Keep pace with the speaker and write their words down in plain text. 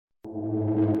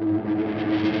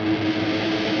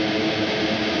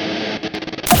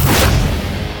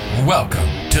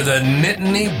Welcome to the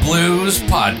Nittany Blues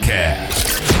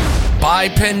Podcast. By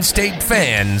Penn State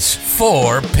fans,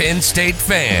 for Penn State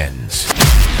fans.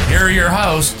 Here are your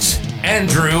hosts,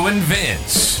 Andrew and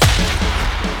Vince.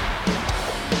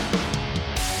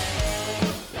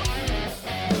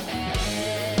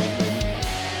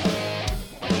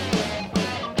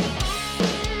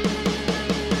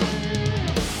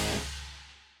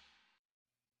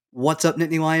 What's up,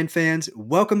 Nittany Lion fans?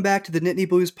 Welcome back to the Nittany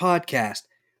Blues Podcast.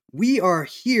 We are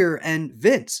here, and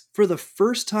Vince, for the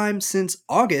first time since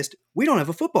August, we don't have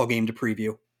a football game to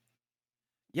preview.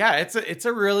 Yeah, it's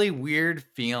a really weird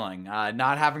feeling,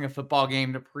 not having a football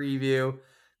game to preview.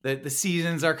 The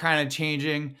seasons are kind of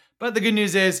changing, but the good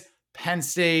news is Penn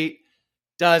State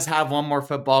does have one more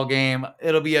football game.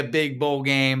 It'll be a big bowl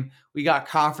game. We got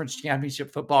conference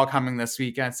championship football coming this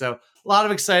weekend, so a lot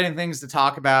of exciting things to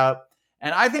talk about.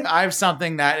 And I think I have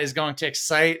something that is going to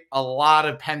excite a lot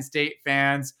of Penn State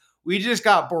fans. We just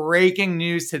got breaking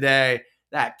news today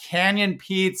that Canyon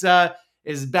Pizza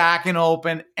is back and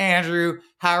open. Andrew,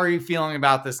 how are you feeling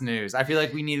about this news? I feel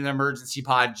like we need an emergency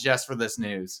pod just for this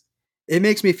news. It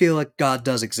makes me feel like God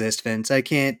does exist, Vince. I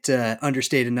can't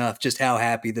understate enough just how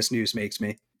happy this news makes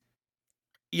me.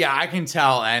 Yeah, I can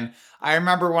tell. And I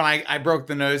remember when I broke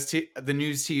the news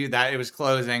to you that it was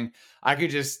closing, I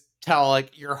could just tell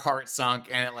like your heart sunk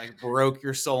and it like broke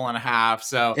your soul in half.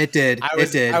 So It did. I was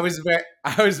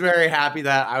very happy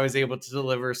that I was able to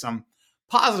deliver some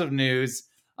positive news,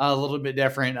 a little bit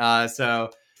different.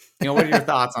 So what are your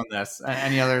thoughts on this?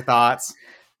 Any other thoughts?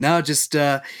 No, just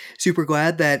super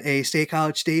glad that a State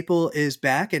College staple is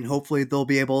back, and hopefully they'll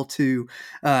be able to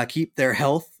keep their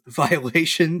health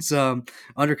violations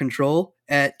under control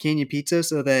at Canyon Pizza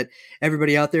so that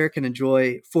everybody out there can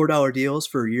enjoy $4 deals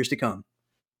for years to come.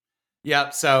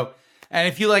 Yep. So, and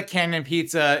if you like Canyon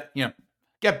Pizza,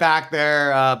 get back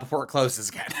there before it closes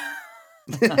again.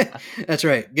 That's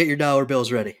right. Get your dollar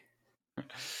bills ready. All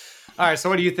right. So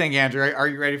what do you think, Andrew? Are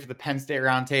you ready for the Penn State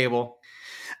Roundtable?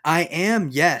 I am,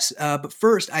 yes. But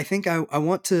first, I think I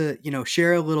want to,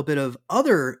 share a little bit of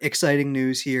other exciting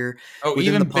news here within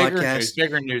even the podcast.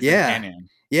 bigger news Yeah. than Canyon.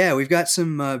 Yeah, we've got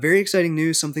some very exciting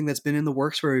news, something that's been in the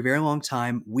works for a very long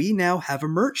time. We now have a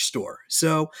merch store.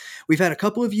 So we've had a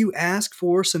couple of you ask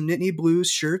for some Nittany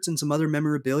Blues shirts and some other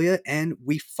memorabilia, and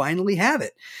we finally have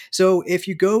it. So if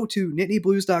you go to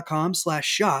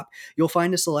nittnyblues.com/shop, you'll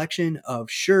find a selection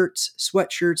of shirts,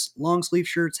 sweatshirts, long sleeve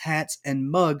shirts, hats, and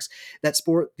mugs that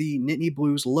sport the Nittany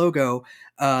Blues logo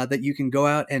that you can go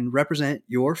out and represent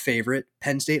your favorite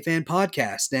Penn State fan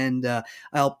podcast. And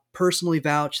I'll personally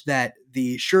vouch that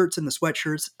the shirts and the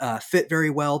sweatshirts fit very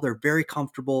well. They're very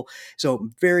comfortable. So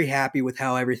I'm very happy with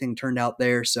how everything turned out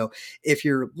there. So if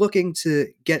you're looking to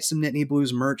get some Nittany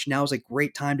Blues merch, now is a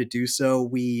great time to do so.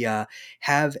 We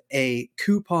have a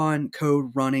coupon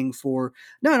code running for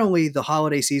not only the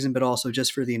holiday season, but also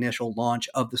just for the initial launch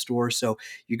of the store. So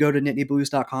you go to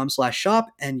nittnyblues.com/shop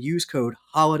and use code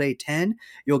HOLIDAY10.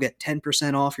 You'll get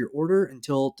 10% off your order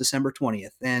until December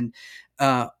 20th. And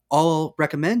all I'll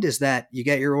recommend is that you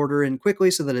get your order in quickly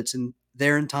so that it's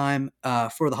there in time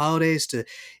for the holidays to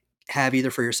have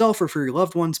either for yourself or for your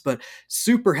loved ones. But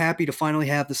super happy to finally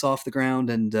have this off the ground,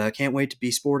 and can't wait to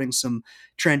be sporting some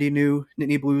trendy new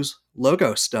Nittany Blues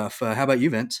logo stuff. How about you,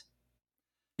 Vince?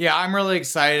 Yeah, I'm really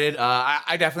excited.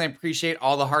 I definitely appreciate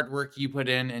all the hard work you put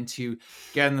into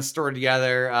getting the store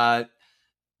together.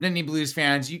 Nittany Blues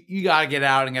fans, you got to get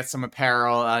out and get some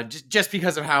apparel just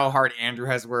because of how hard Andrew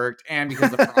has worked and because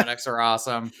the products are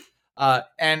awesome.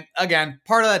 And again,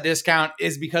 part of that discount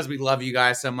is because we love you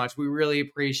guys so much. We really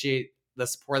appreciate the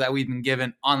support that we've been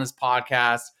given on this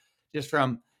podcast, just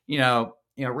from,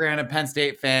 random Penn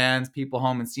State fans, people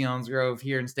home in Selinsgrove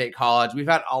here in State College. We've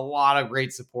had a lot of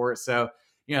great support. So,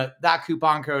 that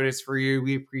coupon code is for you.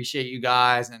 We appreciate you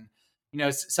guys. And,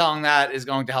 selling that is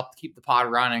going to help keep the pod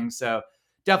running. So,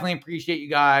 definitely appreciate you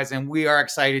guys, and we are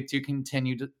excited to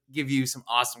continue to give you some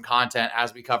awesome content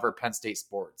as we cover Penn State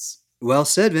sports. Well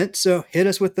said, Vince. So hit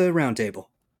us with the roundtable.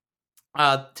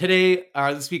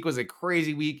 This week was a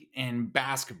crazy week in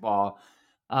basketball.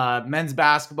 Men's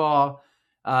basketball,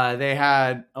 they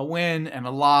had a win and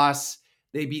a loss.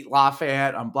 They beat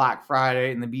Lafayette on Black Friday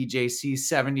in the BJC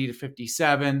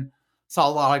 70-57. Saw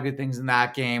a lot of good things in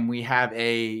that game. We have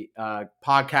a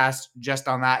podcast just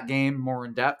on that game, more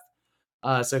in depth.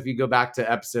 So if you go back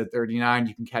to episode 39,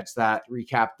 you can catch that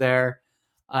recap there.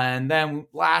 And then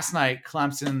last night,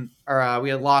 we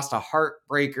had lost a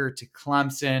heartbreaker to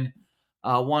Clemson,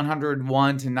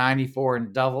 101-94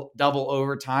 in double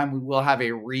overtime. We will have a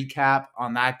recap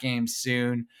on that game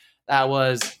soon. That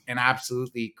was an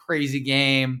absolutely crazy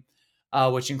game.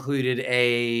 which included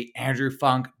a Andrew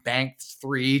Funk banked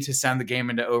 3 to send the game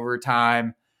into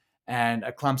overtime, and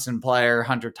a Clemson player,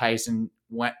 Hunter Tyson,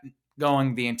 went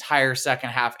going the entire second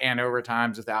half and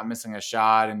overtimes without missing a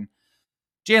shot, and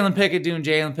Jalen Pickett doing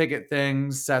Jalen Pickett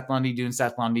things, Seth Lundy doing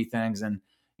Seth Lundy things, and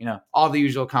all the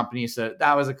usual companies. So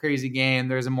that was a crazy game.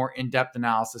 There's a more in-depth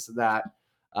analysis of that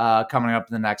coming up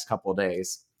in the next couple of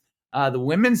days. The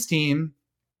women's team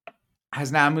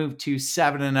has now moved to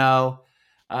 7-0.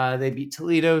 They beat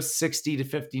Toledo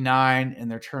 60-59 in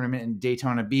their tournament in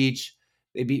Daytona Beach.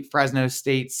 They beat Fresno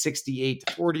State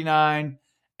 68-49,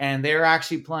 and they're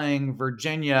actually playing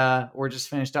Virginia, or just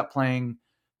finished up playing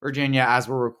Virginia as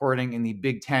we're recording, in the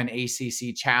Big Ten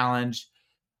ACC Challenge.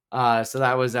 So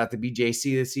that was at the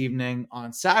BJC this evening.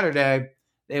 On Saturday,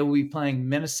 they will be playing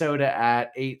Minnesota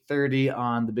at 8:30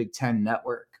 on the Big Ten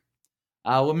Network.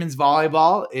 Women's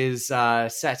volleyball is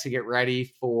set to get ready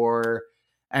for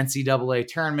NCAA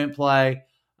tournament play.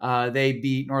 They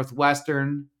beat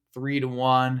Northwestern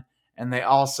 3-1, and they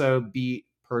also beat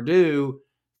Purdue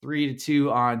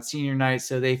 3-2 on senior night.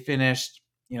 So they finished,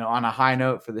 on a high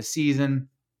note for the season.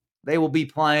 They will be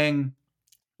playing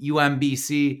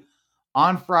UMBC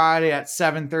on Friday at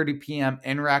 7:30 p.m.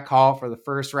 in Rec Hall for the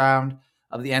first round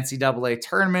of the NCAA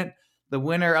tournament. The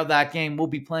winner of that game will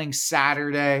be playing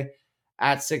Saturday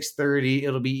at 6:30.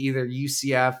 It'll be either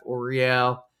UCF or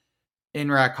Riel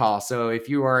in Rec Hall. So if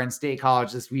you are in State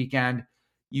College this weekend,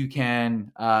 you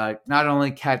can not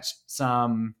only catch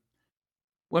some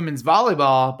women's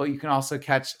volleyball, but you can also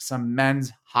catch some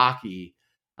men's hockey.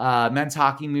 Men's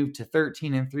hockey moved to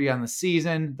 13-3 on the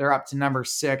season. They're up to number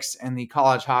 6 in the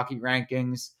college hockey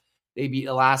rankings. They beat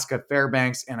Alaska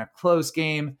Fairbanks in a close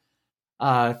game,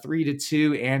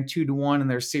 3-2 and 2-1 in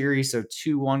their series. So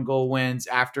 2 1-goal wins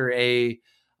after a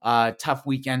tough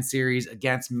weekend series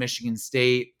against Michigan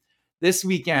State. This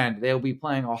weekend, they'll be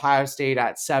playing Ohio State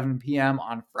at 7 p.m.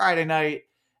 on Friday night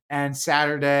and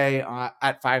Saturday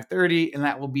at 5:30, and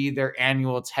that will be their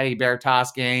annual teddy bear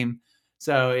toss game.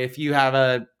 So if you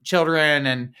have children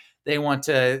and they want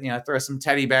to, throw some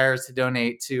teddy bears to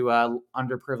donate to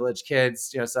underprivileged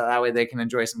kids, so that way they can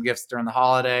enjoy some gifts during the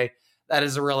holiday. That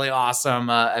is a really awesome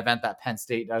event that Penn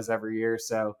State does every year.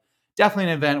 So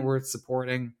definitely an event worth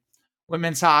supporting.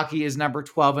 Women's hockey is number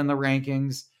 12 in the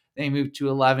rankings. They moved to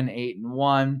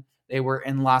 11-8-1. They were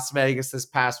in Las Vegas this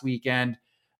past weekend.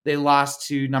 They lost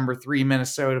to number 3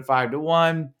 Minnesota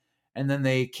 5-1, and then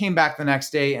they came back the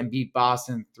next day and beat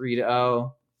Boston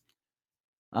 3-0.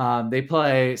 They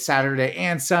play Saturday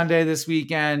and Sunday this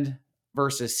weekend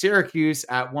versus Syracuse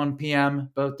at 1 p.m.,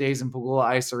 both days in Pagula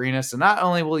Ice Arena. So not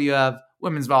only will you have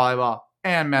women's volleyball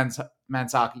and men's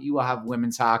hockey, you will have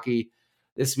women's hockey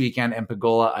this weekend in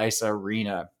Pagula Ice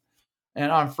Arena.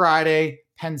 And on Friday,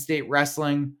 Penn State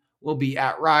Wrestling will be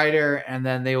at Ryder, and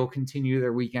then they will continue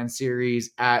their weekend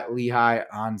series at Lehigh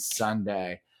on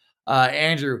Sunday.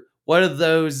 Andrew, what of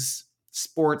those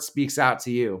sports speaks out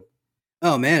to you?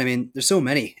 Oh man, I mean, there's so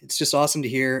many. It's just awesome to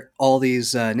hear all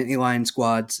these Nittany Lion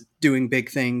squads doing big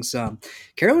things.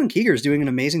 Carolyn Keeger is doing an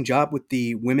amazing job with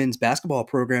the women's basketball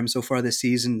program so far this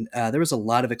season. There was a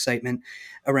lot of excitement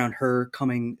around her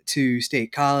coming to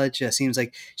State College. Seems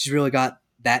like she's really got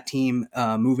that team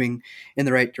moving in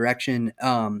the right direction,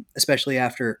 especially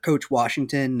after Coach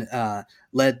Washington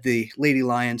led the Lady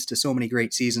Lions to so many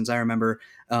great seasons. I remember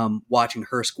watching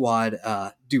her squad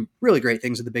do really great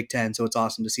things in the Big Ten, so it's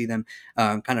awesome to see them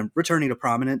kind of returning to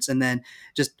prominence. And then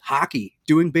just hockey,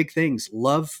 doing big things.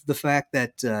 Love the fact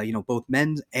that both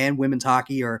men's and women's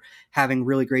hockey are having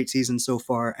really great seasons so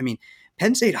far. I mean,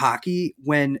 Penn State hockey,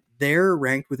 when they're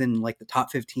ranked within like the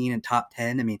top 15 and top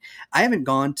 10, I mean, I haven't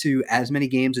gone to as many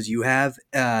games as you have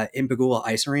in Pagula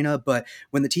Ice Arena, but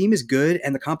when the team is good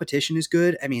and the competition is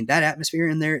good, I mean, that atmosphere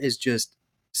in there is just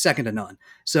second to none.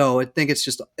 So I think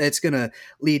it's going to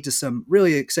lead to some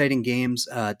really exciting games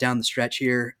down the stretch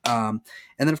here. And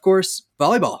then, of course,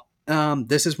 volleyball.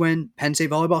 This is when Penn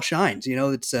State volleyball shines.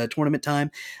 It's tournament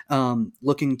time,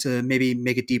 looking to maybe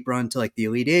make a deep run to like the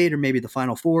Elite Eight or maybe the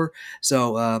Final Four.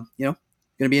 So, going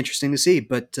to be interesting to see.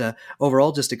 But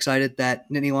overall, just excited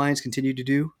that Nittany Lions continue to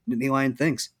do Nittany Lion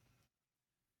things.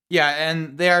 Yeah,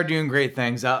 and they are doing great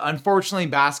things. Unfortunately,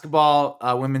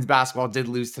 women's basketball did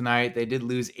lose tonight. They did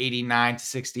lose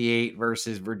 89-68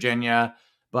 versus Virginia,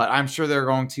 but I'm sure they're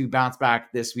going to bounce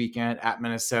back this weekend at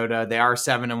Minnesota. They are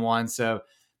 7-1, so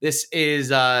this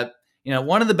is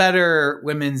one of the better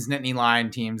women's Nittany Lion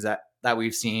teams that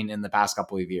we've seen in the past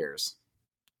couple of years.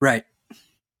 Right.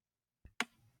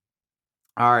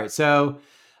 All right, so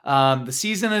the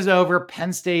season is over.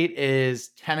 Penn State is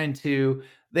 10-2.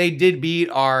 they did beat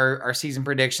our season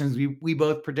predictions. We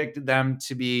both predicted them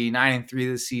to be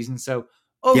 9-3 this season. So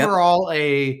Yep. overall,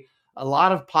 a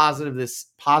lot of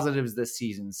positives this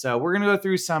season. So we're gonna go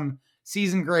through some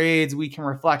season grades. We can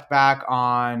reflect back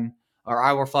on,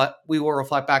 or we will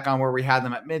reflect back on where we had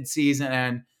them at midseason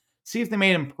and see if they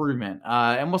made improvement.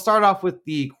 And we'll start off with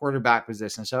the quarterback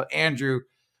position. So Andrew,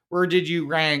 where did you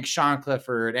rank Sean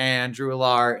Clifford and Drew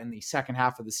Allar in the second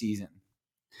half of the season?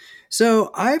 So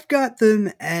I've got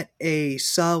them at a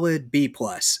solid B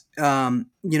plus.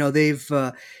 They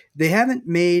haven't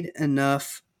made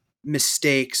enough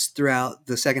mistakes throughout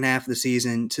the second half of the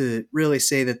season to really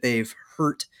say that they've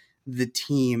hurt the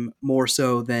team more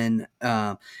so than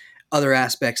other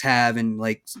aspects have, and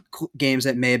like games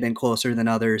that may have been closer than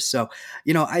others. So,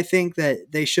 I think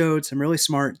that they showed some really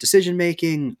smart decision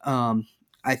making.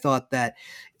 I thought that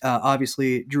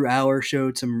obviously Drew Aller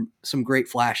showed some great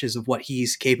flashes of what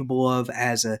he's capable of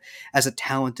as a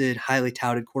talented, highly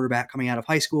touted quarterback coming out of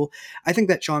high school. I think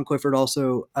that Sean Clifford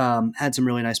also had some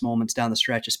really nice moments down the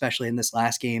stretch, especially in this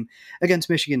last game against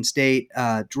Michigan State,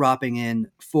 dropping in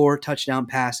 4 touchdown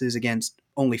passes against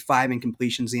only 5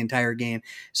 incompletions the entire game.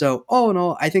 So all in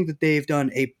all, I think that they've done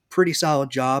a pretty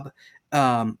solid job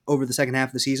over the second half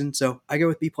of the season. So I go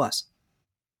with B plus.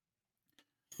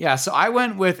 Yeah, so I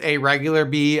went with a regular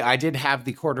B. I did have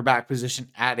the quarterback position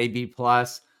at a B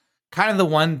plus. Kind of the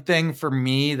one thing for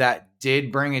me that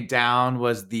did bring it down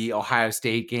was the Ohio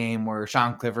State game where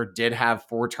Sean Clifford did have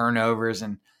 4 turnovers,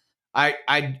 and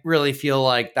I really feel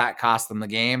like that cost them the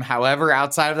game. However,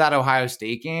 outside of that Ohio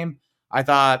State game, I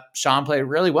thought Sean played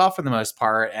really well for the most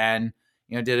part, and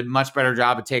did a much better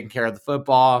job of taking care of the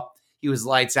football. He was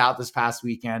lights out this past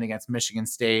weekend against Michigan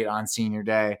State on Senior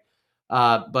Day.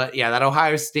 But yeah, that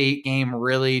Ohio State game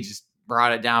really just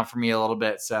brought it down for me a little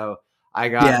bit. So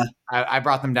Yeah, I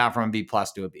brought them down from a B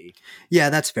plus to a B. yeah,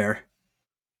 that's fair.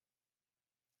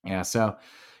 Yeah. So,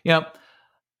 you know,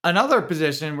 another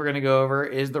position we're going to go over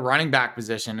is the running back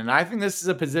position. And I think this is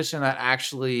a position that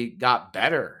actually got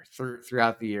better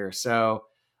throughout the year. So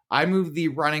I moved the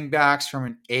running backs from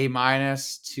an A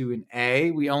minus to an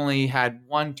A. We only had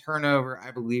 1 turnover,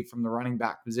 I believe, from the running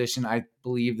back position. I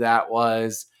believe that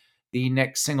was the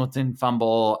Nick Singleton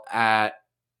fumble at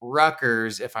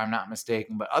Rutgers, if I'm not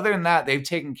mistaken. But other than that, they've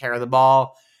taken care of the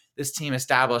ball. This team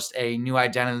established a new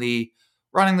identity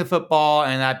running the football,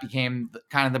 and that became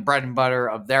kind of the bread and butter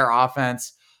of their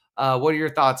offense. What are your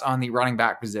thoughts on the running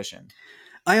back position?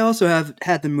 I also have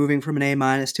had them moving from an A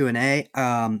minus to an A.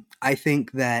 I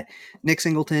think that Nick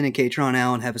Singleton and Katron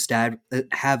Allen have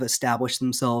established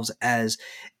themselves as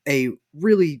a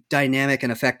really dynamic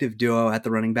and effective duo at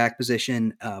the running back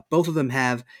position. Both of them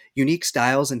have unique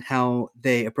styles in how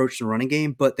they approach the running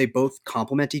game, but they both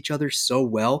complement each other so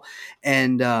well.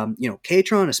 And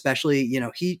Katron especially,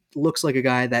 he looks like a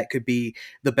guy that could be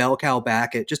the bell cow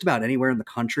back at just about anywhere in the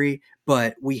country.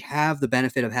 But we have the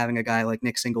benefit of having a guy like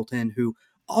Nick Singleton who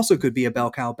also could be a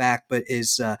bell cow back, but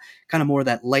is kind of more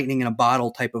that lightning in a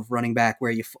bottle type of running back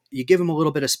where you give him a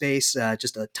little bit of space,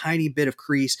 just a tiny bit of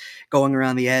crease going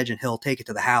around the edge, and he'll take it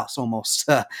to the house almost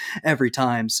every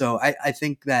time. So I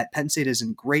think that Penn State is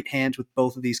in great hands with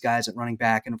both of these guys at running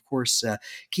back. And of course,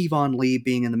 Kevon Lee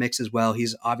being in the mix as well.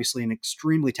 He's obviously an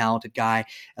extremely talented guy,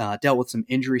 dealt with some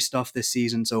injury stuff this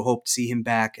season, so hope to see him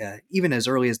back even as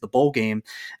early as the bowl game.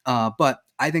 But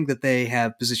I think that they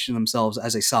have positioned themselves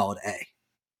as a solid A.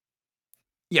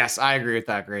 Yes, I agree with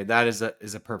that grade. That is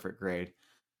a perfect grade.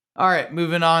 All right,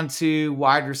 moving on to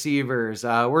wide receivers.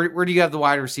 Where do you have the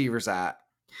wide receivers at?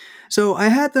 So I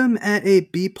had them at a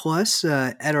B plus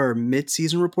at our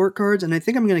midseason report cards, and I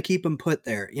think I'm going to keep them put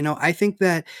there. I think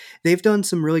that they've done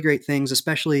some really great things,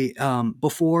 especially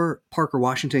before Parker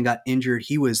Washington got injured.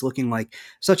 He was looking like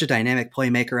such a dynamic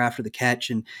playmaker after the catch,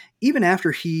 and even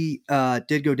after he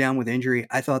did go down with injury,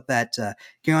 I thought that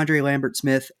Keandre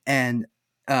Lambert-Smith and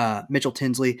Mitchell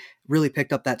Tinsley really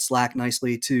picked up that slack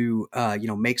nicely to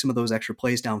make some of those extra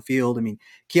plays downfield. I mean,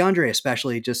 Keandre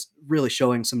especially just really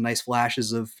showing some nice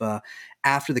flashes of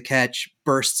after the catch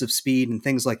bursts of speed and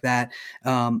things like that.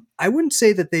 I wouldn't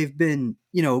say that they've been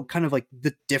kind of like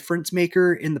the difference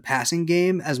maker in the passing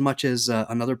game as much as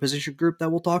another position group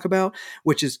that we'll talk about,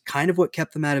 which is kind of what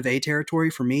kept them out of A territory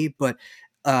for me. But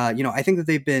I think that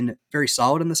they've been very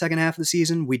solid in the second half of the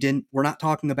season. We're not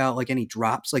talking about like any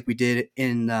drops like we did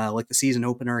in like the season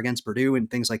opener against Purdue and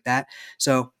things like that.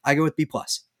 So I go with B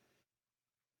plus.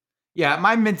 Yeah,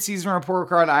 my midseason report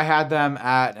card, I had them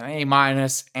at an A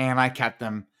minus, and I kept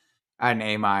them at an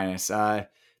A minus. They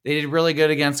did really good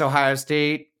against Ohio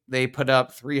State. They put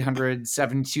up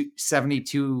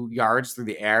 372 yards through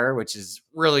the air, which is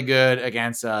really good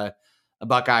against a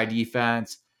Buckeye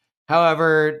defense.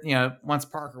 However, once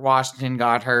Parker Washington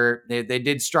got hurt, they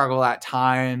did struggle at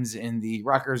times in the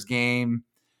Rutgers game.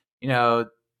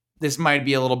 This might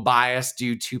be a little biased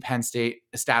due to Penn State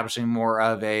establishing more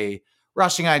of a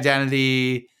rushing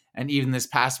identity. And even this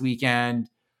past weekend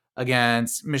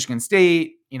against Michigan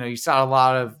State, you saw a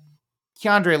lot of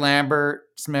Keandre Lambert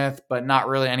Smith, but not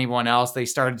really anyone else. They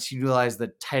started to utilize the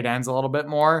tight ends a little bit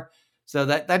more. So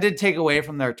that did take away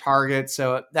from their targets.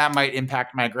 So that might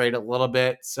impact my grade a little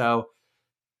bit. So,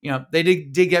 they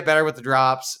did get better with the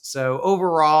drops. So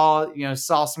overall,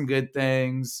 saw some good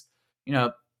things.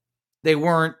 They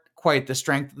weren't quite the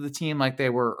strength of the team like they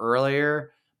were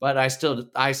earlier, but I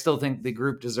still think the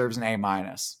group deserves an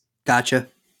A-. Gotcha.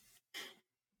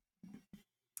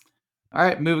 All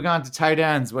right, moving on to tight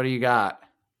ends. What do you got?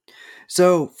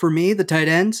 So for me, the tight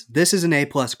ends, this is an A+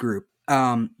 group.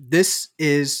 This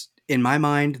is, in my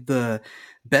mind, the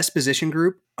best position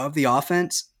group of the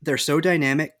offense. They're so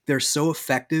dynamic, they're so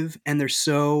effective, and they're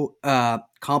so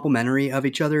complementary of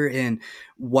each other in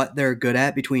what they're good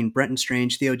at between Brenton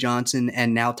Strange, Theo Johnson,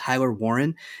 and now Tyler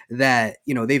Warren, that,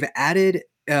 they've added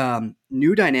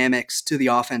new dynamics to the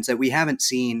offense that we haven't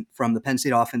seen from the Penn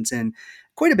State offense in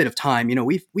quite a bit of time.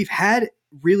 We've had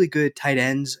really good tight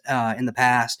ends in the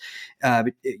past.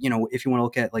 If you want to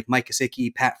look at like Mike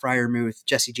Gesicki, Pat Fryermuth,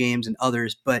 Jesse James, and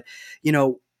others, but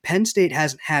Penn State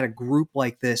hasn't had a group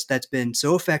like this that's been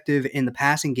so effective in the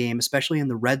passing game, especially in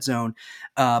the red zone,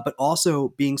 but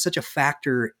also being such a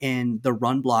factor in the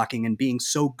run blocking and being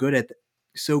so good at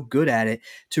it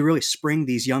to really spring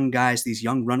these young guys, these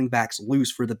young running backs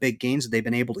loose for the big gains that they've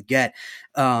been able to get.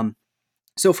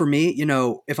 So for me,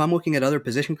 if I'm looking at other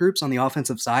position groups on the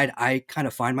offensive side, I kind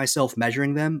of find myself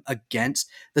measuring them against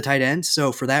the tight ends.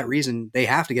 So for that reason, they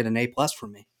have to get an A+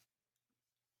 from me.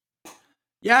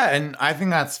 Yeah, and I think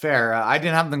that's fair. I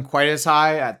didn't have them quite as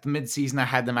high. At the midseason, I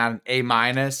had them at an A-,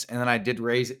 and then I did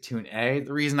raise it to an A.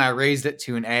 The reason I raised it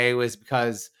to an A was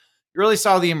because you really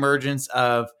saw the emergence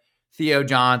of Theo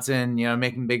Johnson,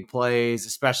 making big plays,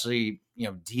 especially,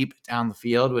 deep down the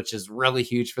field, which is really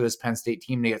huge for this Penn State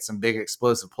team to get some big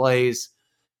explosive plays.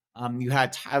 You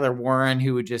had Tyler Warren,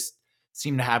 who would just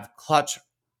seem to have clutch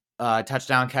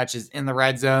touchdown catches in the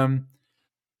red zone.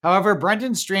 However,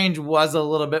 Brenton Strange was a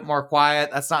little bit more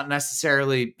quiet. That's not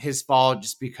necessarily his fault,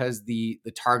 just because the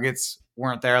targets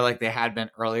weren't there like they had been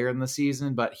earlier in the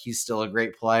season, but he's still a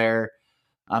great player.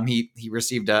 He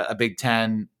received a Big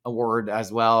Ten award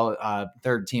as well,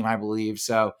 third team, I believe.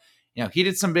 So, he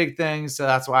did some big things. So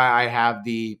that's why I have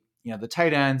the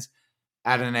tight ends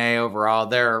at an A overall.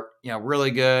 They're,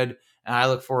 really good. And I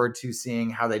look forward to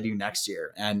seeing how they do next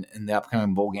year and in the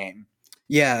upcoming bowl game.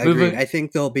 Yeah, agreed. I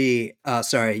think they'll be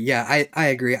I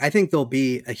agree. I think they'll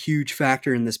be a huge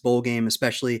factor in this bowl game,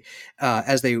 especially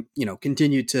as they,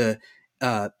 continue to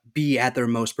be at their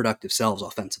most productive selves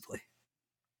offensively.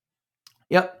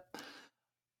 Yep.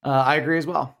 I agree as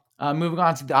well. Moving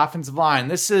on to the offensive line.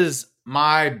 This is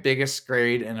my biggest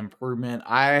grade and improvement.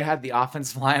 I had the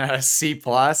offensive line at a C+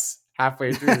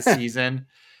 halfway through the season.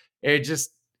 It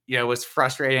just, was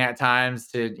frustrating at times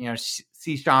to,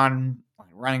 see Sean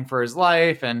running for his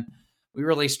life, and we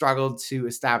really struggled to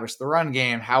establish the run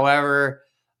game. However,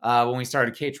 when we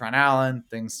started Katron Allen,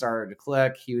 things started to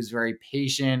click. He was very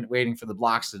patient, waiting for the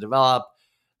blocks to develop.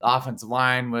 The offensive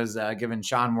line was giving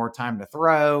Sean more time to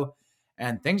throw,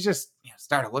 and things just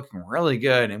started looking really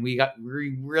good. And we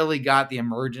really got the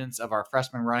emergence of our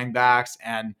freshman running backs,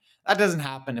 and that doesn't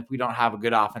happen if we don't have a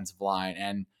good offensive line.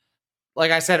 And like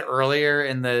I said earlier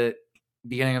in the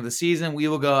beginning of the season, we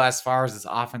will go as far as this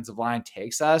offensive line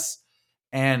takes us.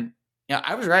 And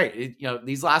I was right.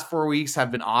 These last 4 weeks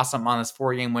have been awesome on this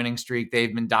 4-game winning streak.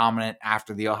 They've been dominant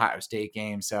after the Ohio State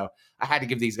game. So I had to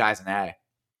give these guys an A.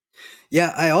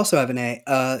 Yeah, I also have an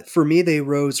A. For me, they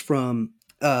rose from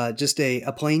just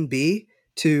a plain B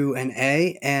to an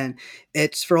A, and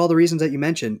it's for all the reasons that you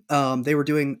mentioned. They were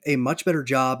doing a much better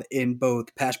job in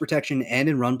both pass protection and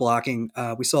in run blocking.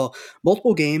 We saw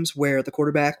multiple games where the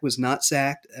quarterback was not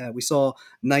sacked. We saw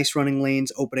nice running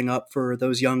lanes opening up for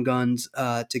those young guns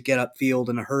to get upfield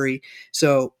in a hurry.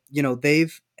 So,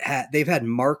 they've had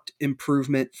marked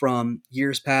improvement from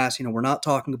years past. We're not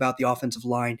talking about the offensive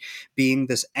line being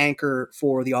this anchor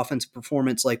for the offensive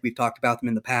performance like we've talked about them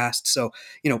in the past. So,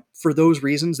 for those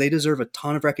reasons, they deserve a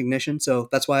ton of recognition. So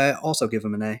that's why I also give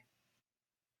them an A.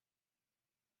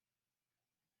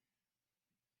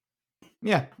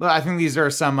 Yeah, well, I think these are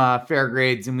some fair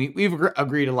grades, and we've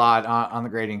agreed a lot on the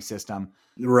grading system.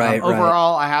 Right.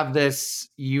 Overall, I have this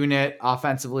unit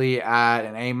offensively at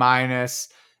an A-.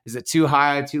 Is it too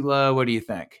high, too low? What do you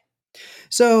think?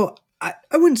 So I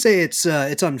wouldn't say it's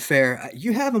unfair.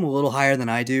 You have him a little higher than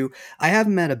I do. I have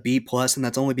him at a B plus, and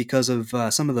that's only because of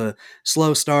some of the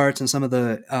slow starts and some of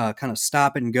the kind of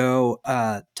stop and go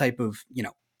type of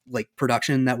like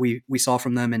production that we saw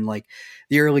from them in like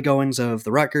the early goings of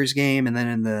the Rutgers game, and then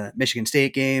in the Michigan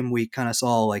State game, we kind of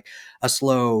saw like a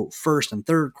slow first and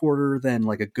third quarter, then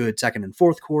like a good second and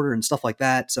fourth quarter and stuff like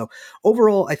that. So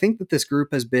overall, I think that this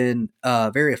group has been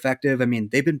very effective. I mean,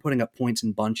 they've been putting up points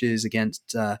in bunches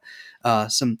against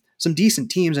some decent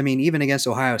teams. I mean, even against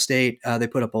Ohio State, they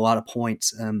put up a lot of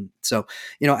points. So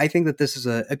I think that this is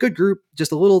a good group,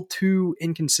 just a little too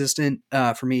inconsistent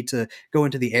for me to go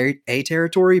into the A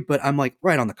territory, but I'm like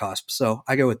right on the cusp. So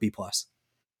I go with B plus.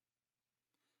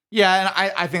 Yeah,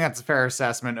 and I think that's a fair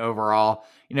assessment overall.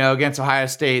 Against Ohio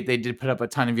State, they did put up a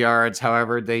ton of yards.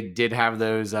 However, they did have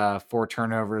those 4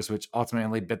 turnovers, which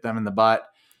ultimately bit them in the butt,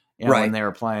 when Right. they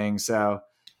were playing. So,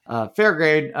 fair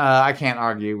grade. I can't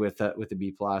argue with the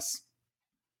B plus.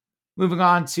 Moving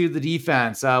on to the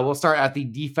defense, we'll start at the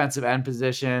defensive end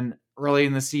position. Early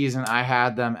in the season, I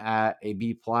had them at a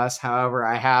B plus. However,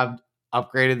 I have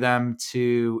upgraded them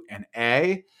to an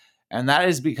A, and that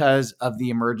is because of the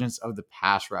emergence of the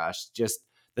pass rush. Just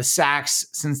the sacks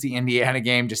since the Indiana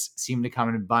game just seem to come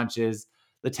in bunches.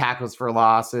 The tackles for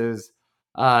losses.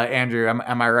 Andrew,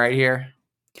 am I right here?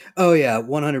 Oh yeah,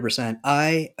 100%.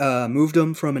 I moved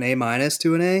them from an A minus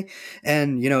to an A,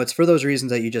 and it's for those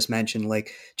reasons that you just mentioned.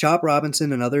 Like Chop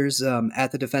Robinson and others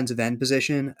at the defensive end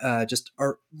position just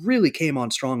are really came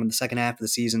on strong in the second half of the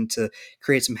season to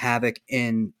create some havoc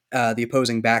in the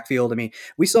opposing backfield. I mean,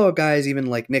 we saw guys even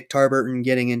like Nick Tarburton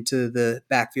getting into the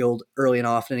backfield early and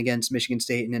often against Michigan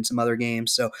State and in some other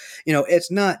games. So it's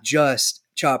not just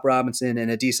Chop Robinson and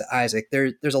Adisa Isaac.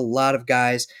 There's a lot of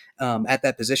guys at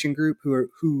that position group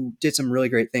who did some really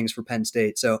great things for Penn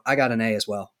State. So I got an A as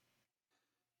well.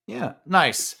 Yeah,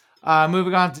 nice.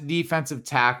 Moving on to defensive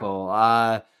tackle.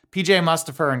 PJ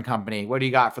Mustipher and company. What do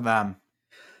you got for them?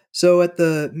 So at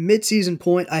the midseason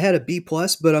point, I had a B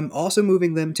plus, but I'm also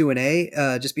moving them to an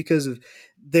A just because of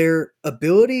their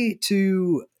ability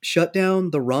to shut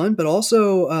down the run, but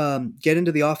also get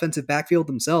into the offensive backfield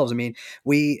themselves. I mean,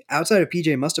 we outside of PJ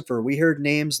Mustipher, we heard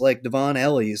names like Devon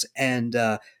Ellies and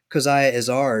Keziah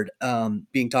Izzard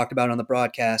being talked about on the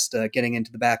broadcast, getting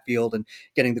into the backfield and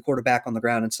getting the quarterback on the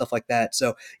ground and stuff like that.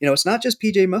 So it's not just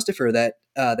PJ Mustipher that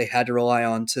they had to rely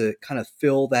on to kind of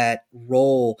fill that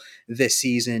role this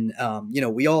season.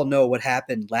 We all know what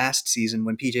happened last season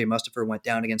when PJ Mustipher went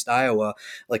down against Iowa.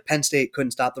 Like Penn State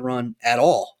couldn't stop the run at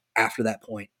all after that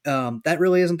point. That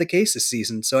really isn't the case this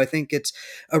season. So I think it's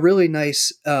a really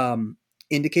nice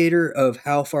indicator of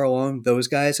how far along those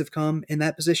guys have come in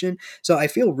that position. So I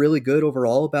feel really good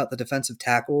overall about the defensive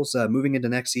tackles moving into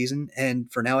next season.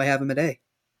 And for now, I have them at A.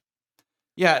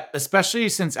 Yeah, especially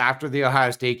since after the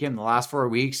Ohio State game, the last 4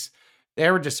 weeks,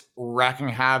 they were just wrecking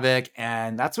havoc.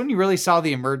 And that's when you really saw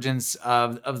the emergence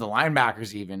of the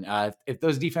linebackers even. If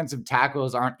those defensive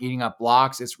tackles aren't eating up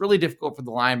blocks, it's really difficult for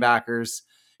the linebackers,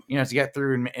 to get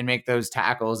through and make those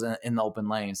tackles in the open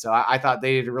lane. So I thought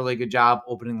they did a really good job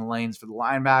opening the lanes for the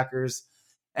linebackers.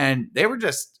 And they were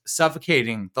just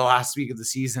suffocating the last week of the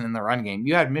season in the run game.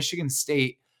 You had Michigan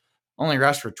State only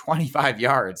rushed for 25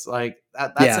 yards. Like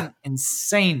that's an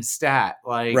insane stat.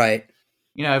 Like, right.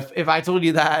 If I told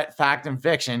you that fact and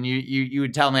fiction, you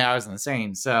would tell me I was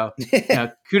insane. So,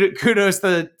 kudos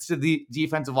to the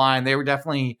defensive line. They were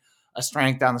definitely a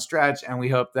strength down the stretch, and we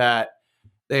hope that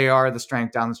they are the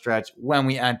strength down the stretch when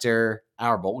we enter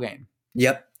our bowl game.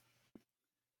 Yep.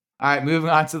 All right, moving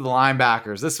on to the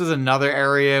linebackers. This was another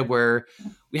area where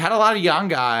we had a lot of young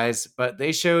guys, but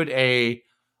they showed a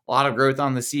lot of growth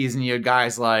on the season. You had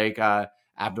guys like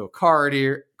Abdul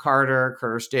Carter,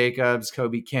 Curtis Jacobs,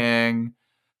 Kobe King,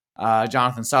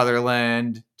 Jonathan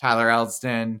Sutherland, Tyler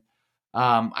Elston.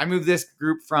 I moved this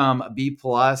group from a B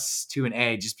plus to an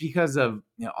A just because of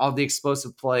all the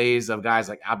explosive plays of guys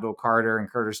like Abdul Carter and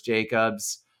Curtis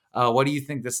Jacobs. What do you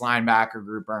think this linebacker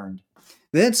group earned?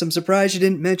 Vince, I'm surprised you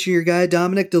didn't mention your guy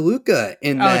Dominic DeLuca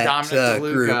in that Dominic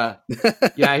DeLuca.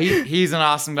 group. Yeah, he's an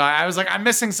awesome guy. I was like, I'm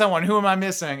missing someone. Who am I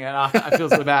missing? And I feel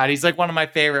so bad. He's like one of my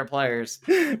favorite players.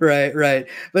 Right.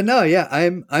 But no, yeah,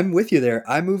 I'm with you there.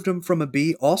 I moved him from a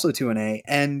B also to an A,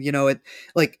 and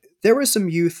there was some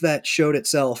youth that showed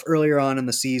itself earlier on in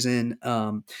the season.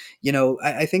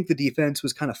 I think the defense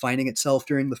was kind of finding itself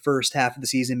during the first half of the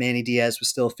season. Manny Diaz was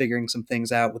still figuring some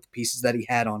things out with the pieces that he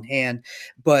had on hand,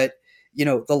 but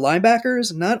the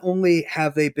linebackers, not only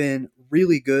have they been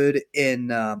really good in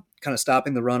kind of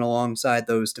stopping the run alongside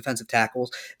those defensive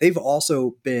tackles. They've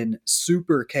also been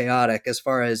super chaotic as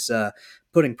far as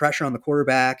putting pressure on the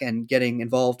quarterback and getting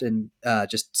involved in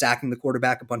just sacking the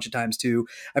quarterback a bunch of times too.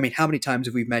 I mean, how many times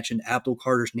have we mentioned Abdul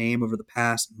Carter's name over the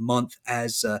past month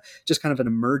as just kind of an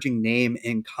emerging name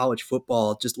in college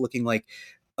football, just looking like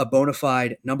a bona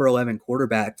fide number 11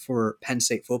 quarterback for Penn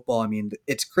State football. I mean,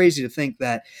 it's crazy to think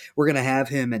that we're going to have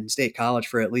him in State College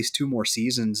for at least 2 more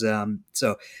seasons.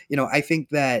 So, I think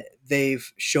that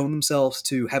they've shown themselves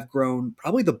to have grown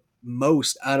probably the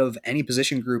most out of any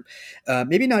position group,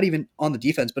 maybe not even on the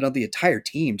defense, but on the entire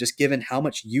team, just given how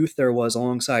much youth there was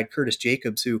alongside Curtis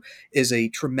Jacobs, who is a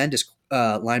tremendous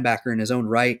linebacker in his own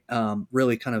right.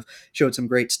 Really kind of showed some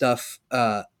great stuff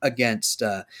against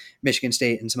Michigan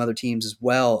State and some other teams as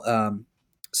well.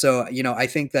 So, I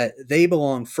think that they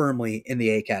belong firmly in the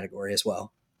A category as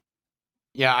well.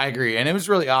 Yeah, I agree. And it was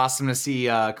really awesome to see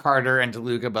Carter and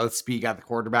DeLuca both speak at the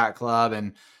quarterback club.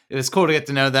 And it was cool to get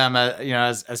to know them,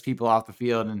 as people off the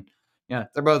field. And,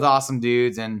 they're both awesome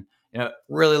dudes, and,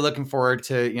 really looking forward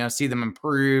to, see them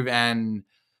improve. And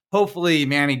hopefully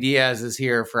Manny Diaz is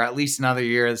here for at least another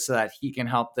year so that he can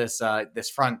help this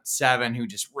front seven who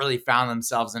just really found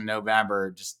themselves in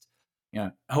November. Just,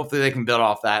 hopefully they can build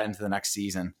off that into the next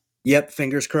season. Yep.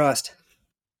 Fingers crossed.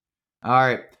 All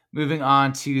right. Moving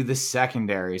on to the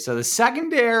secondary. So the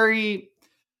secondary,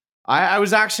 I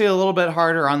was actually a little bit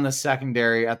harder on the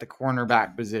secondary at the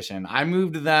cornerback position. I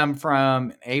moved them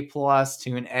from an A plus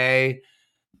to an A,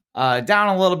 down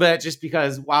a little bit, just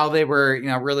because while they were,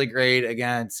 really great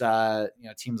against,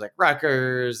 teams like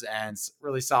Rutgers and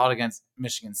really solid against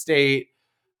Michigan State,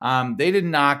 they did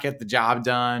not get the job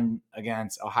done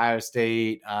against Ohio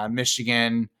State,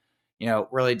 Michigan.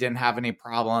 Really didn't have any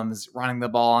problems running the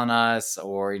ball on us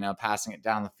or, passing it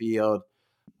down the field.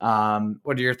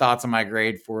 What are your thoughts on my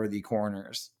grade for the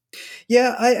corners?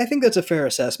 Yeah, I think that's a fair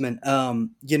assessment.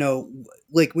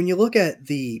 Like when you look at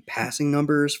the passing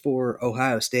numbers for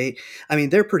Ohio State, I mean,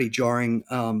 they're pretty jarring.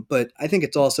 But I think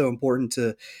it's also important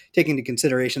to take into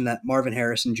consideration that Marvin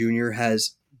Harrison Jr.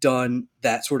 has done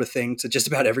that sort of thing to just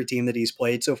about every team that he's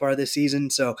played so far this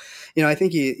season. So, I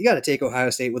think you got to take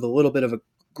Ohio State with a little bit of a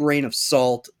grain of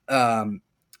salt.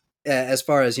 As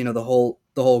far as the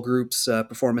whole group's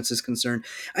performance is concerned.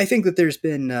 I think that there's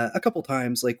been a couple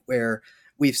times like where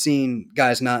we've seen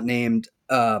guys not named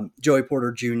Joey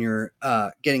Porter Jr.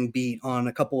 Getting beat on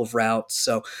a couple of routes.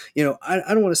 So, I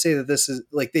don't want to say that this is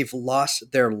like they've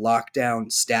lost their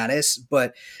lockdown status,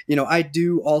 but, I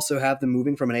do also have them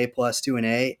moving from an A plus to an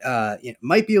A. It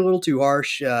might be a little too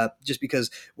harsh just because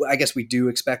I guess we do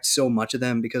expect so much of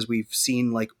them because we've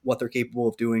seen like what they're capable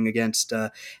of doing against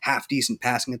half decent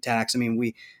passing attacks. I mean,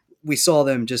 we saw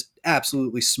them just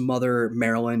absolutely smother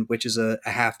Maryland, which is a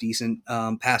half decent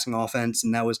passing offense.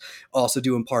 And that was also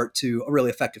due in part to a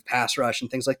really effective pass rush and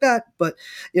things like that. But,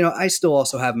 I still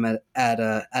also have them at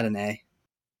an A.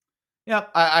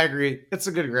 Yep, I agree. It's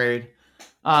a good grade.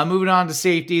 Moving on to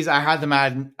safeties, I had them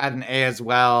at an A as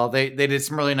well. They did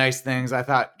some really nice things. I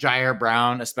thought Jair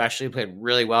Brown especially played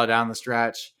really well down the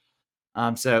stretch.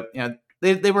 So,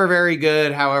 they were very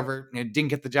good. However, didn't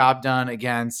get the job done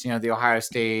against, the Ohio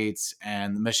States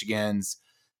and the Michigans.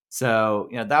 So,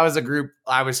 that was a group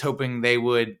I was hoping they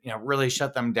would, really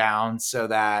shut them down so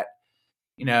that,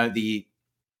 we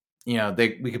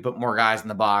could put more guys in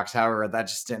the box. However, that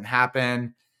just didn't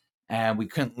happen. And we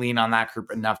couldn't lean on that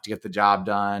group enough to get the job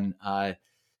done.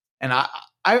 And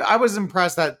I was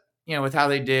impressed that, with how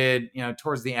they did,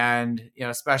 towards the end,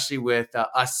 especially with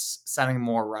us sending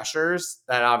more rushers,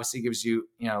 that obviously gives you,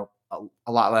 a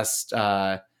lot less,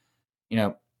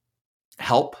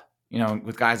 help,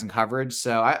 with guys in coverage.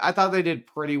 So I thought they did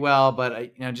pretty well,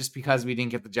 but just because we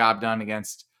didn't get the job done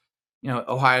against,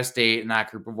 Ohio State and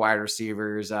that group of wide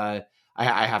receivers, I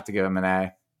have to give them an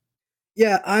A.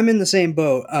 Yeah, I'm in the same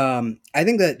boat. I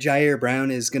think that Jair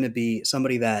Brown is going to be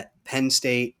somebody that Penn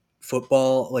State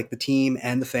football, like the team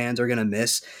and the fans, are going to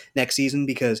miss next season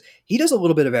because he does a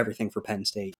little bit of everything for Penn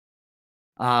State.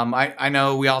 I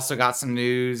know we also got some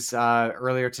news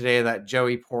earlier today that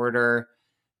Joey Porter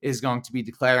is going to be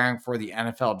declaring for the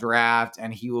NFL draft,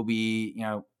 and he will be,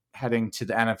 heading to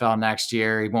the NFL next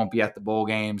year. He won't be at the bowl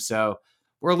game. So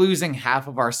we're losing half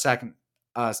of our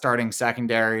starting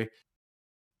secondary.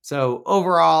 So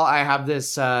overall, I have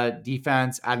this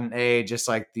defense at an A, just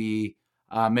like the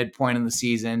midpoint in the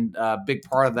season. Big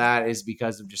part of that is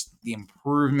because of just the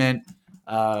improvement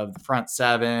of the front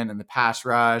seven and the pass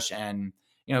rush. And,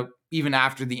 even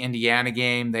after the Indiana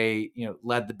game, they,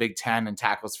 led the Big Ten in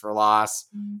tackles for loss.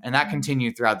 And that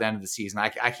continued throughout the end of the season. I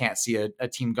can't see a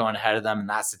team going ahead of them in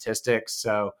that statistics.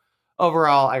 So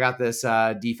overall, I got this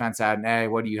defense at an A.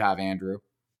 What do you have, Andrew?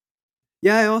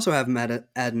 Yeah, I also have them at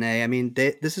an A. I mean,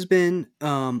 this has been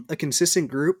a consistent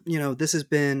group. This has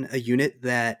been a unit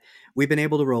that we've been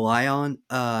able to rely on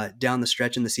down the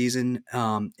stretch in the season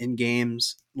in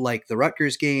games like the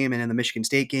Rutgers game and in the Michigan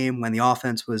State game when the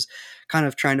offense was kind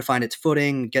of trying to find its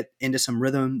footing, get into some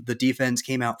rhythm. The defense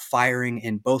came out firing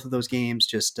in both of those games,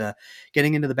 just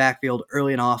getting into the backfield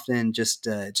early and often. Just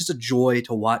a joy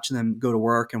to watch them go to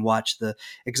work and watch the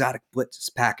exotic blitz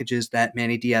packages that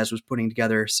Manny Diaz was putting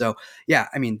together. So yeah,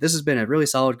 I mean, this has been a really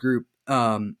solid group.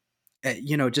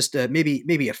 Just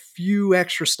maybe a few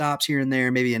extra stops here and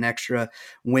there, maybe an extra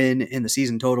win in the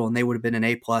season total, and they would have been an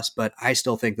A plus. But I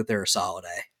still think that they're a solid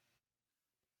A.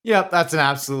 Yep, that's an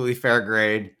absolutely fair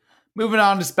grade. Moving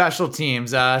on to special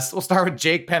teams. We'll start with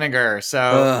Jake Pinniger. So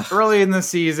Ugh. early in the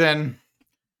season,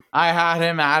 I had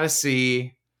him at a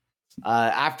C.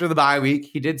 After the bye week,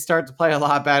 he did start to play a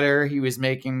lot better. He was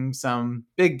making some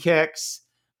big kicks.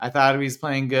 I thought he was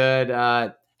playing good.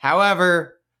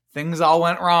 However, things all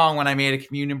went wrong when I made a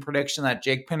communion prediction that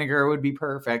Jake Pinniger would be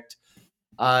perfect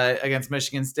against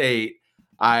Michigan State.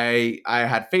 I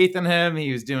had faith in him.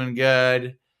 He was doing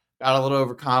good. Got a little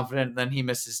overconfident. Then he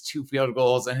misses 2 field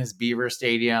goals in his Beaver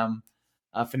Stadium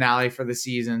finale for the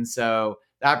season. So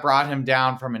that brought him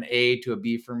down from an A to a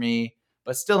B for me,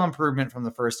 but still improvement from the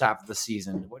first half of the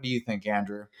season. What do you think,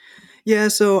 Andrew? Yeah,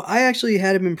 so I actually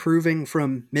had him improving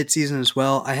from midseason as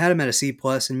well. I had him at a C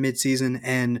plus in midseason,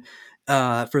 and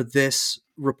for this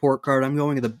report card, I'm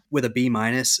going with a B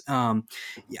minus.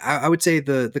 I would say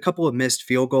the couple of missed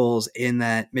field goals in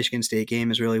that Michigan State game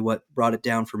is really what brought it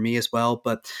down for me as well.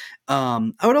 But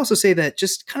I would also say that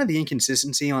just kind of the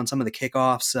inconsistency on some of the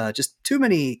kickoffs, just too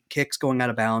many kicks going out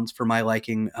of bounds for my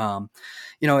liking.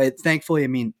 Thankfully, I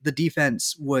mean, the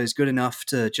defense was good enough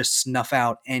to just snuff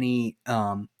out any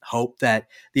hope that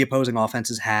the opposing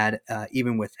offenses had,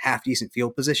 even with half decent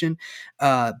field position.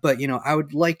 But I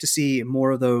would like to see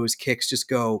more of those kicks just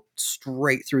go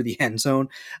straight through the end zone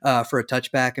for a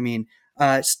touchback. I mean,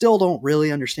 still don't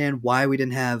really understand why we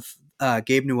didn't have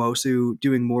Gabe Nwosu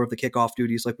doing more of the kickoff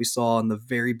duties like we saw in the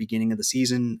very beginning of the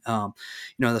season.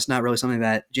 That's not really something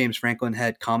that James Franklin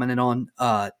had commented on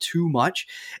too much.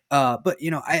 But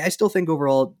I still think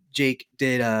overall Jake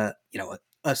did a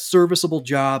serviceable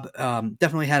job.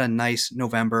 Definitely had a nice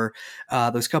November.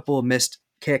 Those couple of missed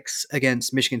kicks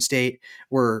against Michigan State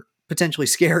were potentially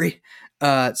scary.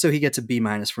 So he gets a B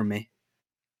minus from me.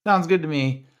 Sounds good to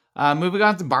me. Moving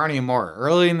on to Barney Moore.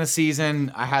 Early in the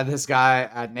season, I had this guy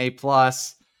at an A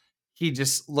plus. He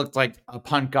just looked like a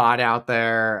punt god out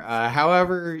there.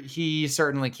 However, he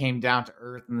certainly came down to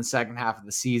earth in the second half of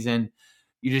the season.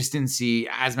 You just didn't see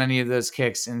as many of those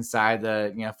kicks inside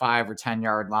the 5 or 10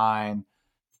 yard line.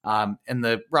 In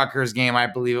the Rutgers game, I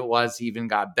believe it was, he even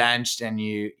got benched, and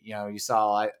you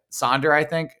saw Sonder, I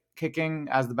think, kicking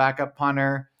as the backup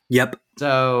punter. Yep.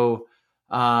 So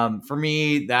for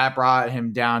me, that brought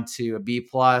him down to a B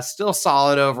plus. Still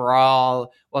solid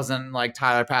overall. Wasn't like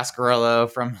Tyler Pasquarello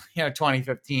from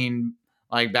 2015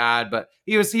 like bad, but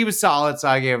he was solid. So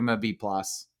I gave him a B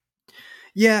plus.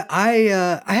 Yeah,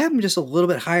 I have him just a little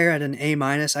bit higher at an A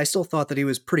minus. I still thought that he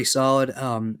was pretty solid.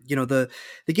 The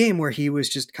game where he was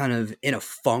just kind of in a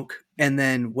funk and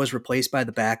then was replaced by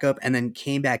the backup and then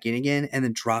came back in again and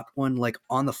then dropped one like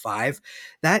on the 5.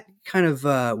 That kind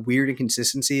of weird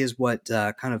inconsistency is what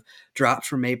kind of drops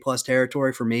from A plus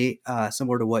territory for me,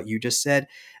 similar to what you just said.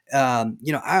 I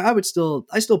still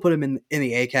put him in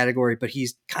the A category, but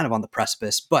he's kind of on the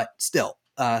precipice, but still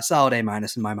solid A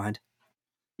minus in my mind.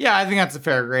 Yeah, I think that's a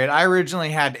fair grade. I originally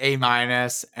had A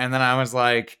minus, and then I was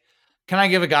like, can I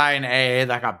give a guy an A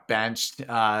that got benched? So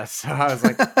I was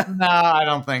like, no, I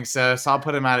don't think so. So I'll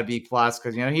put him at a B plus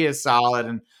because he is solid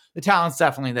and the talent's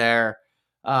definitely there.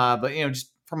 But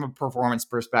just from a performance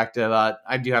perspective,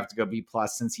 I do have to go B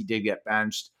plus since he did get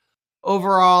benched.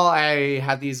 Overall, I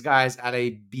had these guys at a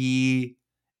B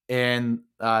in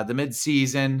the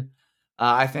midseason.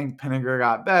 I think Pinniger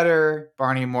got better.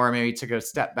 Barney Moore maybe took a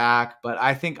step back, but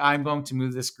I think I'm going to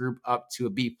move this group up to a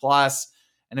B plus.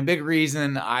 And a big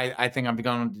reason I think I'm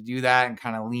going to do that and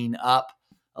kind of lean up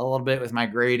a little bit with my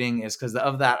grading is because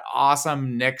of that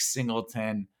awesome Nick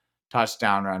Singleton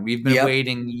touchdown run. We've been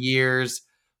waiting years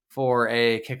for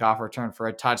a kickoff return for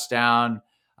a touchdown.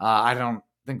 I don't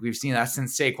think we've seen that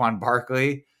since Saquon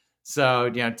Barkley. So,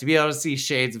 to be able to see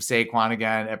shades of Saquon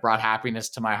again, it brought happiness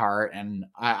to my heart, and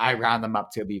I round them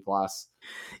up to a B plus.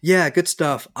 Yeah, good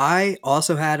stuff. I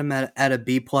also had him at a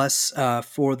B plus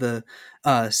for the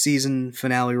season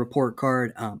finale report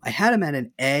card. I had him at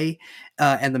an A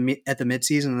at the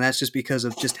midseason, and that's just because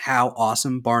of just how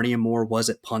awesome Barney and Moore was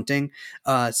at punting.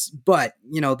 But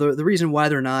you know, the reason why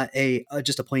they're not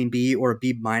just a plain B or a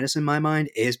B minus in my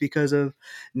mind is because of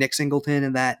Nick Singleton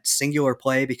and that singular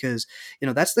play. Because you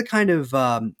know that's the kind of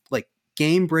like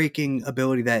game breaking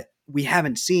ability that we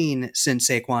haven't seen since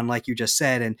Saquon, like you just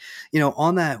said. And you know,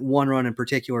 on that one run in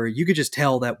particular, you could just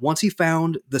tell that once he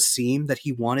found the seam that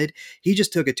he wanted, he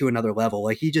just took it to another level.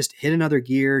 Like he just hit another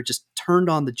gear, just turned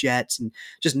on the jets, and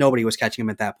just nobody was catching him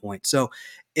at that point. So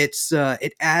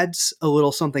it adds a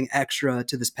little something extra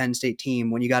to this Penn State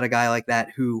team when you got a guy like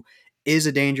that who is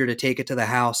a danger to take it to the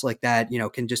house like that, you know,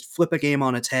 can just flip a game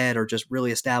on its head or just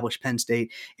really establish Penn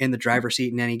State in the driver's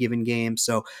seat in any given game.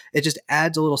 So it just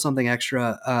adds a little something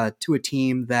extra to a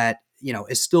team that, you know,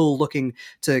 is still looking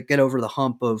to get over the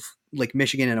hump of like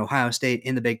Michigan and Ohio State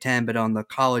in the Big Ten, but on the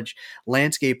college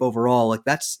landscape overall, like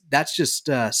that's just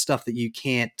stuff that you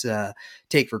can't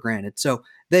take for granted. So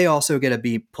they also get a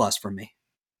B plus from me.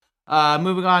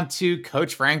 Moving on to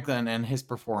Coach Franklin and his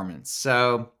performance.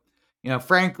 So,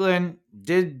 Franklin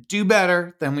did do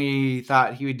better than we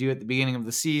thought he would do at the beginning of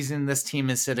the season. This team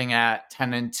is sitting at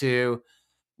 10-2,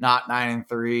 not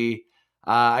 9-3.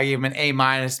 I gave him an A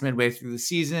minus midway through the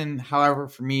season. However,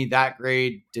 for me, that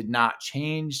grade did not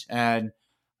change. And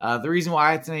the reason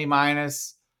why it's an A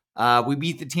minus, we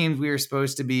beat the teams we were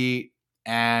supposed to beat,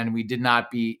 and we did not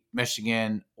beat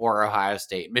Michigan or Ohio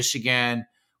State. Michigan,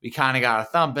 we kind of got a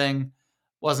thumping.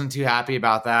 Wasn't too happy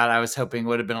about that. I was hoping it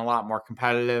would have been a lot more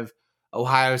competitive.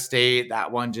 Ohio State,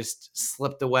 that one just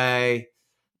slipped away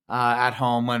at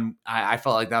home when I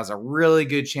felt like that was a really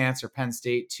good chance for Penn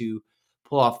State to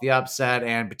pull off the upset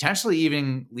and potentially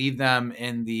even leave them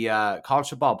in the college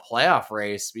football playoff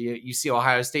race. You see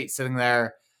Ohio State sitting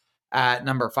there at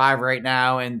number 5 right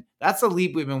now, and that's a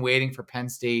leap we've been waiting for Penn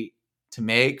State to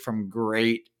make from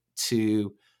great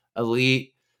to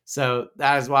elite. So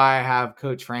that is why I have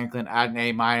Coach Franklin at an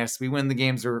A minus. We win the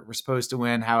games we're supposed to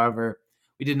win. However,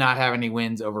 we did not have any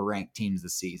wins over ranked teams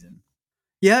this season.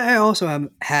 Yeah, I also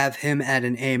have him at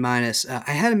an A minus.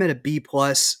 I had him at a B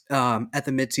plus at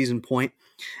the midseason point.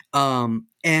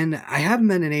 And I have him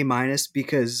at an A minus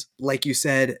because, like you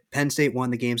said, Penn State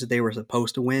won the games that they were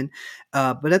supposed to win.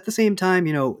 But at the same time,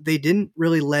 you know, they didn't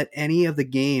really let any of the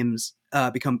games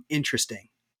become interesting.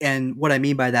 And what I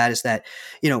mean by that is that,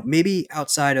 you know, maybe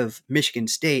outside of Michigan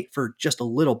State for just a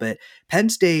little bit, Penn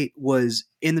State was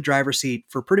in the driver's seat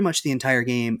for pretty much the entire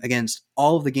game against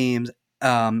all of the games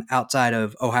outside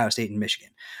of Ohio State and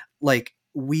Michigan. Like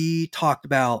we talked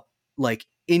about, like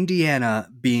Indiana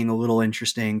being a little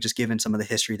interesting, just given some of the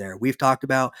history there. We've talked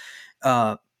about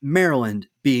Maryland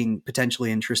being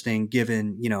potentially interesting,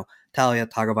 given, you know, Talia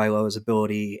Tagovailoa's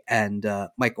ability and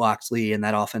Mike Locksley and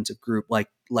that offensive group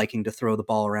liking to throw the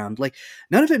ball around. Like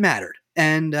none of it mattered,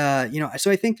 and you know,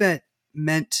 so I think that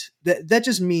meant that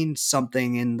just means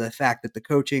something in the fact that the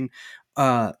coaching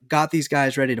got these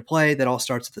guys ready to play. That all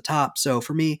starts at the top. So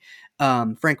for me,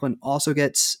 Franklin also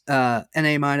gets an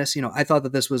A minus. You know, I thought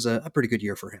that this was a pretty good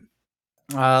year for him.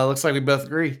 Looks like we both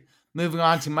agree. Moving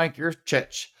on to Mike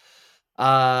Yurcich.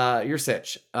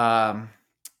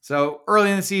 So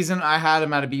early in the season, I had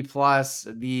him at a B plus.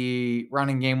 The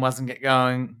running game wasn't getting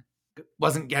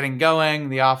going.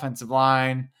 The offensive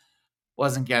line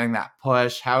wasn't getting that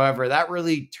push. However, that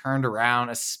really turned around,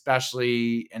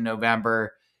 especially in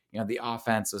November. You know, the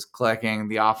offense was clicking.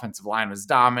 The offensive line was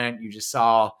dominant. You just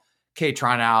saw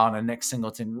Katron Allen and Nick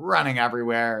Singleton running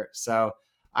everywhere. So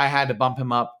I had to bump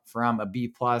him up from a B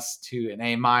plus to an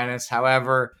A minus.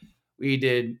 However, we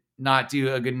did not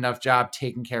do a good enough job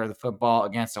taking care of the football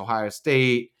against Ohio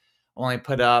State. Only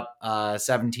put up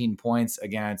 17 points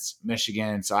against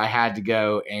Michigan. So I had to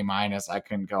go A minus. I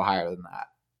couldn't go higher than that.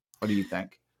 What do you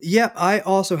think? Yep, I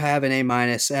also have an A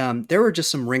minus. There were just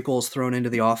some wrinkles thrown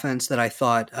into the offense that I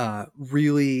thought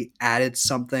really added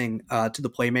something to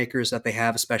the playmakers that they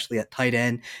have, especially at tight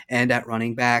end and at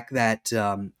running back. That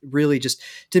really just,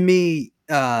 to me,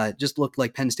 just looked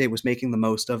like Penn State was making the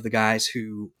most of the guys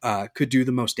who could do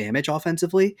the most damage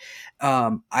offensively.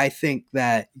 I think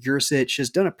that Yurcich has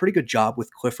done a pretty good job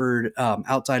with Clifford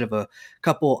outside of a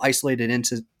couple isolated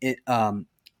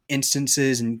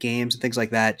instances and games and things like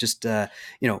that. Just you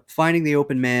know, finding the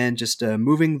open man, just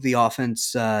moving the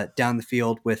offense down the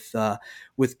field with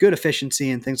good efficiency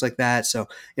and things like that. So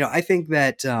you know, I think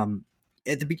that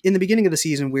in the beginning of the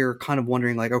season, we were kind of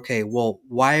wondering, like, okay, well,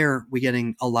 why are we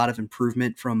getting a lot of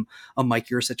improvement from a Mike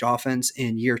Yurcich offense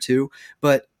in year 2?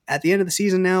 But at the end of the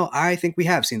season now, I think we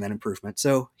have seen that improvement.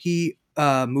 So he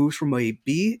moves from a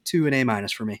B to an A-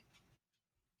 for me.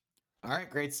 All right,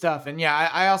 great stuff. And yeah,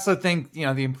 I also think, the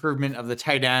improvement of the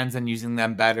tight ends and using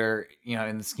them better,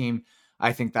 in the scheme,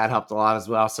 I think that helped a lot as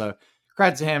well. So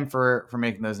credit to him for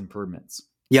making those improvements.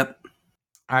 Yep.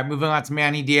 All right, moving on to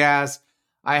Manny Diaz.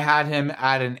 I had him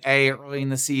at an A early in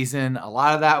the season. A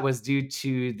lot of that was due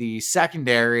to the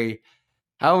secondary.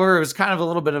 However, it was kind of a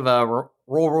little bit of a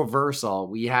role reversal.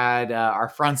 We had our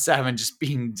front seven just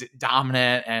being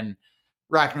dominant and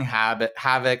wrecking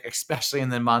havoc, especially in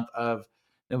the month of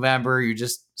November. You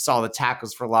just saw the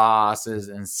tackles for losses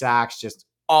and sacks just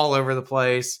all over the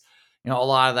place. A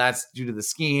lot of that's due to the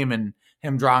scheme and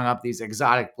him drawing up these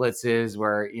exotic blitzes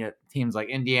where, teams like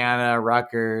Indiana,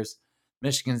 Rutgers,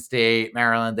 Michigan State,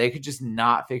 Maryland, they could just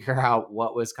not figure out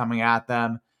what was coming at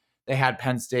them. They had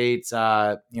Penn State's,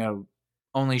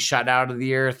 only shutout of the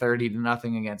year,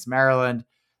 30-0 against Maryland.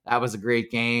 That was a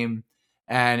great game.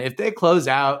 And if they close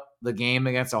out the game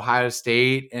against Ohio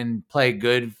State and play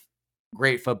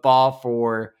great football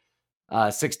for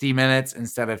 60 minutes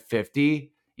instead of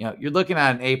 50, you're looking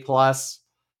at an A+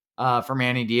 for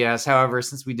Manny Diaz. However,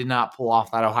 since we did not pull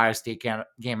off that Ohio State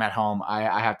game at home,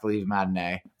 I have to leave him at an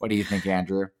A. What do you think,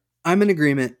 Andrew? I'm in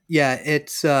agreement. Yeah,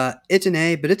 it's an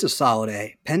A, but it's a solid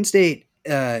A. Penn State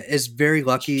is very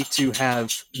lucky to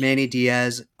have Manny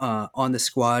Diaz on the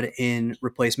squad in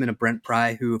replacement of Brent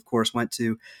Pry, who of course went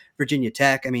to Virginia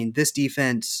Tech. I mean, this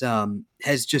defense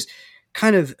has just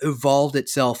kind of evolved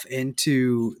itself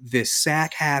into this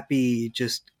sack happy,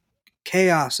 just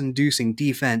chaos inducing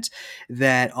defense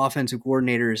that offensive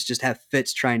coordinators just have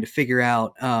fits trying to figure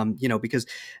out, because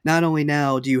not only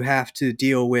now do you have to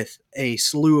deal with a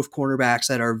slew of cornerbacks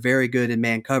that are very good in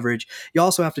man coverage, you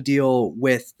also have to deal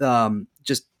with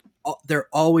just there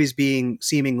always being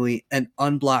seemingly an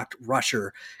unblocked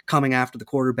rusher coming after the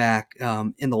quarterback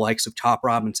in the likes of Top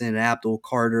Robinson and Abdul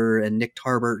Carter and Nick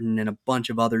Tarburton and a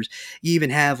bunch of others. You even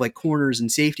have like corners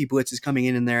and safety blitzes coming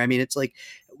in there. I mean, it's like,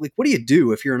 what do you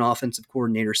do if you're an offensive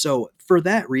coordinator? So for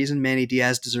that reason, Manny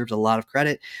Diaz deserves a lot of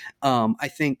credit. I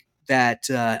think that,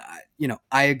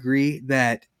 I agree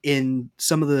that in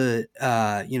some of the,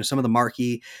 some of the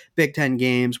marquee Big Ten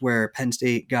games where Penn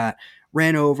State got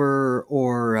ran over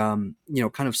or,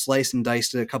 kind of sliced and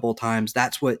diced it a couple of times,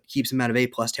 that's what keeps him out of A+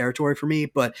 territory for me.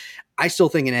 But I still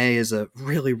think an A is a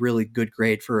really, really good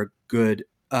grade for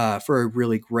a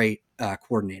really great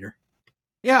coordinator.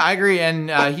 Yeah, I agree. And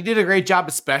he did a great job,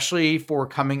 especially for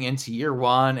coming into year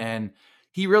one. And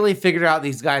he really figured out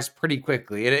these guys pretty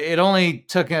quickly. It only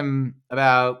took him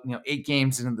about 8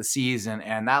 games into the season.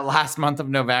 And that last month of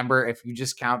November, if you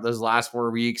just count those last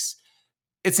 4 weeks,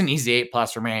 it's an easy A+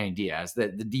 for Manny Diaz. The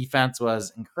defense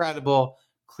was incredible,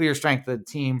 clear strength of the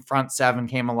team, front seven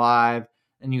came alive,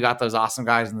 and you got those awesome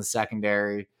guys in the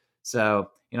secondary. So,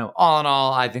 all in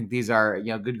all, I think these are,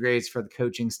 good grades for the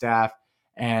coaching staff.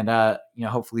 And,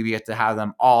 hopefully we get to have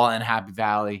them all in Happy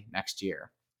Valley next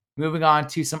year. Moving on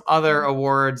to some other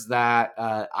awards that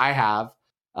I have.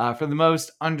 For the most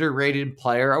underrated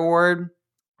player award,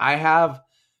 I have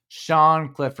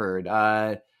Sean Clifford.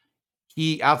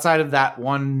 He, outside of that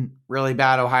one really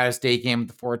bad Ohio State game with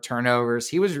the 4 turnovers,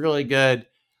 he was really good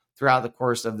throughout the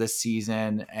course of this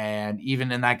season. And even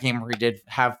in that game where he did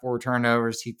have 4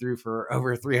 turnovers, he threw for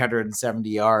over 370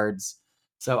 yards.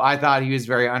 So I thought he was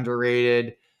very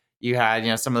underrated. You had,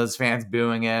 some of those fans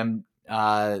booing him.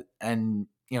 And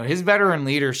his veteran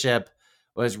leadership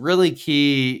was really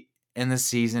key in this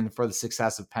season for the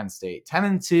success of Penn State.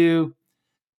 10-2,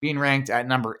 being ranked at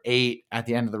number 8 at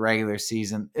the end of the regular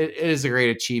season. It is a great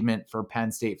achievement for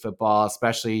Penn State football,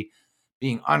 especially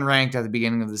being unranked at the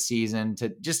beginning of the season to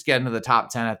just get into the top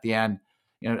 10 at the end.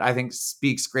 I think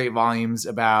speaks great volumes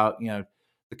about,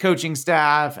 the coaching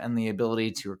staff and the ability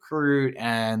to recruit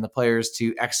and the players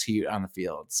to execute on the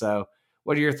field. So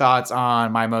what are your thoughts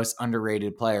on my most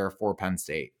underrated player for Penn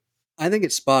State? I think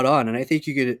it's spot on, and I think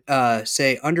you could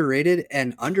say underrated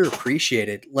and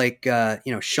underappreciated. Like,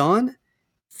 Sean,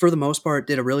 for the most part,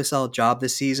 did a really solid job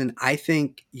this season. I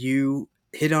think you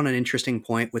hit on an interesting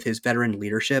point with his veteran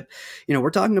leadership. We're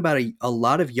talking about a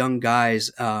lot of young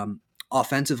guys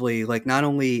offensively, like not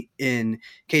only in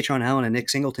Katron Allen and Nick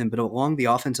Singleton, but along the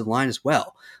offensive line as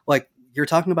well. Like, you're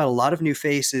talking about a lot of new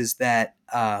faces that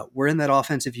were in that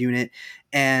offensive unit.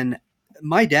 And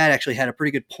my dad actually had a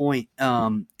pretty good point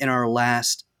in our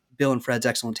last Bill and Fred's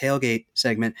Excellent Tailgate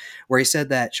segment, where he said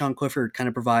that Sean Clifford kind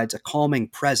of provides a calming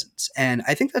presence. And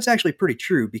I think that's actually pretty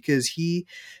true, because he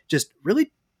just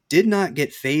really did not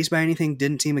get phased by anything,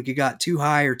 didn't seem like he got too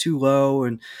high or too low.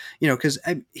 And, because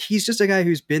he's just a guy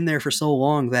who's been there for so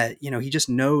long that, he just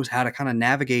knows how to kind of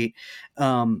navigate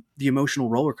the emotional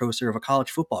roller coaster of a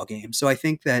college football game. So I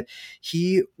think that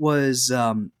he was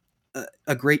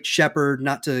a great shepherd,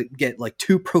 not to get like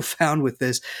too profound with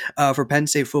this, for Penn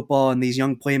State football and these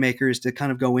young playmakers to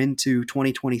kind of go into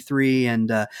 2023,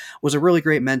 and was a really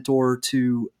great mentor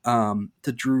to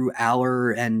Drew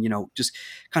Aller, and just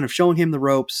kind of showing him the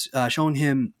ropes, showing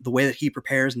him the way that he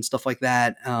prepares and stuff like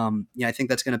that. I think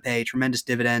that's going to pay tremendous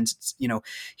dividends.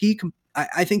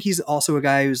 I think he's also a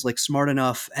guy who's like smart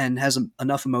enough and has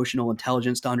enough emotional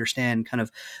intelligence to understand kind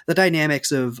of the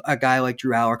dynamics of a guy like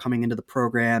Drew Aller coming into the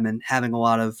program and having a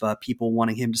lot of people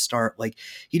wanting him to start. Like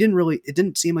it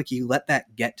didn't seem like he let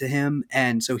that get to him.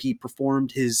 And so he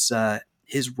performed his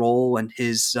role and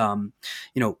his,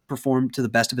 performed to the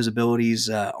best of his abilities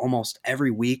almost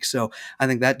every week. So I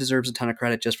think that deserves a ton of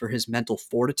credit just for his mental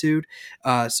fortitude.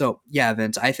 So yeah,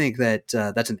 Vince, I think that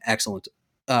that's an excellent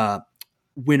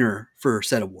winner for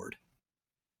said award.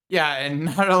 Yeah, and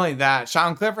not only that,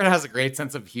 Sean Clifford has a great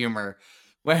sense of humor.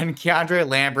 When Keandre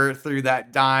Lambert threw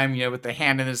that dime, with the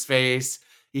hand in his face,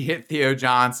 he hit Theo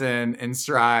Johnson in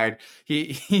stride.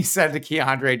 He said to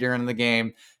Keandre during the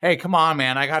game, "Hey, come on,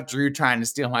 man! I got Drew trying to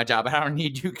steal my job. I don't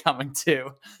need you coming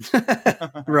too."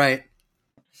 Right.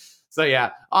 So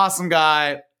yeah, awesome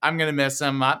guy. I'm gonna miss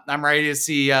him. I'm ready to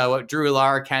see what Drew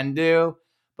Aller can do,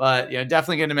 but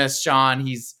definitely gonna miss Sean.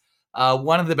 He's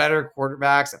one of the better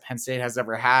quarterbacks that Penn State has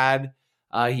ever had.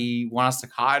 He won us the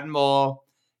Cotton Bowl.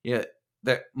 Yeah,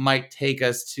 that might take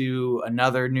us to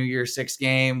another New Year's Six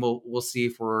game. We'll see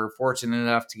if we're fortunate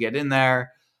enough to get in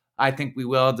there. I think we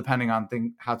will, depending on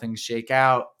how things shake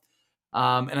out.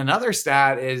 And another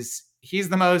stat is he's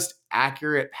the most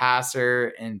accurate passer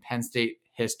in Penn State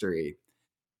history,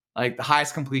 like the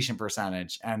highest completion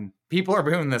percentage. And people are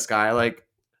booing this guy. Like,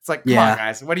 it's like, come on,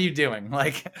 guys, what are you doing?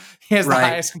 Like, he has the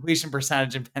highest completion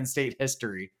percentage in Penn State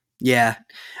history. Yeah.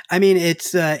 I mean,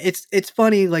 it's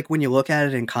funny, like when you look at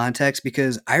it in context,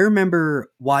 because I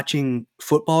remember watching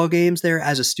football games there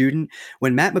as a student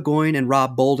when Matt McGoin and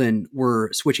Rob Bolden were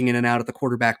switching in and out at the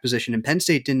quarterback position, and Penn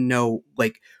State didn't know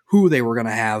like who they were going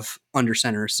to have under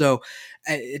center. So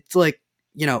it's like,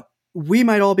 we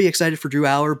might all be excited for Drew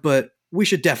Aller, but we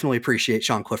should definitely appreciate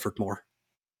Sean Clifford more.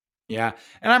 Yeah.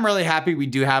 And I'm really happy we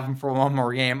do have him for one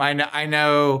more game. I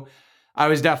know I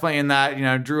was definitely in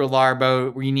that, Drew Aller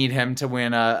boat. We need him to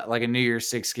win a New Year's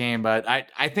Six game, but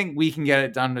I think we can get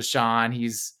it done with Sean.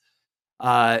 He's,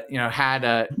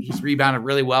 he's rebounded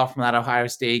really well from that Ohio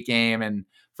State game. And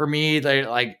for me,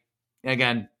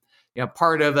 again,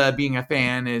 part of being a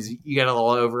fan is you get a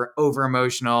little over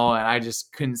emotional, and I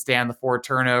just couldn't stand the 4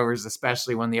 turnovers,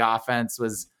 especially when the offense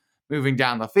was moving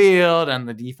down the field and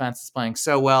the defense is playing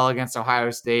so well against Ohio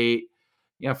State.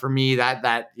 For me,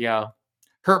 that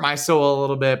hurt my soul a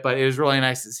little bit, but it was really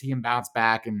nice to see him bounce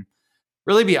back and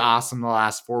really be awesome the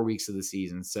last 4 weeks of the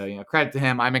season. So, credit to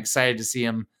him. I'm excited to see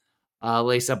him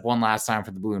lace up one last time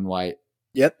for the blue and white.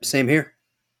 Yep, same here.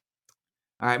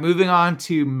 All right, moving on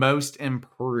to most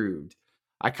improved.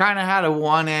 I kind of had a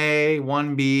 1A,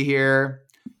 1B here.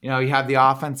 You have the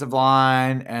offensive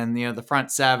line and, the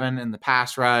front seven and the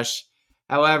pass rush.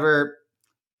 However,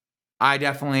 I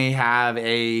definitely have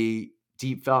a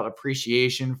deep felt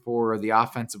appreciation for the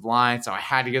offensive line, so I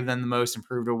had to give them the most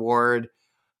improved award.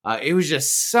 It was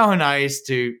just so nice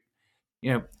to,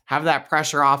 have that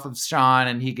pressure off of Sean,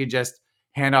 and he could just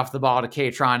hand off the ball to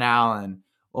Katron Allen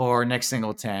or Nick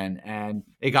Singleton, and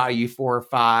it got you 4,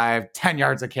 5, 10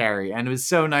 yards of carry. And it was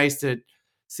so nice to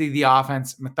see the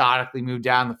offense methodically move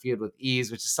down the field with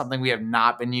ease, which is something we have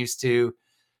not been used to,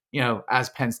 as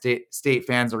Penn State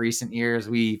fans in recent years.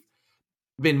 We've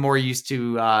been more used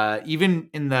to, even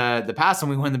in the past when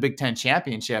we won the Big Ten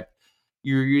championship,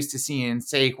 you're used to seeing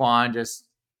Saquon just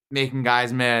making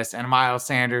guys miss and Miles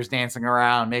Sanders dancing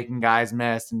around, making guys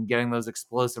miss and getting those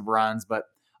explosive runs, but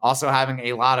also having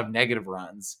a lot of negative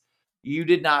runs. You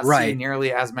did not see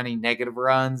nearly as many negative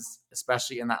runs,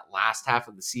 especially in that last half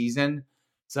of the season.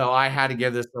 So I had to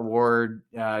give this award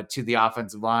to the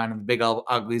offensive line and the big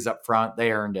uglies up front.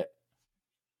 They earned it.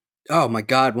 Oh my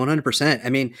God, 100%. I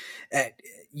mean,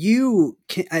 you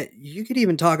could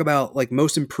even talk about like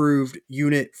most improved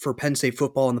unit for Penn State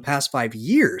football in the past 5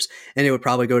 years, and it would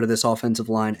probably go to this offensive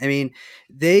line. I mean,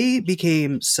 they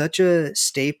became such a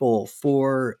staple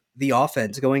for the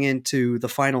offense going into the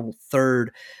final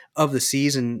third of the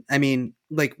season. I mean,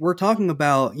 like we're talking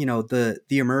about, the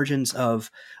emergence of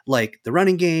like the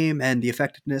running game and the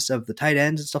effectiveness of the tight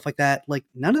ends and stuff like that. Like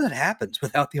none of that happens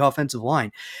without the offensive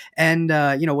line. And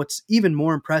what's even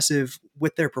more impressive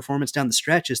with their performance down the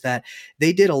stretch is that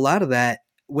they did a lot of that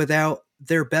without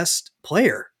their best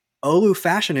player. Olu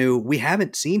Fashanu, we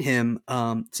haven't seen him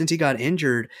since he got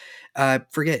injured.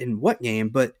 Forget in what game,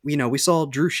 but we saw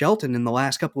Drew Shelton in the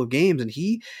last couple of games, and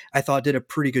he, I thought, did a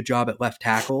pretty good job at left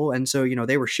tackle. And so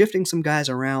they were shifting some guys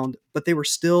around, but they were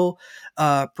still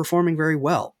performing very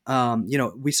well.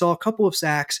 We saw a couple of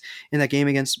sacks in that game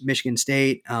against Michigan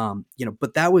State,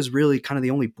 but that was really kind of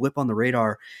the only blip on the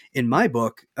radar in my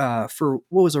book for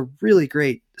what was a really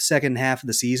great second half of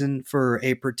the season for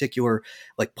a particular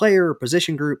like player or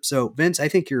position group. So Vince, I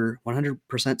think you're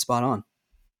 100% spot on.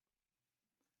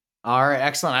 All right,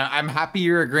 excellent. I'm happy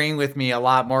you're agreeing with me a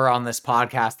lot more on this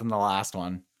podcast than the last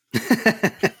one.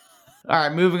 All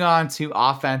right, moving on to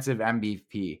offensive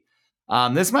MVP.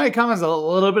 This might come as a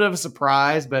little bit of a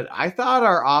surprise, but I thought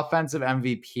our offensive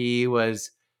MVP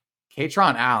was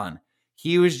Katron Allen.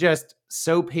 He was just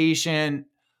so patient.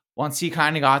 Once he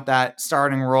kind of got that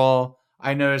starting role,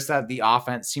 I noticed that the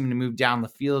offense seemed to move down the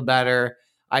field better.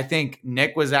 I think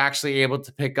Nick was actually able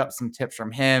to pick up some tips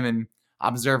from him and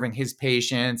observing his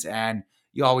patience. And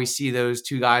you always see those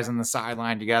two guys on the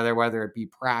sideline together, whether it be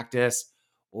practice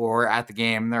or at the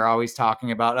game. They're always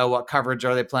talking about, oh, what coverage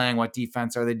are they playing? What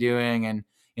defense are they doing? And,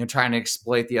 trying to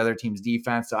exploit the other team's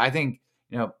defense. So I think,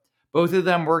 both of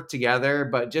them work together,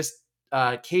 but just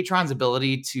Katron's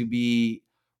ability to be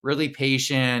really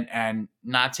patient and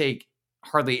not take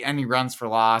hardly any runs for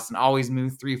loss and always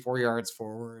move 3-4 yards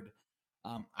forward.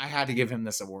 I had to give him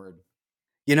this award.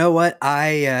 You know what?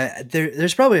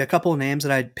 There's probably a couple of names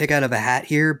that I'd pick out of a hat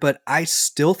here, but I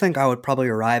still think I would probably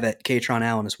arrive at Katron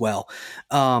Allen as well.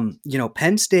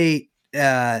 Penn State,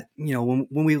 when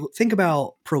we think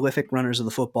about prolific runners of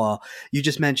the football, you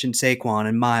just mentioned Saquon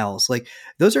and Miles. Like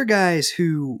those are guys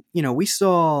who, we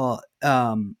saw,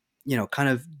 kind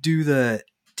of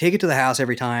take it to the house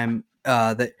every time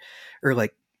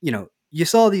you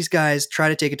saw these guys try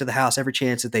to take it to the house every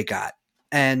chance that they got.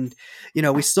 And,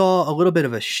 we saw a little bit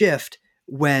of a shift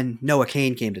when Noah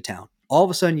Cain came to town. All of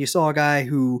a sudden you saw a guy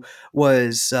who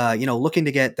was, looking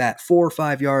to get that 4 or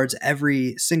 5 yards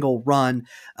every single run,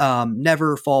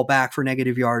 never fall back for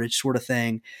negative yardage sort of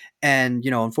thing. And,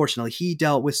 unfortunately he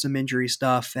dealt with some injury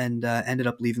stuff and ended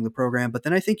up leaving the program. But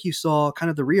then I think you saw kind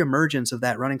of the reemergence of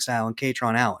that running style in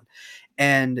Katron Allen.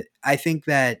 And I think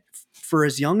that for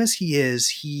as young as he is,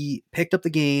 he picked up the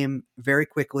game very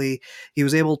quickly. He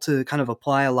was able to kind of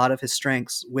apply a lot of his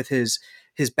strengths with his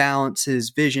balance, his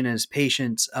vision, and his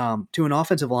patience to an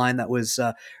offensive line that was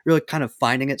really kind of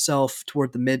finding itself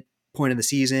toward the midpoint of the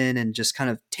season and just kind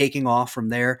of taking off from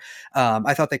there.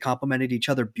 I thought they complemented each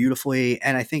other beautifully.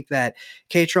 And I think that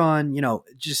Katron,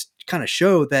 just kind of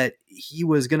showed that he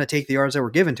was going to take the yards that were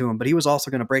given to him, but he was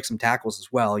also going to break some tackles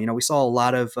as well. We saw a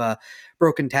lot of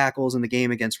broken tackles in the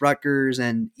game against Rutgers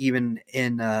and even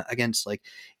in against like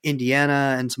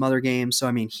Indiana and some other games. So,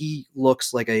 I mean, he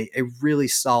looks like a really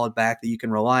solid back that you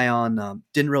can rely on.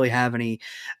 Didn't really have any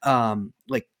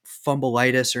like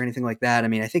fumbleitis or anything like that. I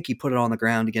mean, I think he put it on the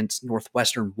ground against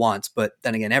Northwestern once, but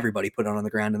then again, everybody put it on the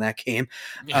ground in that game.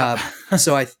 Yeah.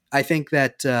 So I think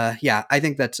that, I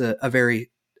think that's a very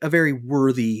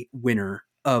worthy winner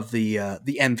of the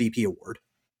MVP award.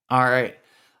 All right.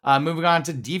 Moving on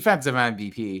to defensive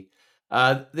MVP.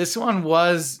 This one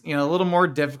was, a little more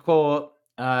difficult.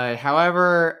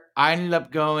 However, I ended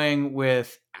up going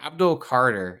with Abdul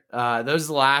Carter. Those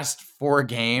last 4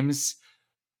 games,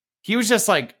 he was just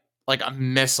like a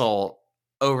missile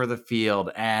over the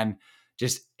field and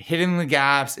just hitting the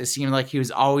gaps. It seemed like he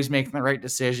was always making the right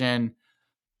decision.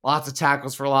 Lots of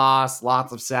tackles for loss,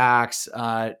 lots of sacks.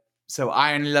 So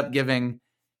I ended up giving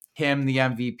him the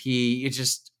MVP. It's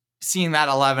just seeing that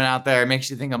 11 out there makes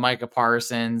you think of Micah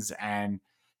Parsons and,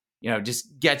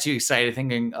 just gets you excited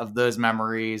thinking of those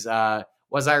memories.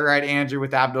 Was I right, Andrew,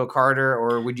 with Abdul Carter,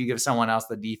 or would you give someone else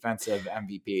the defensive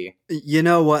MVP? You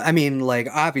know what? I mean, like,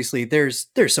 obviously there's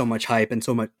so much hype and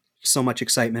so much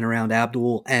excitement around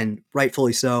Abdul, and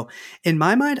rightfully so. In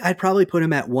my mind, I'd probably put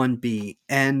him at 1B,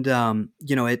 and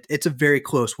it's a very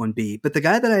close 1B. But the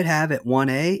guy that I'd have at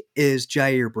 1A is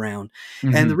Jair Brown,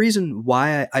 and the reason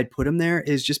why I'd put him there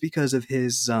is just because of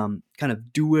his kind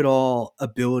of do-it-all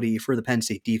ability for the Penn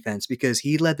State defense, because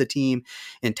he led the team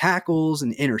in tackles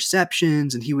and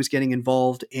interceptions, and he was getting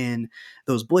involved in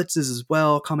those blitzes as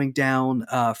well, coming down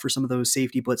for some of those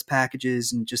safety blitz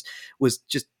packages, and was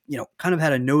just kind of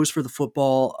had a nose for the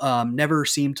football, never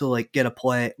seemed to like get a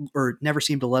play or never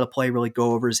seemed to let a play really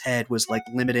go over his head, was like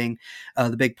limiting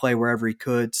the big play wherever he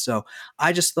could. So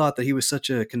I just thought that he was such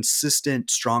a consistent,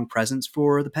 strong presence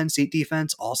for the Penn State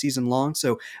defense all season long.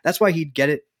 So that's why he'd get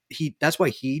it. That's why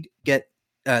he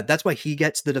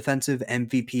gets the defensive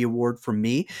MVP award from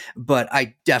me, but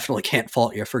I definitely can't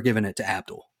fault you for giving it to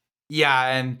Abdul.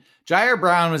 Yeah, and Jair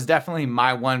Brown was definitely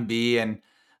my 1B, and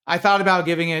I thought about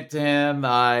giving it to him.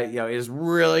 It was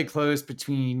really close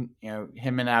between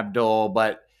him and Abdul,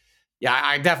 but yeah,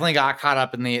 I definitely got caught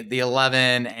up in the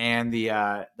 11 and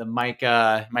the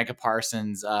Micah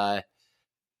Parsons. I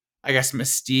guess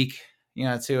mystique, to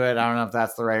it. I don't know if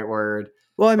that's the right word.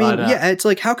 Well, I mean, yeah, it's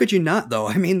like, how could you not though?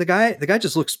 I mean, the guy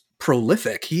just looks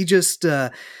prolific. He it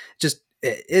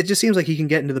just seems like he can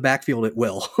get into the backfield at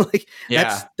will. Like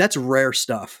that's rare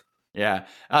stuff. Yeah.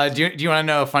 Do you want to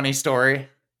know a funny story?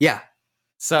 Yeah.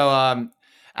 So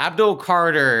Abdul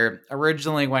Carter,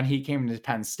 originally when he came to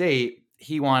Penn State,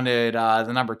 he wanted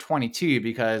the number 22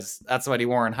 because that's what he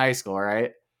wore in high school,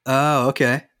 right? Oh,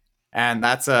 okay. And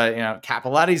that's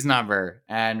Capoletti's number.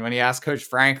 And when he asked Coach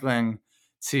Franklin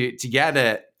to get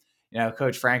it,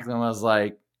 Coach Franklin was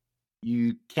like,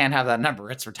 "You can't have that number.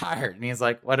 It's retired." And he's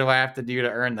like, "What do I have to do to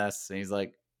earn this?" And he's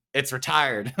like, "It's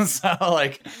retired." So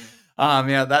like,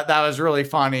 that was really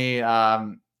funny,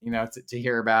 to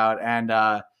hear about. And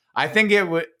I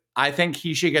think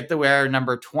he should get to wear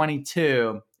number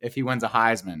 22 if he wins a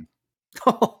Heisman.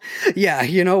 Oh, yeah.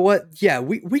 You know what? Yeah,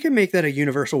 we can make that a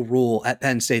universal rule at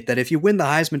Penn State that if you win the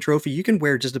Heisman Trophy, you can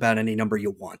wear just about any number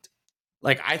you want.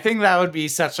 Like, I think that would be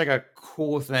such like a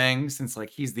cool thing since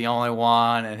like he's the only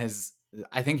one and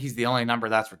I think he's the only number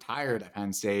that's retired at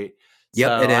Penn State. Yep,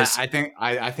 so it is. I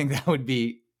think that would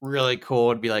be really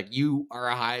cool. It'd be like, you are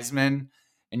a Heisman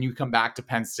and you come back to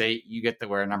Penn State, you get to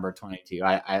wear number 22.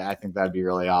 I think that'd be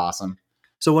really awesome.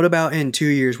 So what about in 2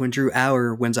 years when Drew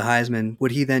Auer wins a Heisman?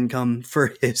 Would he then come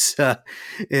for his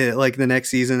like the next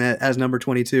season as number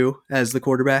 22 as the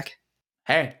quarterback?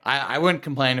 Hey, I wouldn't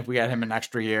complain if we had him an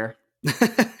extra year.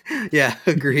 Yeah,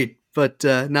 agreed. But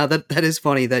now that is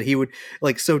funny that he would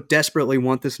like so desperately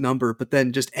want this number, but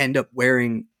then just end up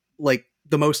wearing like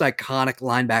the most iconic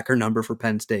linebacker number for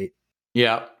Penn State.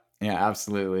 Yeah,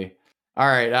 absolutely. All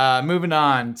right, moving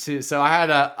on so I had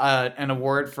an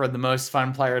award for the most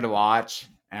fun player to watch,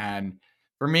 and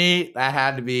for me that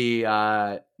had to be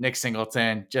Nick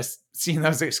Singleton. Just seeing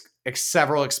those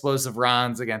several explosive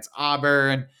runs against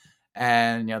Auburn,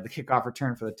 and the kickoff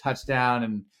return for the touchdown,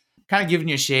 and kind of giving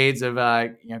you shades of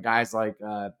guys like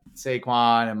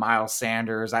Saquon and Miles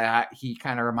Sanders. He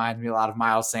kind of reminds me a lot of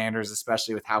Miles Sanders,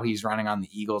 especially with how he's running on the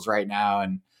Eagles right now,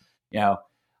 and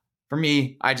for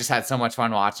me, I just had so much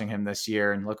fun watching him this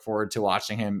year and look forward to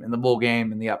watching him in the bowl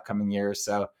game in the upcoming years.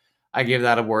 So I gave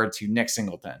that award to Nick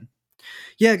Singleton.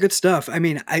 Yeah, good stuff. I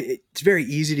mean, it's very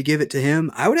easy to give it to him.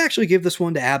 I would actually give this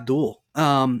one to Abdul.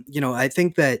 I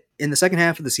think that in the second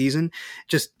half of the season,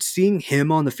 just seeing him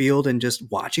on the field and just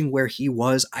watching where he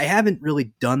was, I haven't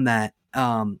really done that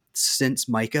since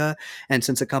Micah and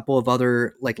since a couple of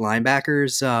other like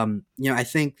linebackers. I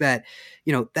think that,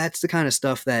 that's the kind of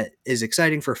stuff that is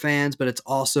exciting for fans, but it's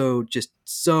also just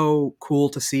so cool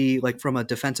to see, like from a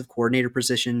defensive coordinator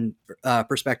position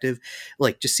perspective,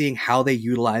 like just seeing how they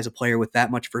utilize a player with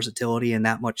that much versatility and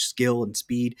that much skill and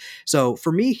speed. So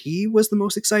for me, he was the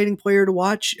most exciting player to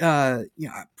watch,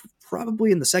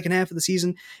 probably in the second half of the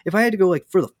season. If I had to go like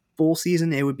for the full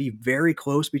season, it would be very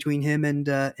close between him and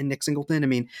Nick Singleton. I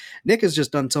mean, Nick has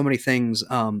just done so many things,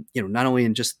 not only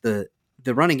in just the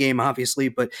running game, obviously,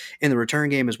 but in the return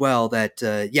game as well. That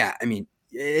I mean,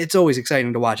 it's always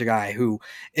exciting to watch a guy who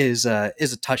is a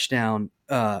touchdown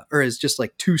or is just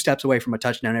like 2 steps away from a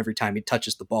touchdown every time he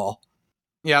touches the ball.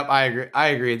 Yep, I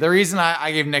agree. The reason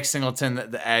I gave Nick Singleton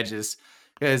the edge is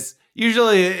because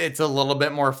usually it's a little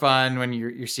bit more fun when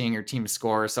you're seeing your team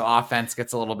score. So offense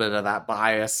gets a little bit of that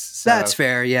bias. So that's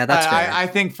fair. Yeah, that's fair. I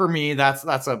think for me, that's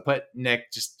what put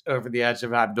Nick just over the edge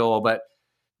of Abdul. But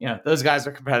those guys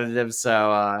are competitive,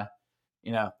 so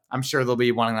I'm sure they'll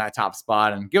be wanting that top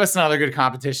spot and give us another good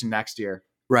competition next year.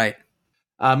 Right.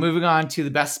 Moving on to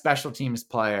the best special teams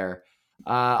player.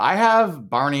 I have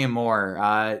Barney and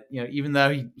Moore. Even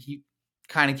though he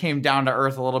kind of came down to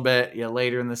earth a little bit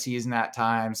later in the season at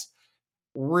times,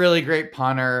 really great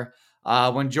punter.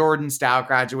 When Jordan Stout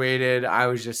graduated, I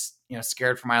was just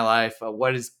scared for my life.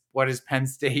 What is Penn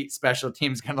State special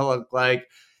teams going to look like?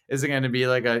 Is it going to be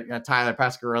like a Tyler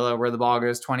Pascarilla where the ball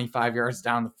goes 25 yards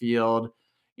down the field,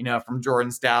 from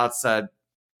Jordan Stout's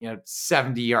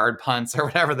 70-yard punts or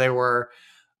whatever they were?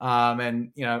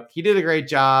 And, he did a gregreat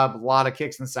job, a lot of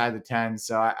kicks inside the 10.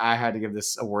 So I had to give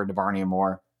this award to Barney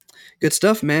Moore. Good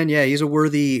stuff, man. Yeah, he's a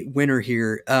worthy winner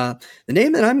here. The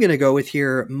name that I'm going to go with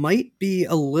here might be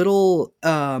a little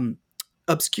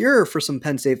obscure for some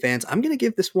Penn State fans. I'm going to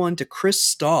give this one to Chris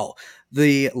Stahl,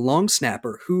 the long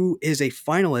snapper, who is a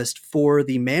finalist for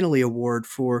the Manley Award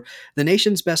for the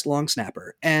nation's best long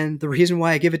snapper. And the reason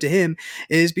why I give it to him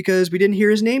is because we didn't hear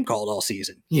his name called all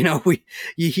season. You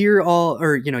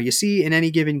see in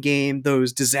any given game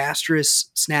those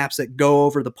disastrous snaps that go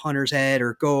over the punter's head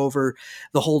or go over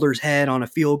the holder's head on a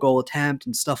field goal attempt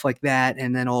and stuff like that.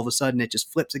 And then all of a sudden it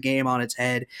just flips a game on its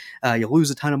head. You lose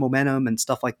a ton of momentum and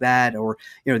stuff like that. Or,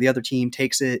 the other team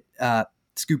takes it,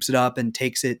 scoops it up and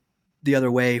takes it the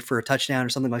other way for a touchdown or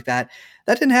something like that.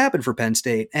 That didn't happen for Penn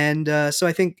State. And so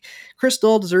I think Chris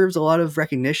Stahl deserves a lot of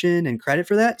recognition and credit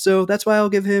for that. So that's why I'll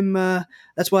give him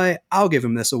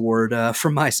this award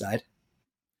from my side.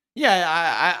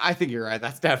 Yeah, I think you're right.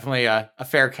 That's definitely a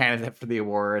fair candidate for the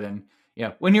award. And,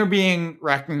 when you're being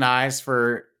recognized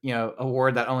for,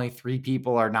 award that only 3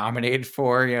 people are nominated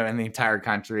for, in the entire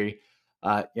country,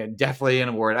 definitely an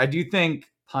award. I do think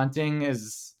punting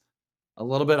is a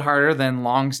little bit harder than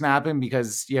long snapping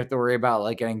because you have to worry about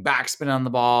like getting backspin on the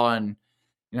ball and,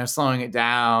 slowing it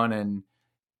down and,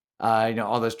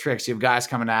 all those tricks. You have guys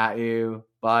coming at you,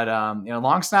 but,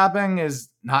 long snapping is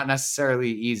not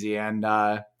necessarily easy. And,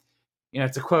 to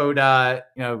quote,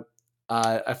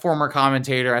 a former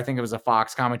commentator, I think it was a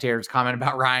Fox commentator's comment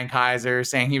about Ryan Kaiser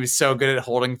saying he was so good at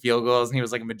holding field goals and he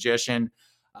was like a magician.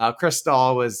 Chris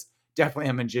Stahl was definitely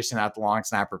a magician at the long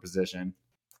snapper position.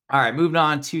 All right, moving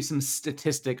on to some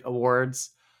statistic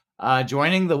awards.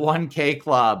 Joining the 1K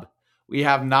club, we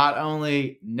have not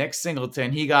only Nick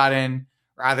Singleton, he got in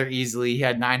rather easily. He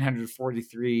had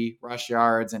 943 rush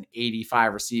yards and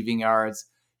 85 receiving yards.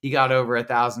 He got over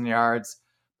 1,000 yards.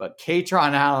 But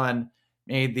Katron Allen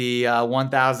made the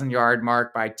 1,000-yard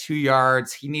mark by 2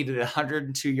 yards. He needed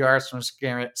 102 yards from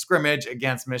scrimmage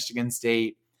against Michigan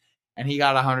State, and he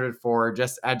got 104,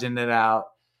 just edging it out.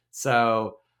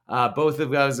 So both of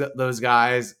those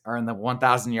guys are in the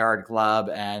 1,000-yard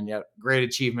club, and great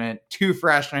achievement. 2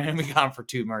 freshmen, and we got them for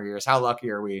 2 more years. How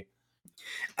lucky are we?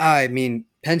 I mean,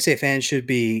 Penn State fans should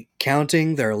be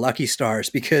counting their lucky stars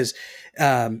because,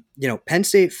 Penn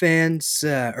State fans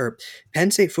or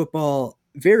Penn State football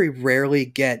very rarely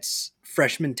gets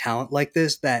freshman talent like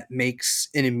this that makes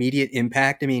an immediate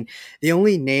impact. I mean, the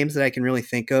only names that I can really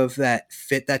think of that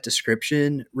fit that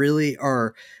description really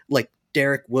are like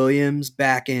Derek Williams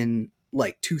back in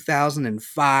like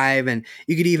 2005, and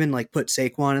you could even like put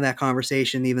Saquon in that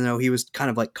conversation, even though he was kind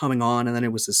of like coming on, and then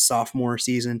it was his sophomore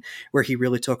season where he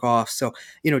really took off. So,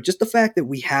 just the fact that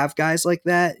we have guys like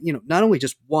that, not only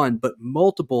just one, but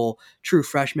multiple true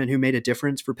freshmen who made a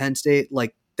difference for Penn State,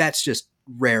 like that's just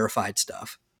rarefied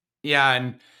stuff. Yeah,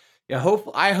 and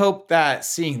I hope that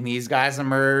seeing these guys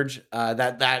emerge,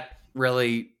 that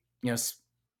really,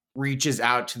 reaches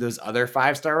out to those other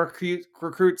 5-star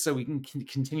recruits so we can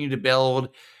continue to build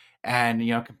and,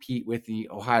 compete with the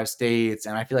Ohio States.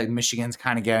 And I feel like Michigan's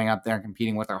kind of getting up there and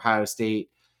competing with Ohio State.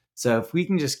 So if we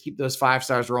can just keep those 5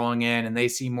 stars rolling in and they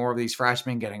see more of these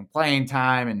freshmen getting playing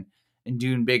time and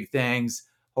doing big things,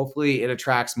 hopefully it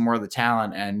attracts more of the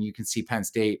talent and you can see Penn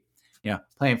State,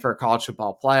 playing for a college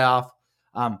football playoff.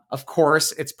 Of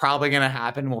course, it's probably going to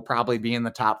happen. We'll probably be in the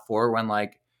top 4 when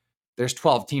like there's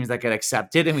 12 teams that get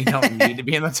accepted and we don't need to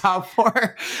be in the top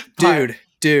 4. Dude.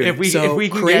 If we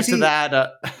can get to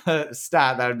that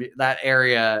stat, that would be that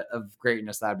area of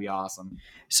greatness. That'd be awesome.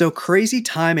 So crazy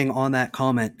timing on that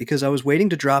comment, because I was waiting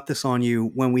to drop this on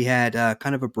you when we had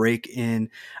kind of a break in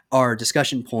our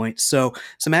discussion point. So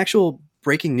some actual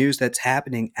breaking news that's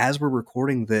happening as we're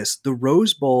recording this. The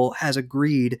Rose Bowl has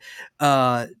agreed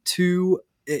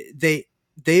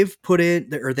they've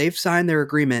signed their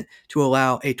agreement to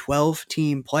allow a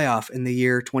 12-team playoff in the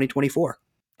year 2024.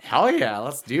 Hell yeah,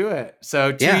 let's do it.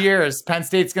 So 2 years, Penn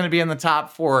State's going to be in the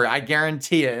top 4. I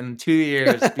guarantee it in 2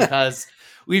 years because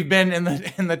we've been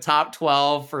in the top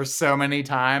 12 for so many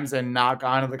times and not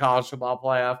gone to the college football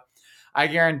playoff. I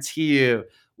guarantee you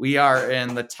we are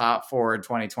in the top 4 in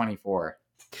 2024.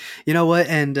 You know what?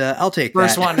 And I'll take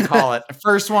first that. one to call it.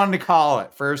 First one to call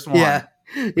it. First one.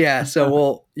 Yeah.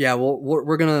 So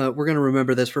we're gonna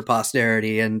remember this for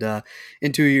posterity, and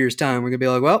in 2 years' time, we're gonna be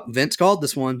like, well, Vince called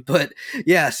this one. But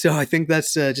yeah, so I think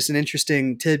that's just an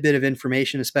interesting tidbit of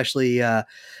information, especially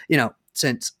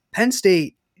since Penn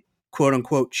State, quote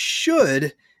unquote,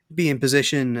 should be in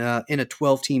position in a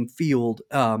 12-team field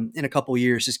in a couple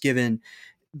years, just given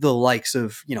the likes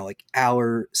of like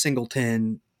Aller,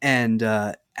 Singleton, and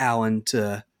Allen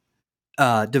to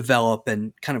develop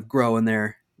and kind of grow in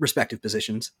their respective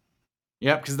positions.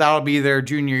 Yep, because that'll be their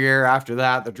junior year. After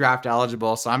that, they're draft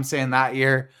eligible. So I'm saying that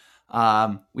year,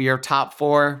 we are top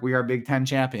 4. We are Big Ten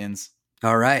champions.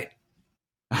 All right.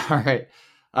 All right.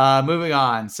 Moving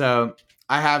on. So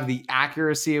I have the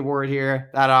accuracy award here.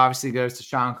 That obviously goes to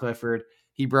Sean Clifford.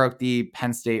 He broke the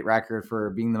Penn State record for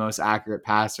being the most accurate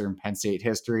passer in Penn State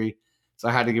history. So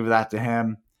I had to give that to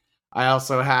him. I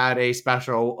also had a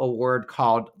special award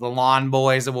called the Lawn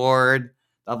Boys Award.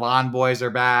 The Lawn Boys are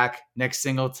back. Nick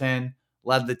Singleton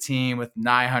led the team with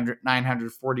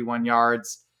 941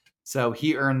 yards. So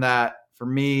he earned that for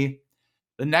me.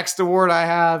 The next award I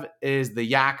have is the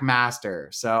Yak Master.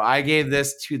 So I gave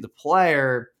this to the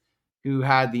player who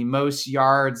had the most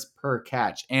yards per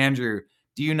catch. Andrew,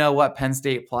 do you know what Penn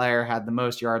State player had the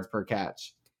most yards per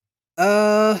catch?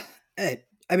 I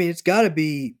mean, it's got to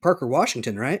be Parker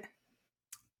Washington, right?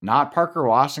 Not Parker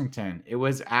Washington. It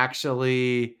was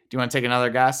actually. Do you want to take another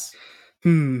guess?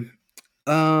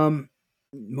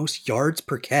 Most yards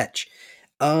per catch.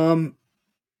 I'm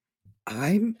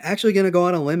actually going to go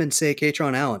on a limb and say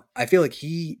Katron Allen. I feel like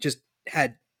he just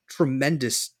had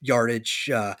tremendous yardage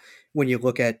when you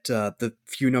look at the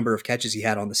few number of catches he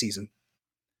had on the season.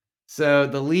 So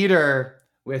the leader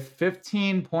with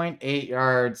 15.8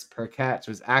 yards per catch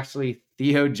was actually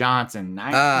Theo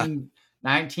Johnson.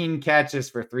 19 catches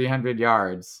for 300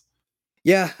 yards.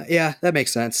 Yeah, that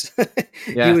makes sense.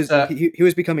 Yeah, he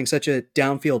was becoming such a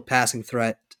downfield passing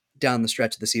threat down the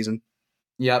stretch of the season.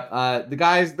 Yep. The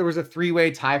guys, there was a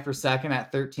 3-way tie for second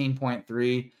at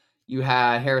 13.3. You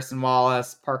had Harrison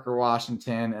Wallace, Parker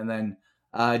Washington, and then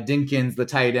Dinkins, the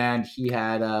tight end. He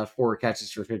had 4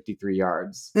 catches for 53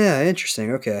 yards. Yeah,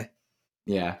 interesting. Okay.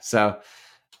 Yeah. So,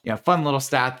 fun little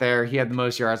stat there. He had the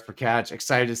most yards per catch.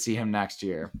 Excited to see him next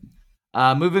year.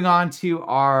 Moving on to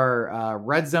our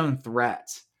red zone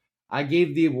threat. I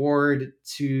gave the award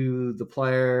to the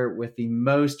player with the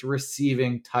most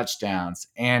receiving touchdowns.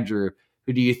 Andrew,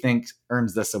 who do you think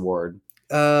earns this award?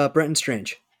 Brenton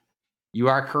Strange. You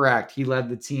are correct. He led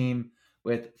the team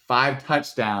with 5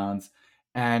 touchdowns.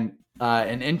 And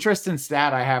an interesting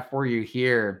stat I have for you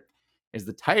here is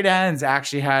the tight ends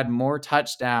actually had more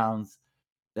touchdowns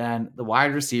than the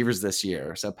wide receivers this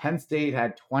year. So Penn State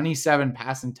had 27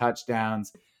 passing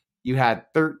touchdowns. You had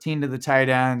 13 to the tight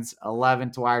ends,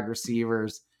 11 to wide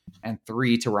receivers, and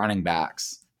 3 to running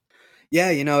backs.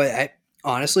 Yeah,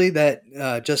 honestly,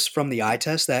 that just from the eye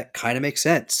test, that kind of makes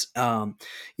sense. It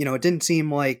didn't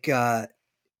seem like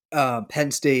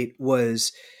Penn State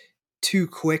was too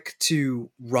quick to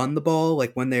run the ball,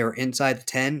 like when they were inside the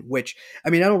 10, which,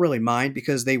 I mean, I don't really mind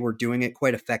because they were doing it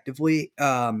quite effectively.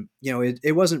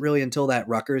 It wasn't really until that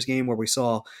Rutgers game where we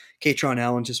saw Katron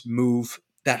Allen just move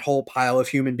that whole pile of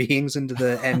human beings into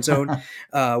the end zone,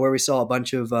 where we saw a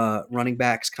bunch of running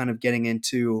backs kind of getting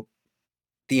into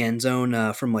the end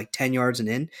zone from like 10 yards and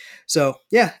in. So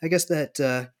yeah, I guess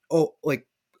that,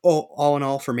 all in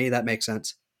all for me, that makes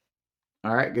sense.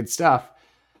 All right, good stuff.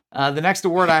 The next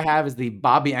award I have is the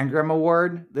Bobby Engram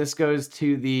Award. This goes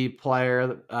to the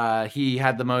player. He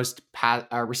had the most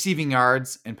receiving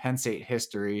yards in Penn State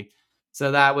history.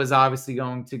 So that was obviously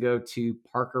going to go to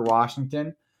Parker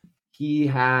Washington. He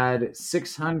had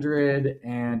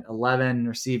 611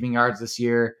 receiving yards this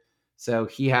year. So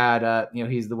he had,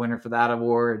 he's the winner for that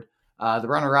award. The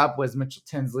runner-up was Mitchell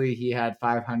Tinsley. He had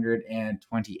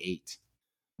 528.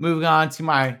 Moving on to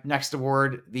my next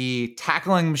award, the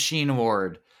Tackling Machine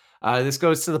Award. This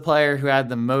goes to the player who had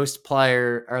the most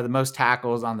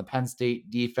tackles on the Penn State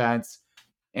defense.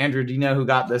 Andrew, do you know who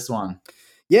got this one?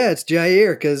 Yeah, it's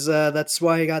Jair, because that's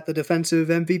why he got the defensive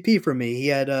MVP from me. He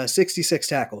had 66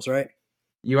 tackles, right?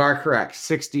 You are correct.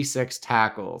 66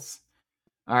 tackles.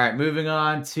 All right, moving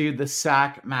on to the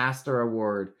Sack Master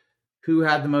Award. Who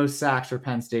had the most sacks for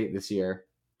Penn State this year?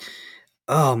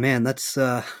 Oh man, that's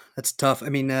tough. I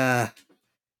mean, I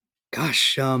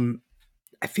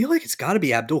feel like it's got to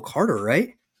be Abdul Carter,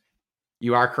 right?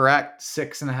 You are correct.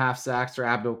 6.5 sacks for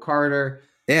Abdul Carter.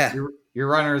 Yeah. Your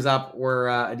runners up were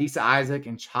Adisa Isaac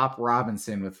and Chop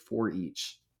Robinson with 4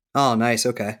 each. Oh, nice.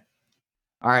 Okay.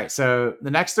 All right. So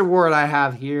the next award I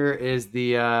have here is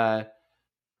the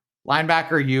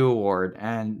Linebacker U Award.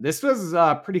 And this was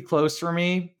pretty close for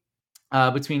me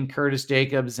between Curtis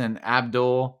Jacobs and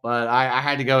Abdul, but I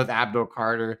had to go with Abdul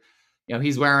Carter.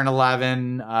 He's wearing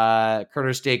 11.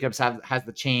 Curtis Jacobs has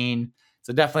the chain.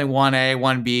 So definitely 1A,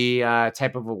 1B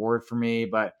type of award for me,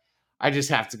 but I just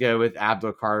have to go with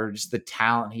Abdul Carter. Just the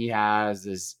talent he has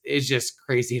is just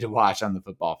crazy to watch on the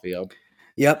football field.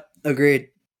 Yep, agreed.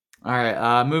 All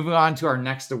right, moving on to our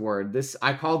next award.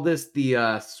 I called this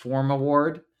the Swarm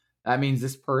Award. That means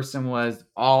this person was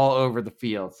all over the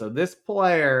field. So this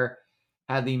player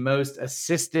had the most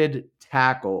assisted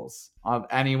tackles of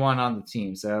anyone on the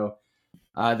team. So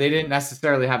they didn't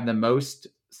necessarily have the most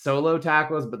solo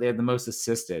tackles, but they had the most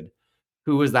assisted.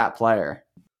 Who was that player?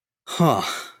 Huh.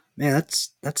 Man,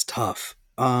 that's tough.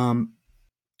 I'm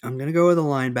gonna go with a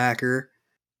linebacker.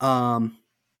 Um,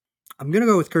 I'm gonna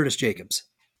go with Curtis Jacobs.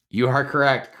 You are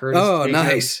correct. Oh,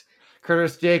 nice.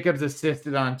 Curtis Jacobs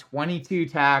assisted on 22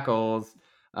 tackles.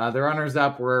 The runners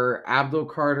up were Abdul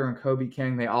Carter and Kobe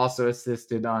King. They also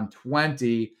assisted on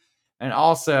 20. And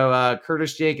also,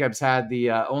 Curtis Jacobs had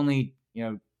the only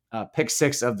pick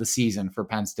six of the season for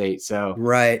Penn State. So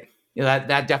Right.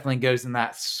 that definitely goes in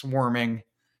that swarming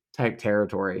type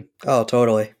territory. Oh,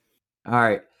 totally. All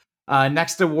right.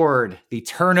 Next award, the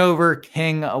Turnover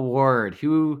King Award.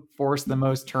 Who forced the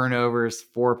most turnovers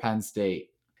for Penn State?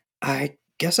 I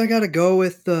guess I got to go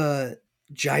with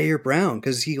Jair Brown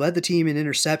because he led the team in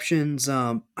interceptions.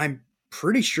 I'm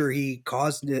pretty sure he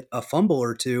caused a fumble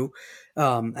or two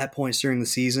at points during the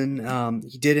season.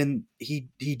 He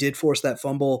did force that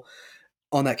fumble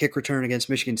on that kick return against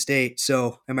Michigan State.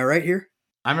 So, am I right here?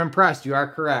 I'm impressed. You are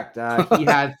correct. He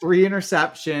had 3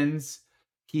 interceptions.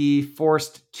 He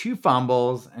forced 2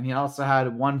 fumbles, and he also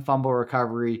had 1 fumble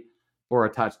recovery for a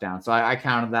touchdown. So I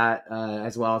counted that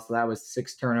as well. So that was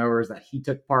 6 turnovers that he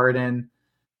took part in.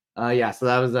 So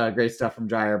that was great stuff from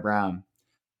Jair Brown.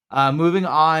 Moving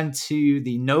on to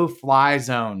the No Fly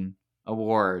Zone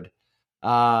Award,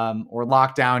 or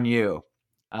Lockdown U,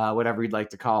 whatever you'd like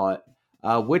to call it.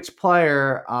 Which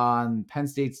player on Penn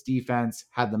State's defense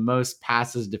had the most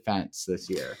passes defense this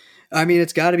year? I mean,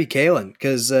 it's got to be Kalen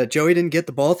because Joey didn't get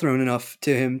the ball thrown enough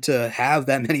to him to have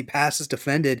that many passes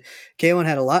defended. Kalen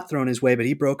had a lot thrown his way, but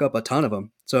he broke up a ton of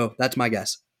them. So that's my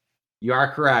guess. You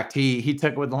are correct. He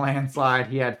took it with the landslide.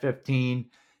 He had 15.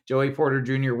 Joey Porter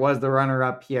Jr. was the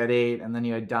runner-up. He had 8. And then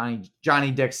you had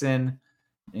Johnny Dixon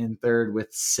in third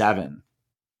with 7.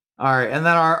 All right. And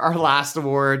then our last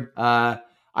award, I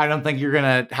don't think you're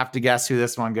going to have to guess who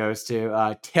this one goes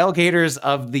to. Tailgaters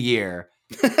of the Year.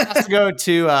 Has to go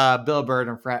to Bill Bird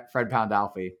and Fred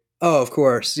Poundalfi. Oh, of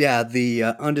course. Yeah, the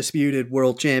undisputed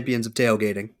world champions of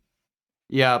tailgating.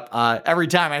 Yep. Every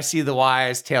time I see the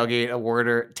Wise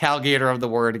tailgater of the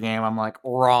word game, I'm like,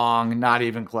 wrong, not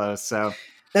even close. So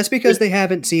that's because they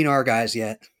haven't seen our guys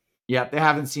yet. Yep, they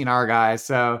haven't seen our guys.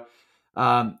 So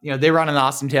they run an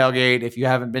awesome tailgate. If you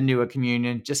haven't been to a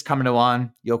communion, just come to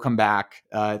one. You'll come back.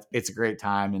 It's a great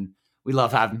time, and we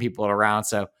love having people around.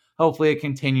 So hopefully it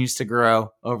continues to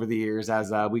grow over the years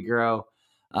as we grow,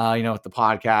 with the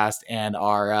podcast and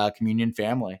our communion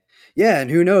family. Yeah,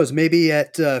 and who knows? Maybe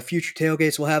at future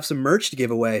tailgates we'll have some merch to give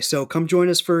away. So come join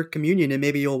us for communion, and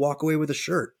maybe you'll walk away with a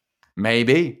shirt.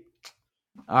 Maybe.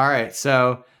 All right,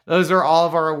 so those are all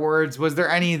of our awards. Was there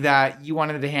any that you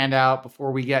wanted to hand out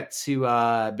before we get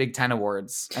to Big Ten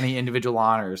awards? Any individual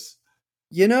honors?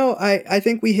 I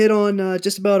think we hit on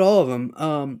just about all of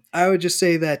them. I would just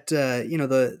say that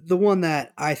the one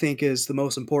that I think is the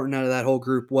most important out of that whole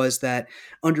group was that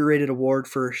underrated award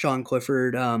for Sean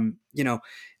Clifford.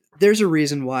 There's a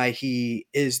reason why he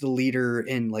is the leader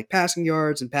in like passing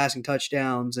yards and passing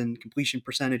touchdowns and completion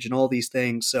percentage and all these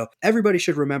things. So everybody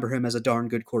should remember him as a darn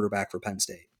good quarterback for Penn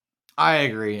State. I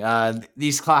agree.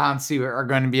 These clowns who are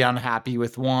going to be unhappy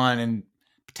with 1 and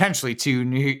potentially 2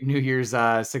 New Year's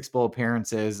Six Bowl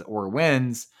appearances or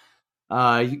wins,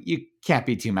 you can't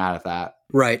be too mad at that.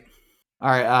 Right. All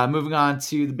right. Moving on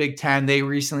to the Big Ten. They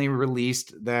recently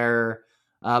released their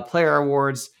player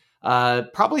awards.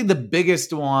 Probably the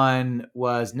biggest one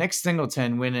was Nick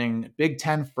Singleton winning Big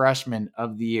Ten Freshman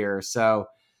of the Year. So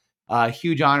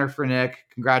huge honor for Nick.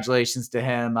 Congratulations to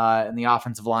him and the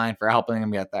offensive line for helping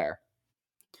him get there.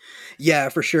 Yeah,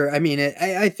 for sure. I mean,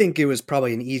 I think it was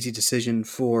probably an easy decision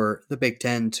for the Big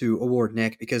Ten to award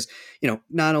Nick because,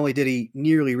 not only did he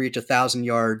nearly reach 1,000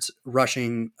 yards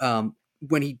rushing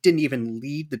when he didn't even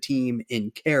lead the team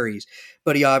in carries,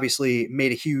 but he obviously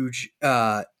made a huge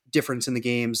difference in the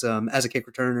games as a kick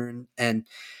returner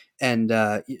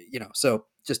so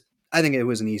just I think it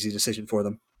was an easy decision for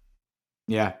them.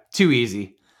 Yeah, too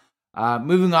easy.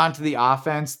 Moving on to the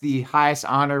offense, the highest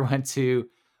honor went to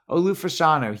Olu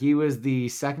Fashanu. He was the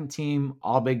second team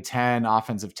All Big Ten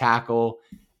offensive tackle.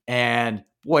 And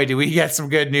boy, do we get some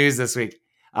good news this week.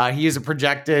 He is a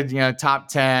projected, top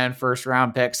 10 first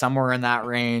round pick, somewhere in that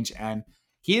range. And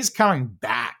he is coming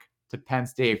back to Penn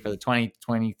State for the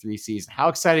 2023 season. How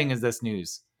exciting is this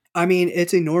news? I mean,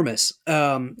 it's enormous,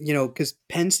 because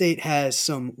Penn State has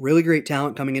some really great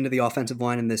talent coming into the offensive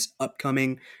line in this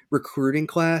upcoming recruiting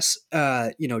class,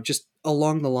 just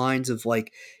along the lines of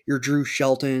like your Drew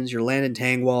Sheltons, your Landon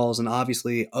Tangwalls, and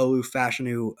obviously Olu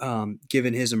Fashanu,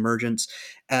 given his emergence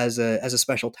as a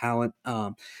special talent.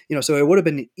 So it would have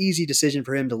been an easy decision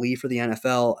for him to leave for the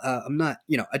NFL. I'm not,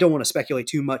 I don't want to speculate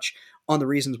too much on the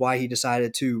reasons why he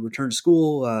decided to return to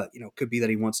school. Could be that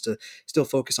he wants to still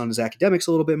focus on his academics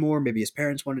a little bit more. Maybe his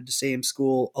parents wanted to stay in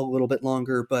school a little bit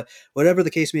longer, but whatever the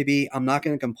case may be, I'm not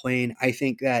going to complain. I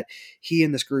think that he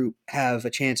and this group have a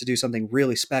chance to do something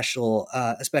really special,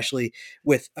 especially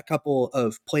with a couple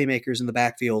of playmakers in the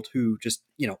backfield who just,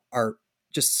 are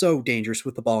just so dangerous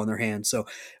with the ball in their hands. So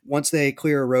once they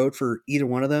clear a road for either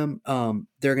one of them,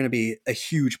 they're going to be a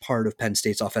huge part of Penn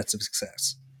State's offensive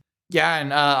success. Yeah,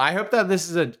 and I hope that this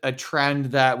is a trend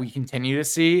that we continue to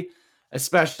see,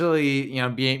 especially,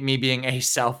 being a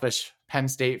selfish Penn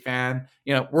State fan.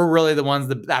 We're really the ones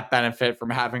that benefit from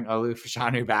having Olu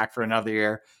Fashanu back for another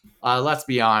year. Let's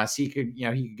be honest, he could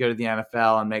go to the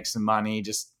NFL and make some money.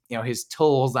 Just, his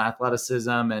tools, athleticism,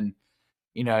 and,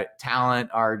 talent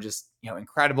are just,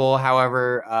 incredible.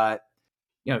 However,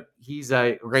 he's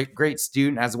a great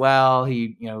student as well.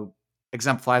 He,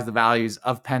 exemplifies the values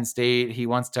of Penn State. He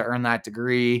wants to earn that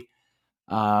degree.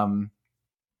 And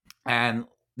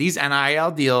these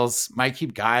NIL deals might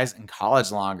keep guys in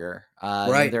college longer.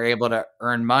 Right. They're able to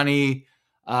earn money,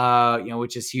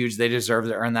 which is huge. They deserve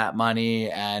to earn that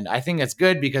money. And I think it's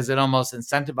good because it almost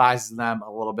incentivizes them a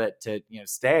little bit to,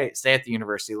 stay at the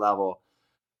university level.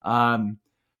 The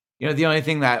only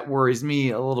thing that worries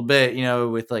me a little bit,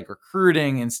 with like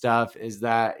recruiting and stuff is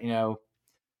that,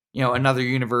 another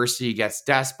university gets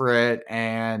desperate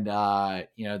and,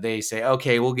 they say,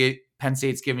 okay, Penn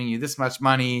State's giving you this much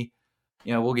money.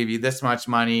 We'll give you this much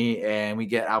money, and we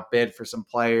get outbid for some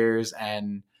players.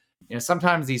 And,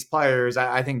 sometimes these players,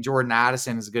 I think Jordan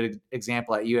Addison is a good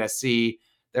example at USC.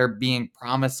 They're being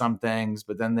promised some things,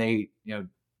 but then they,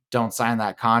 don't sign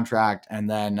that contract. And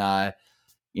then,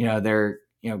 they're,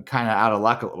 kind of out of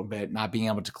luck a little bit, not being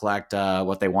able to collect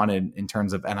what they wanted in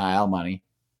terms of NIL money.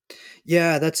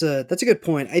 Yeah, that's a good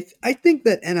point. I think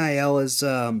that NIL is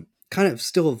kind of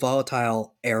still a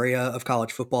volatile area of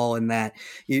college football in that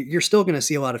you're still going to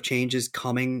see a lot of changes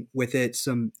coming with it.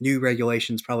 Some new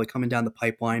regulations probably coming down the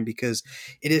pipeline because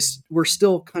we're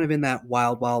still kind of in that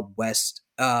wild west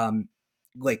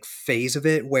like phase of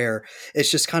it where it's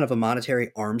just kind of a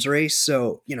monetary arms race.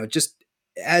 So just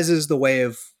as is the way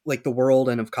of like the world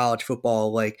and of college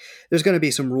football, like there's going to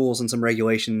be some rules and some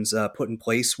regulations put in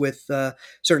place with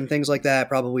certain things like that.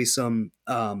 Probably some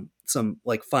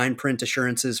like fine print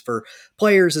assurances for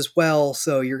players as well.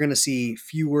 So you're going to see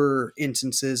fewer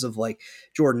instances of like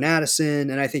Jordan Addison,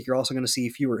 and I think you're also going to see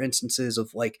fewer instances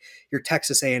of like your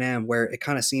Texas A&M, where it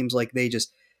kind of seems like they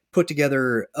just put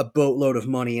together a boatload of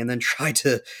money and then try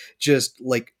to just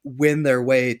like win their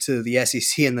way to the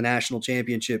SEC and the national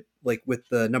championship, like with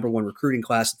the number one recruiting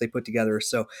class that they put together.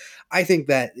 So I think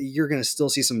that you're going to still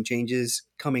see some changes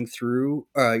coming through.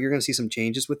 You're going to see some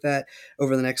changes with that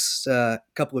over the next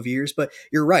couple of years, but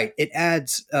you're right. It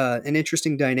adds an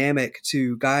interesting dynamic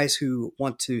to guys who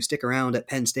want to stick around at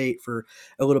Penn State for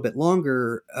a little bit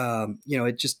longer.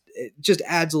 It just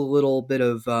adds a little bit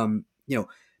of,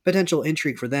 potential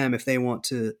intrigue for them if they want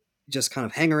to just kind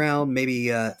of hang around,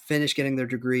 maybe finish getting their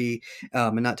degree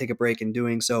and not take a break in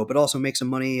doing so, but also make some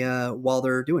money while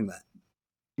they're doing that.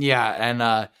 Yeah.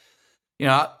 And,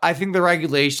 I think the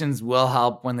regulations will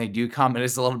help when they do come. It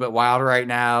is a little bit wild right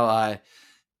now.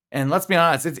 And let's be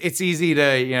honest, it's easy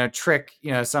to, trick,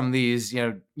 some of these,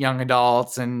 young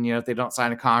adults and, if they don't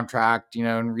sign a contract,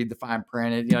 and read the fine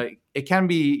print, it can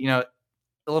be, a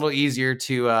little easier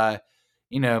to,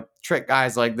 trick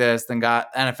guys like this than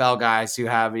got NFL guys who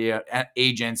have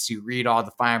agents who read all the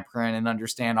fine print and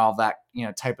understand all that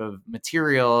type of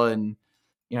material and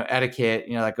etiquette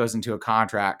that goes into a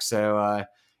contract. So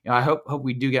I hope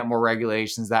we do get more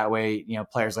regulations that way.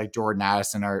 Players like Jordan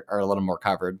Addison are a little more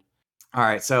covered. All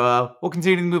right, so we'll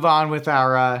continue to move on with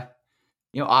our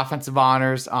offensive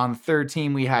honors. On the third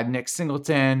team, we had Nick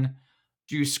Singleton,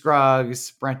 Drew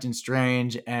Scruggs, Brenton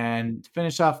Strange, and to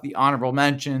finish off the honorable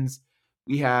mentions,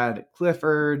 we had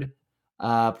Clifford,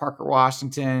 Parker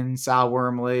Washington, Sal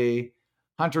Wormley,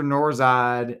 Hunter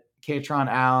Norzad, Katron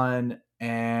Allen,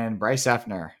 and Bryce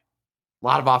Effner. A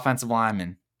lot of offensive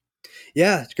linemen.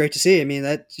 Yeah, it's great to see. I mean,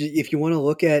 that if you want to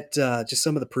look at just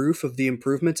some of the proof of the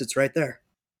improvements, it's right there.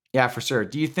 Yeah, for sure.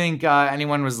 Do you think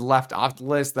anyone was left off the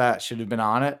list that should have been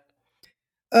on it?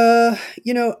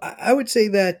 I would say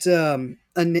that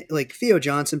like Theo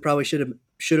Johnson probably should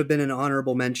have been an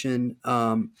honorable mention.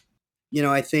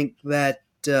 I think that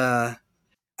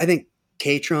I think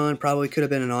Katron probably could have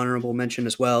been an honorable mention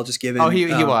as well, just given. Oh, he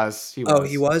was. Oh,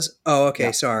 he was. Oh, okay.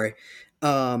 Yeah. Sorry.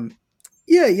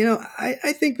 Yeah,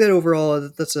 I think that overall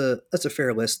that's a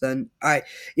fair list. Then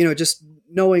just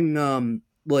knowing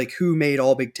like who made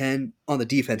All Big Ten on the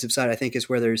defensive side, I think is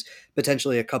where there's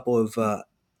potentially a couple of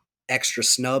extra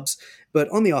snubs. But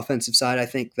on the offensive side, I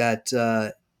think that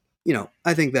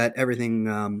I think that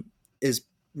everything is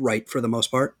right for the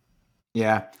most part.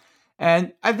 Yeah.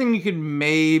 And I think you could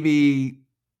maybe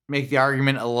make the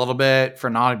argument a little bit for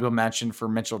an honorable mention for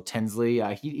Mitchell Tinsley.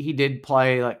 He did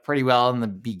play like pretty well in the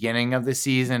beginning of the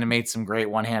season and made some great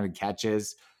one-handed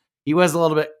catches. He was a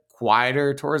little bit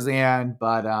quieter towards the end,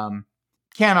 but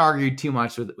can't argue too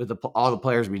much with all the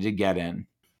players we did get in.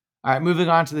 All right, moving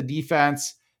on to the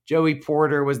defense. Joey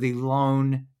Porter was the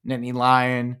lone Nittany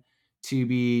Lion to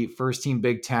be first team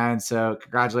Big Ten. So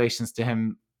congratulations to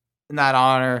him in that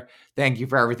honor. Thank you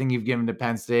for everything you've given to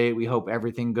Penn State. We hope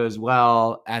everything goes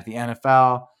well at the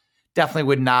NFL. Definitely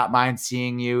would not mind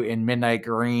seeing you in Midnight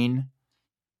Green,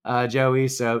 Joey.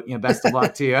 So, best of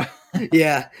luck to you.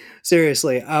 Yeah,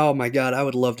 seriously. Oh my God, I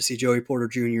would love to see Joey Porter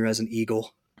Jr. as an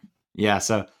Eagle. Yeah,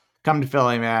 so come to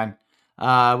Philly, man.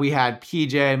 We had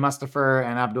PJ Mustafa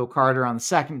and Abdul Carter on the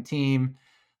second team.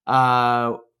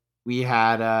 We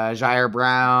had Jair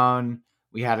Brown.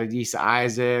 We had Adisa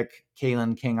Isaac,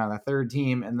 Kalen King on the third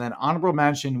team. And then honorable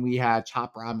mention, we had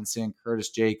Chop Robinson, Curtis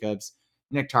Jacobs,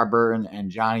 Nick Tarburton,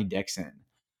 and Johnny Dixon.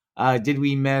 Did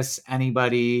we miss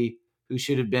anybody who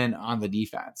should have been on the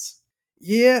defense?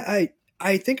 Yeah,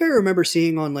 I think I remember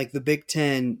seeing on like the Big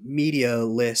Ten media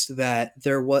list that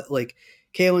there was like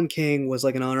Kalen King was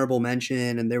like an honorable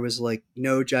mention, and there was like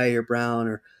no Jair Brown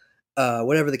or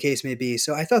whatever the case may be.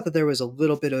 So I thought that there was a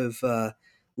little bit of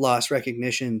lost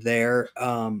recognition there.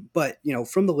 But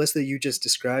from the list that you just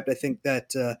described, I think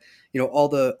that all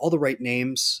the right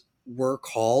names were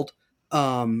called.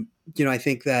 I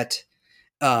think that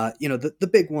the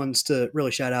big ones to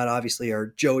really shout out obviously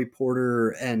are Joey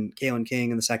Porter and Kalen King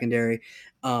in the secondary.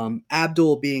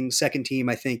 Abdul being second team,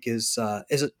 I think is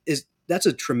that's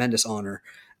a tremendous honor.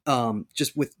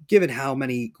 Just with given how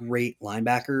many great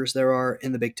linebackers there are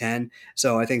in the Big Ten,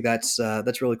 so I think that's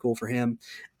really cool for him.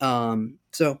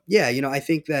 So yeah, I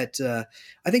think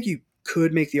you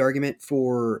could make the argument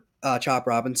for Chop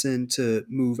Robinson to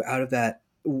move out of that.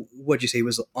 What'd you say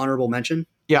was honorable mention?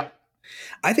 Yeah.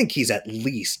 I think he's at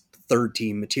least third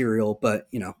team material, but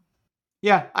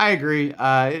Yeah, I agree.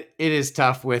 It is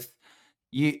tough with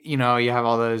you have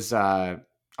all those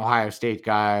Ohio State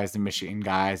guys and Michigan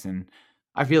guys, and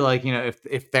I feel like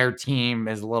if their team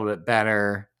is a little bit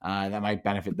better, that might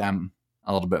benefit them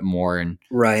a little bit more. And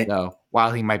right, so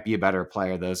while he might be a better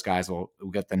player, those guys will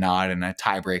get the nod in a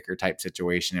tiebreaker type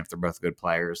situation if they're both good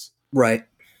players. right.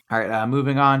 All right,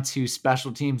 moving on to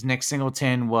special teams. Nick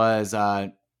Singleton was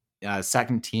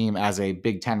second team as a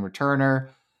Big Ten returner.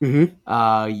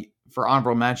 Mm-hmm. For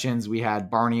honorable mentions, we had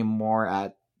Barney Moore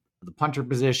at the punter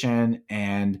position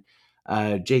and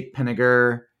Jake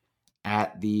Pinniger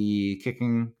at the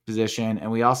kicking position.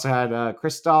 And we also had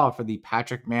Chris Stahl for the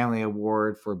Patrick Manley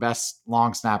Award for best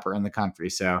long snapper in the country.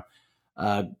 So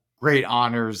great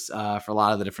honors for a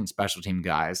lot of the different special team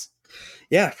guys.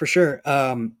 Yeah, for sure.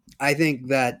 I think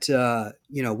that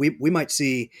we might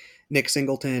see Nick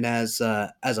Singleton as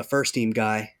a first team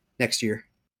guy next year.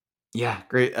 Yeah,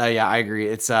 great. Yeah, I agree.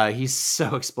 It's he's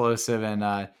so explosive,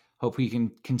 and hope he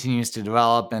continues to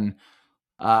develop. And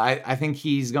I think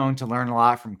he's going to learn a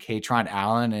lot from Katron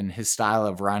Allen and his style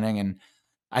of running. And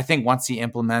I think once he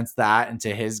implements that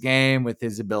into his game with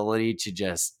his ability to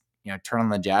just turn on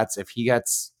the jets, if he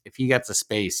gets a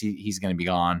space, he's going to be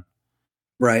gone.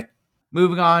 Right.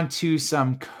 Moving on to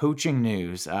some coaching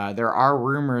news. There are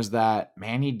rumors that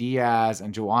Manny Diaz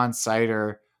and Jawan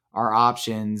Sider are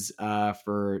options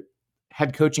for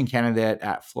head coaching candidate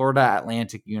at Florida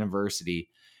Atlantic University.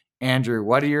 Andrew,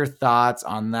 what are your thoughts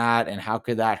on that, and how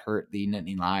could that hurt the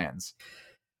Nittany Lions?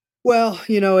 Well,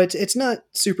 it's not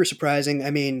super surprising.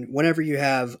 I mean, whenever you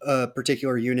have a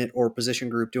particular unit or position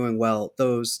group doing well,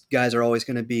 those guys are always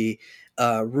going to be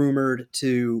rumored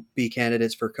to be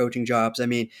candidates for coaching jobs. I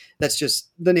mean, that's just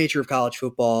the nature of college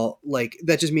football. Like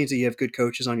that just means that you have good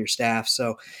coaches on your staff.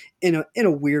 So, in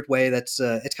a weird way, that's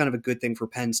it's kind of a good thing for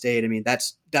Penn State. I mean,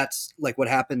 that's like what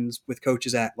happens with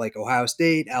coaches at like Ohio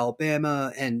State,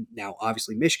 Alabama, and now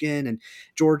obviously Michigan and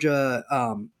Georgia.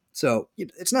 So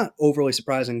it's not overly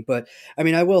surprising, but I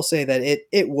mean, I will say that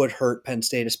it would hurt Penn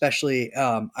State, especially.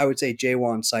 I would say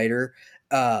Jawan Sider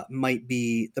might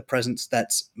be the presence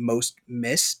that's most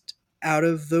missed out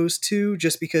of those two,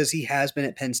 just because he has been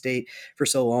at Penn State for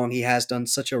so long. He has done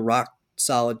such a rock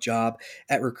solid job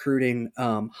at recruiting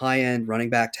high end running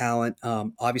back talent.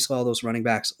 Obviously, all those running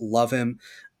backs love him.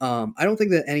 I don't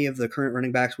think that any of the current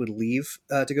running backs would leave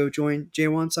to go join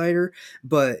Jaywan Sider,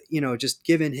 but just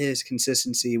given his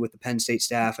consistency with the Penn State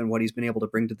staff and what he's been able to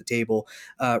bring to the table,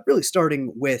 really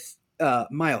starting with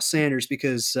Miles Sanders,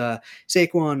 because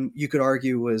Saquon, you could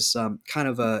argue, was kind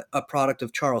of a product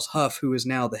of Charles Huff, who is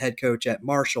now the head coach at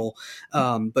Marshall.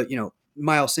 But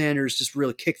Miles Sanders just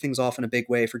really kicked things off in a big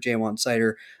way for Jaywan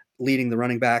Sider, leading the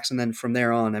running backs. And then from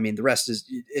there on, I mean, the rest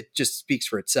it just speaks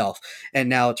for itself. And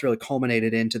now it's really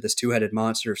culminated into this two-headed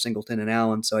monster of Singleton and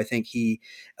Allen. So I think he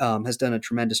has done a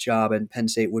tremendous job, and Penn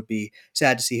State would be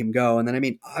sad to see him go. And then, I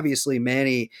mean, obviously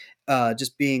Manny,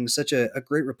 just being such a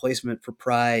great replacement for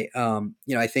Pry.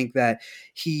 I think that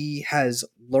he has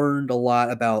learned a lot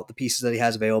about the pieces that he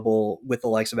has available with the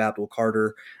likes of Abdul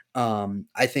Carter.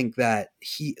 I think that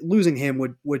losing him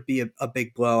would be a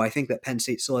big blow. I think that Penn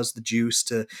State still has the juice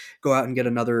to go out and get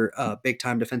another big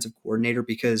time defensive coordinator,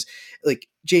 because like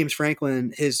James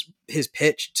Franklin, his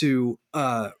pitch to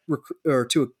to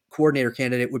a coordinator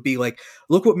candidate would be like,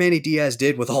 look what Manny Diaz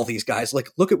did with all these guys. Like,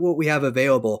 look at what we have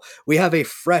available. We have a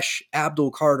fresh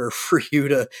Abdul Carter for you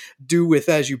to do with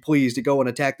as you please, to go and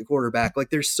attack the quarterback. Like,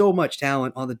 there's so much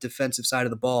talent on the defensive side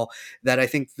of the ball that I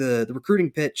think the recruiting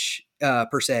pitch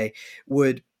per se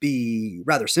would be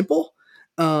rather simple.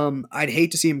 I'd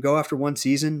hate to see him go after one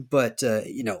season, but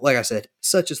like I said,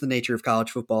 such is the nature of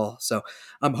college football. So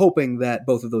I'm hoping that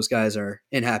both of those guys are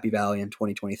in Happy Valley in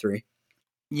 2023.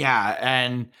 Yeah,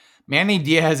 and Manny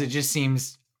Diaz, it just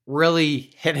seems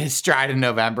really hit his stride in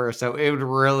November, so it would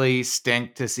really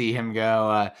stink to see him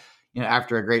go,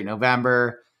 after a great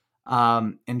November.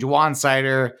 And Jaywan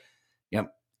Sider,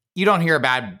 you don't hear a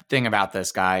bad thing about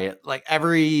this guy. Like,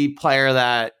 every player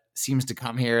that seems to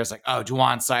come here is like, oh,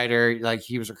 Jaywan Sider, like,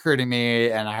 he was recruiting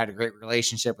me, and I had a great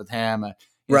relationship with him,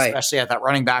 Right. especially at that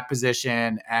running back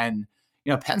position. And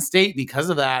Penn State, because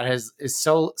of that, is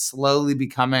so slowly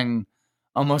becoming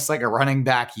almost like a running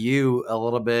back a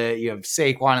little bit. You have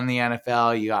Saquon in the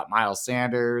NFL. You got Miles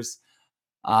Sanders.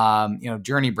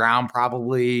 Journey Brown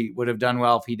probably would have done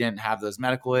well if he didn't have those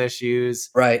medical issues.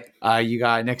 Right. You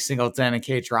got Nick Singleton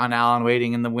and Ron Allen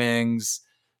waiting in the wings.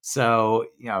 So,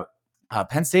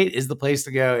 Penn State is the place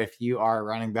to go if you are a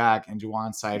running back, and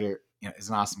Jaywan Sider, is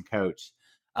an awesome coach.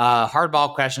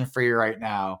 Hardball question for you right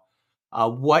now.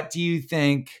 What do you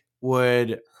think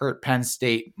would hurt Penn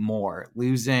State more,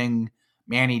 losing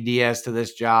Manny Diaz to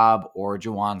this job or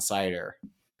Jaywan Sider?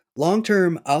 Long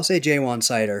term, I'll say Jaywan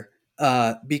Sider,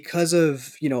 because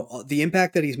of the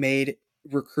impact that he's made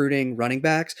recruiting running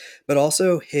backs, but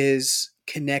also his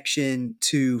connection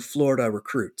to Florida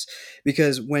recruits.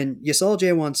 Because when you saw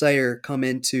Jaywan Sider come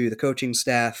into the coaching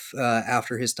staff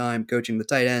after his time coaching the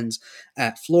tight ends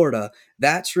at Florida,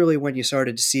 that's really when you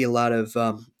started to see a lot of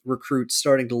recruits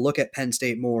starting to look at Penn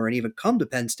State more and even come to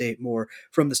Penn State more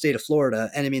from the state of Florida.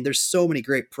 And I mean, there's so many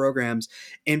great programs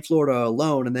in Florida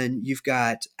alone. And then you've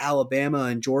got Alabama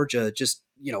and Georgia just,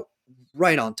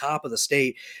 right on top of the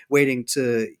state, waiting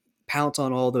to pounce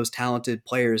on all those talented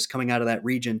players coming out of that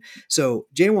region. So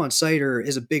Jaywan Sider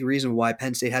is a big reason why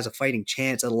Penn State has a fighting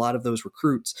chance at a lot of those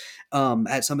recruits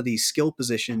at some of these skill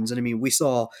positions. And I mean, we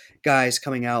saw guys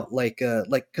coming out like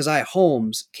Keziah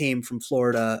Holmes came from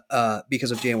Florida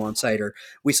because of Jaywan Sider.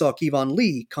 We saw Kevon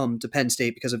Lee come to Penn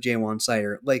State because of Jaywan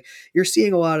Sider. Like, you're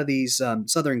seeing a lot of these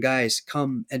Southern guys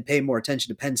come and pay more attention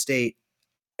to Penn State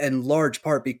in large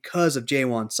part because of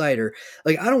Jaywan Sider.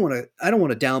 Like, I don't want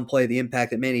to downplay the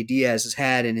impact that Manny Diaz has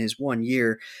had in his 1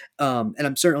 year. And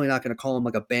I'm certainly not going to call him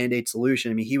like a Band-Aid solution.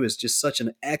 I mean, he was just such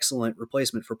an excellent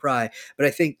replacement for Pry. But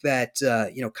I think that,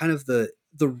 kind of the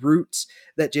roots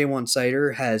that Jaywan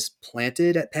Sider has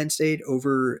planted at Penn State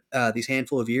over these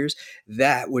handful of years,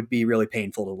 that would be really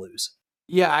painful to lose.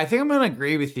 Yeah, I think I'm going to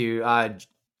agree with you.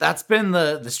 That's been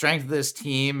the strength of this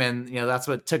team, and that's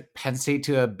what took Penn State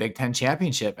to a Big Ten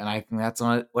championship, and I think that's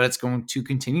what it's going to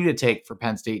continue to take for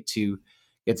Penn State to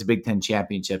get to Big Ten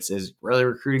championships, is really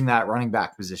recruiting that running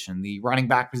back position. The running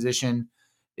back position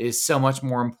is so much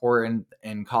more important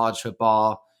in college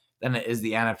football than it is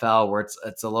the NFL, where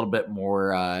it's a little bit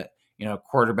more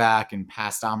quarterback and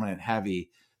pass dominant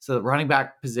heavy. So the running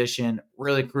back position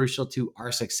really crucial to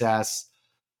our success.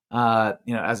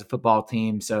 As a football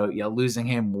team. So, losing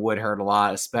him would hurt a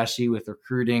lot, especially with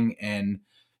recruiting in,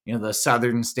 the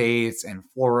southern states and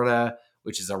Florida,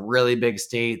 which is a really big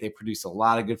state. They produce a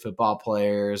lot of good football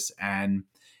players. And,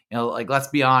 let's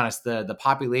be honest, the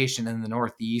population in the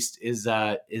Northeast is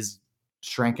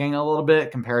shrinking a little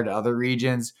bit compared to other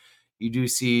regions. You do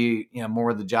see, more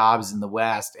of the jobs in the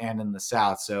West and in the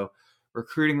South. So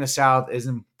recruiting the South is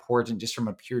important important just from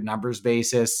a pure numbers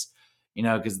basis,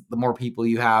 because the more people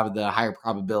you have, the higher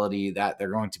probability that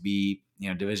they're going to be,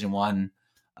 Division One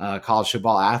college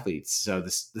football athletes. So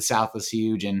the South is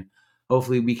huge, and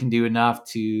hopefully we can do enough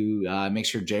to make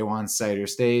sure Jaywan Sider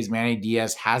stays. Manny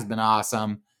Diaz has been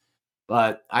awesome.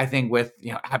 But I think with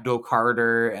Abdul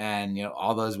Carter and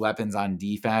all those weapons on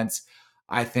defense,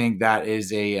 I think that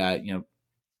is a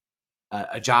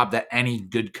job that any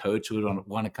good coach would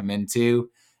want to come into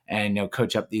and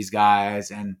coach up these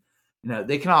guys, and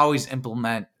they can always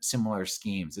implement similar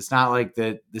schemes. It's not like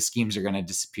the schemes are going to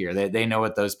disappear. They know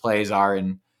what those plays are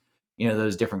and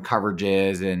those different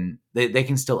coverages, and they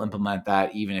can still implement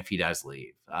that even if he does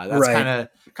leave. That's Right.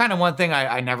 kind of one thing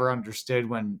I never understood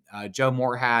when Joe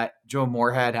Moorhead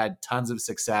had tons of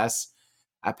success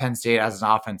at Penn State as an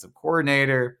offensive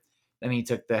coordinator. Then he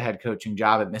took the head coaching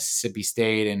job at Mississippi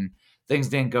State, and things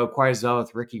didn't go quite as well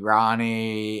with Ricky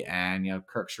Ronnie and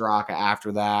Kirk Shiraka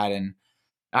after that. And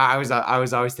I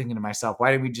was always thinking to myself,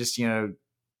 why did we just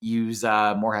use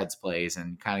Moorhead's plays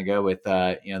and kind of go with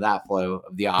that flow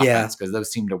of the Yeah. offense, because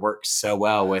those seem to work so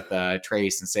well with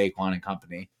Trace and Saquon and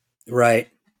company. Right.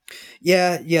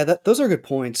 Yeah. Those are good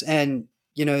points. And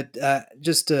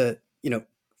just to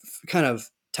kind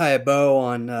of tie a bow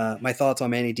on my thoughts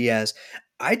on Manny Diaz,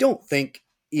 I don't think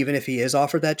even if he is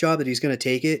offered that job that he's going to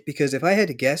take it, because if I had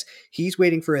to guess, he's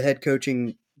waiting for a head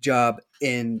coaching job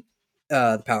in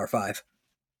the Power Five.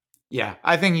 Yeah,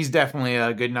 I think he's definitely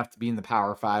good enough to be in the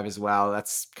Power Five as well.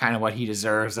 That's kind of what he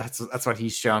deserves. That's what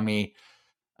he's shown me,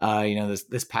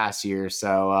 this past year.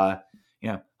 So,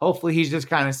 hopefully he's just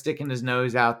kind of sticking his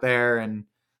nose out there and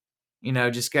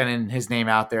just getting his name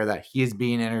out there that he is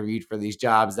being interviewed for these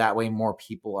jobs. That way, more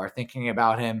people are thinking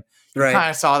about him. You Right. kind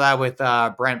of saw that with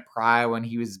Brent Pry when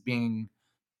he was being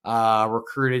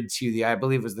recruited to I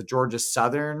believe it was the Georgia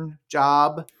Southern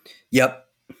job. Yep.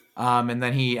 And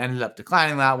then he ended up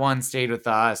declining that one, stayed with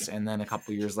us, and then a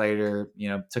couple years later,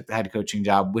 took the head coaching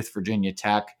job with Virginia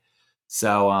Tech.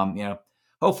 So,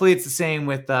 hopefully it's the same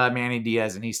with Manny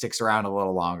Diaz, and he sticks around a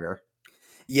little longer.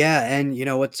 Yeah, and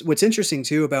what's interesting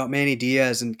too about Manny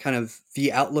Diaz and kind of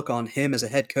the outlook on him as a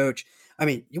head coach. I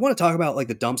mean, you want to talk about like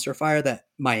the dumpster fire that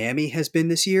Miami has been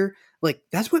this year? Like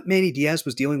that's what Manny Diaz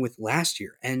was dealing with last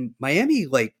year. And Miami,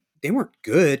 like, they weren't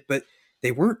good, but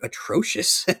they weren't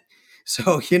atrocious.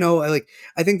 So,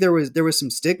 I think there was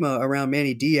some stigma around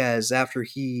Manny Diaz after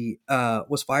he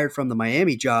was fired from the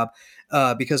Miami job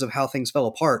because of how things fell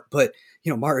apart. But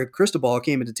Mario Cristobal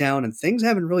came into town, and things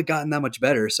haven't really gotten that much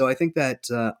better. So I think that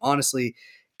honestly,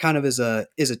 kind of is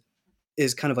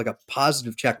kind of like a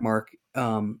positive check mark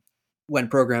when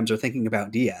programs are thinking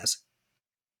about Diaz.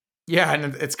 Yeah,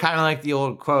 and it's kind of like the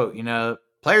old quote,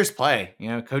 players play.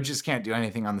 Coaches can't do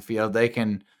anything on the field. They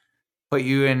can put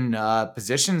you in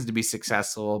positions to be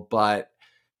successful, but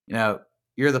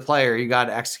you're the player. You got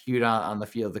to execute on the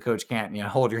field. The coach can't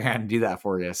hold your hand and do that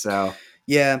for you. So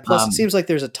Yeah, and plus it seems like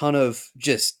there's a ton of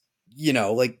just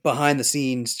like behind the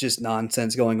scenes just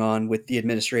nonsense going on with the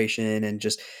administration and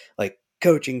just like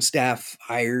coaching staff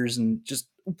hires and just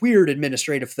weird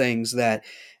administrative things that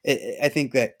I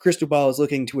think that Cristobal is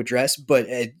looking to address. But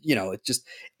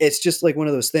it's just like one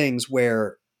of those things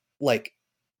where like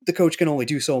the coach can only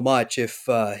do so much if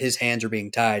his hands are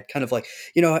being tied. Kind of like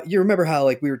you remember how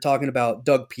like we were talking about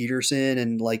Doug Peterson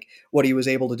and like what he was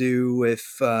able to do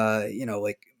if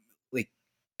like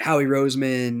Howie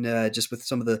Roseman, just with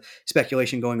some of the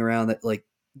speculation going around that like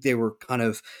they were kind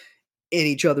of in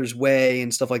each other's way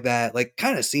and stuff like that. Like,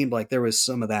 kind of seemed like there was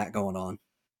some of that going on.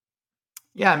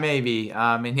 yeah, maybe.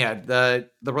 And yeah,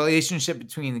 the relationship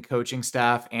between the coaching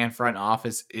staff and front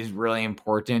office is really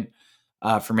important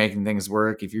for making things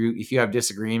work. If you have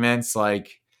disagreements,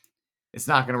 like it's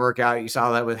not going to work out. You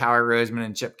saw that with Howie Roseman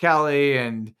and Chip Kelly,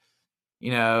 and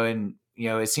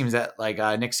it seems that like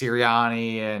Nick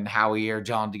Sirianni and Howie are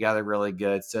gelling together really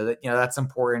good. So that that's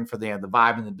important for the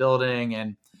vibe in the building,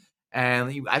 and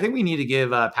I think we need to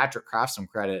give Patrick Kraft some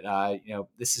credit.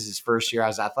 This is his first year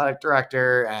as athletic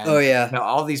director, Oh and yeah.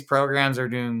 all these programs are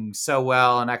doing so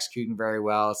well and executing very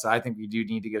well. So I think we do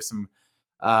need to give some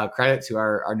credit to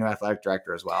our new athletic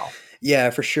director as well. Yeah,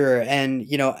 for sure. And,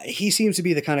 he seems to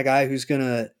be the kind of guy who's going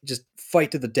to just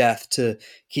fight to the death to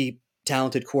keep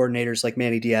talented coordinators like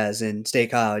Manny Diaz in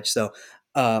State College. So,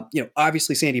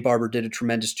 obviously Sandy Barber did a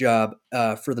tremendous job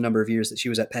for the number of years that she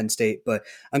was at Penn State, but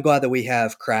I'm glad that we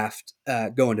have Kraft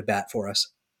going to bat for us.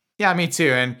 Yeah, me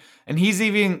too. And he's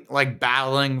even like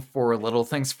battling for little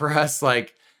things for us,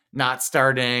 like not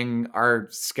starting our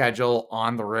schedule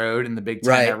on the road in the Big Ten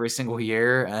Right. every single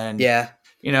year. And Yeah.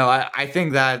 I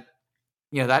think that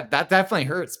that definitely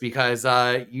hurts because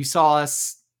you saw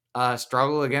us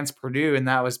struggle against Purdue, and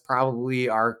that was probably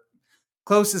our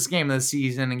closest game of the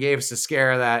season and gave us a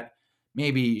scare that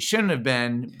maybe shouldn't have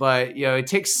been. But, it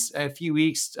takes a few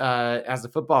weeks as a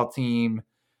football team,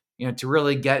 to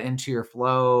really get into your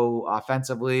flow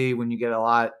offensively when you get a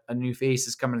lot of new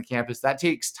faces coming to campus. That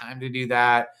takes time to do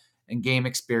that and game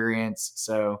experience.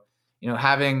 So,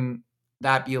 having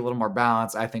that be a little more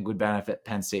balanced, I think would benefit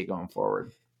Penn State going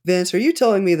forward. Vince, are you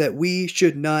telling me that we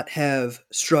should not have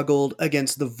struggled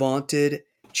against the vaunted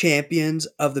champions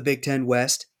of the Big Ten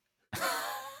West?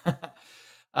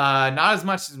 Not as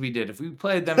much as we did. If we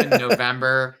played them in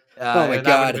November, Oh my that would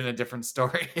God. have been a different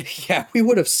story. Yeah, we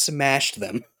would have smashed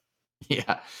them.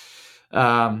 Yeah.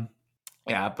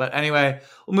 Yeah, but anyway,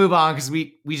 we'll move on because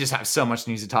we just have so much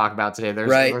news to talk about today.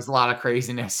 There's a lot of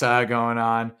craziness going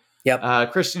on.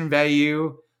 Yep. Christian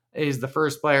Veilleux is the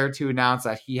first player to announce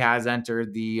that he has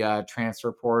entered the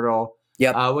transfer portal.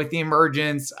 Yep. With the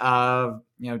emergence of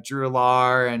Drew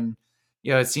Lar, and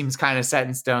it seems kind of set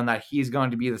in stone that he's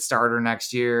going to be the starter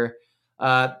next year.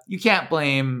 You can't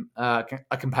blame a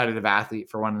competitive athlete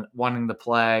for wanting to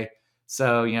play.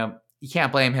 So you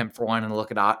can't blame him for wanting to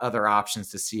look at other options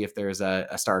to see if there's a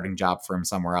starting job for him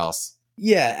somewhere else.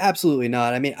 Yeah, absolutely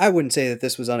not. I mean, I wouldn't say that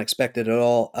this was unexpected at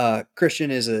all. Christian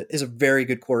is a very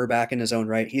good quarterback in his own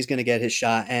right. He's going to get his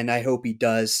shot, and I hope he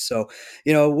does. So,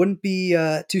 it wouldn't be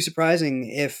too surprising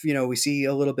if, we see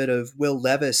a little bit of Will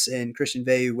Levis and Christian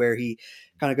Veilleux where he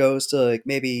kind of goes to like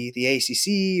maybe the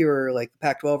ACC or like the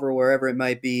Pac-12 or wherever it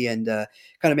might be and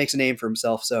kind of makes a name for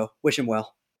himself. So wish him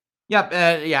well. Yep.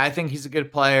 I think he's a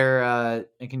good player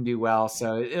and can do well.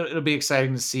 So it'll be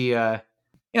exciting to see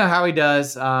how he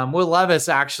does. Will Levis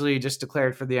actually just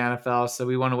declared for the NFL, so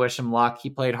we want to wish him luck. He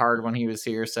played hard when he was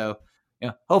here, so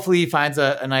hopefully he finds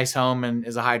a nice home and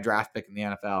is a high draft pick in the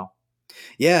NFL.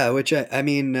 Yeah, which I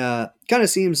mean, kind of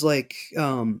seems like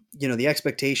the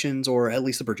expectations or at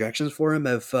least the projections for him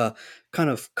have kind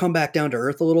of come back down to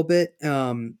earth a little bit.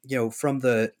 From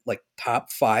the like top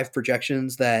 5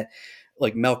 projections that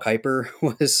like Mel Kiper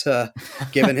was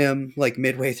giving him like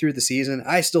midway through the season.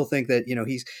 I still think that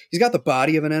he's got the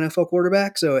body of an NFL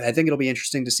quarterback, so I think it'll be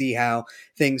interesting to see how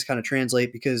things kind of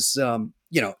translate because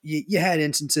you had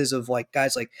instances of like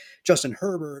guys like Justin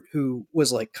Herbert who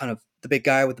was like kind of the big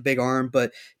guy with the big arm,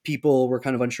 but people were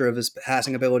kind of unsure of his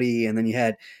passing ability, and then you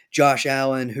had Josh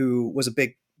Allen who was a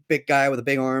big guy with a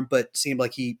big arm, but seemed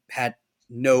like he had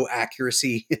no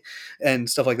accuracy and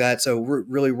stuff like that. So we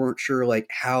really weren't sure like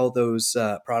how those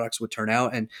products would turn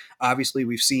out. And obviously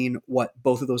we've seen what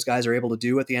both of those guys are able to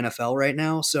do at the NFL right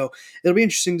now. So it'll be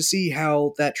interesting to see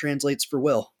how that translates for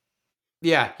Will.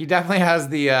 Yeah, he definitely has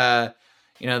the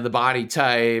the body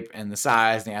type and the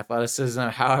size and the athleticism.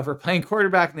 However, playing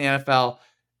quarterback in the NFL,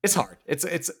 it's hard. It's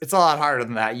a lot harder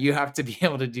than that. You have to be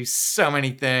able to do so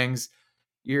many things.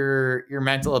 Your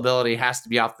mental ability has to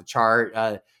be off the chart.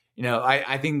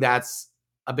 I think that's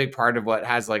a big part of what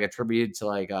has like attributed to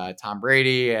like Tom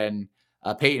Brady and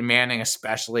Peyton Manning,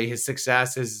 especially his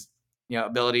success, his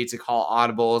ability to call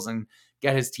audibles and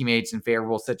get his teammates in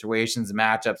favorable situations and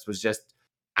matchups was just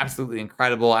absolutely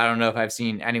incredible. I don't know if I've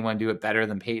seen anyone do it better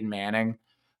than Peyton Manning.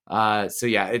 So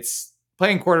yeah, it's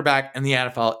playing quarterback in the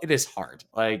NFL. It is hard.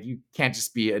 Like you can't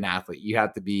just be an athlete. You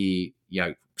have to be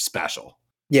special.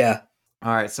 Yeah.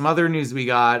 All right, some other news we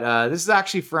got. This is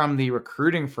actually from the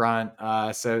recruiting front.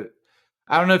 So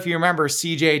I don't know if you remember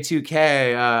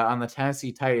CJ2K on the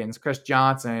Tennessee Titans, Chris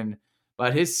Johnson,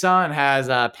 but his son has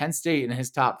Penn State in his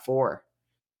top 4.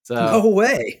 So no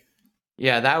way.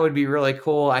 Yeah, that would be really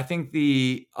cool. I think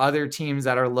the other teams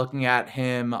that are looking at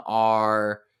him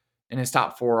are in his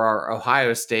top 4 are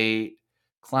Ohio State,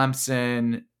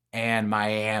 Clemson, and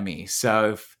Miami.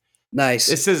 So nice.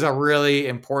 This is a really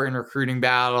important recruiting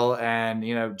battle. And,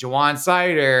 Jawan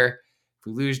Sider, if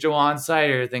we lose Jawan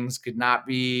Sider, things could not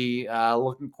be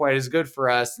looking quite as good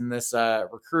for us in this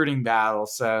recruiting battle.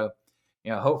 So,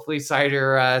 hopefully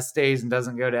Sider stays and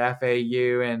doesn't go to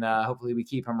FAU, and hopefully we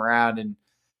keep him around. And,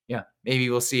 maybe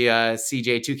we'll see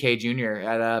CJ2K Jr.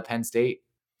 at Penn State.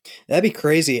 That'd be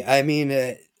crazy. I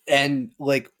mean, and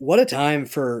like what a time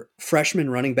for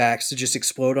freshman running backs to just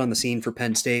explode on the scene for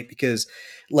Penn State, because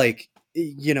like,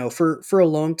 for a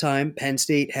long time, Penn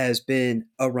State has been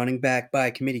a running back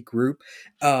by committee group.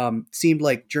 Seemed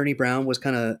like Journey Brown was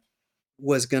going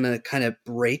to kind of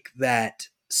break that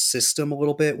system a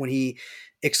little bit when he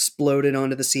exploded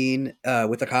onto the scene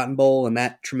with the Cotton Bowl and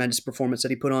that tremendous performance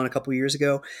that he put on a couple years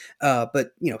ago.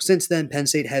 But since then, Penn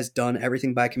State has done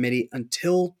everything by committee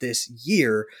until this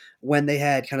year when they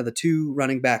had kind of the 2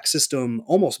 running back system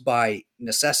almost by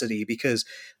necessity, because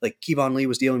like Kevon Lee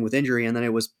was dealing with injury, and then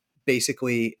it was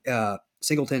basically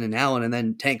Singleton and Allen and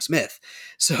then Tank Smith.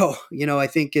 So, I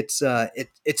think it's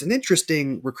an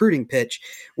interesting recruiting pitch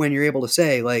when you're able to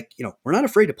say, like, we're not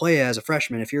afraid to play as a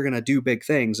freshman if you're going to do big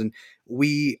things. And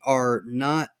we are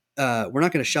not, we're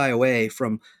not going to shy away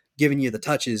from giving you the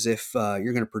touches if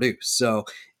you're going to produce. So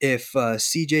if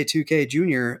CJ2K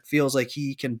Jr. feels like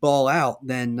he can ball out,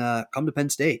 then come to Penn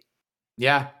State.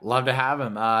 Yeah, love to have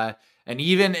him. And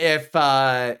even if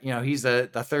he's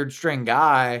the third string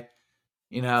guy,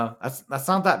 that's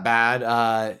not that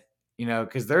bad.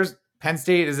 Because there's Penn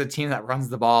State is a team that runs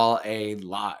the ball a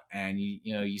lot, and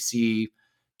you see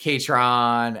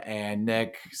Katron and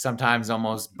Nick sometimes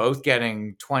almost both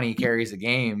getting 20 carries a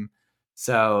game.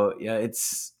 So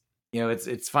it's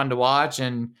fun to watch,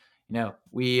 and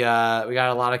we got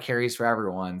a lot of carries for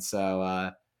everyone.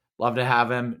 So love to have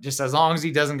him. Just as long as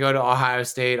he doesn't go to Ohio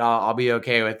State, I'll be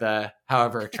okay with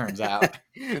however it turns out.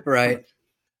 Right.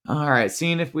 All right,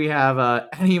 seeing if we have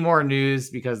any more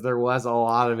news, because there was a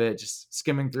lot of it. Just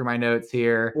skimming through my notes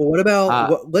here. Well, what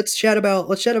about let's chat about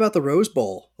the Rose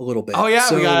Bowl a little bit. Oh yeah,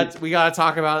 we got to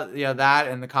talk about that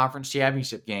and the conference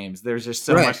championship games. There's just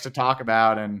so much to talk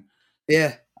about, and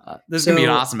yeah, this is gonna be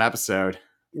an awesome episode.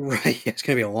 Right, it's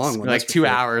gonna be a long one, like 2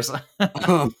 hours.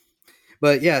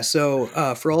 But yeah, so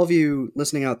for all of you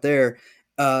listening out there,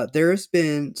 there's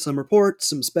been some reports,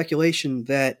 some speculation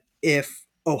that if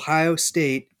Ohio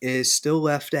State is still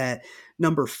left at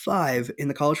number 5 in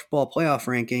the college football playoff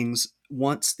rankings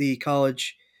once the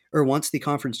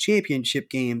conference championship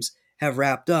games have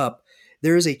wrapped up,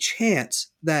 there is a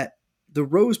chance that the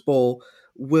Rose Bowl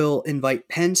will invite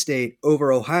Penn State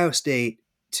over Ohio State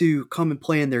to come and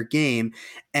play in their game.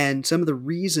 And some of the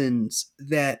reasons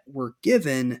that were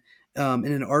given in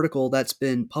an article that's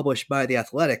been published by The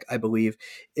Athletic, I believe,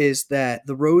 is that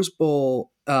the Rose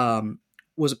Bowl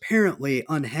was apparently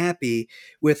unhappy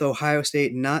with Ohio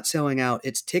State not selling out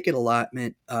its ticket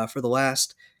allotment for the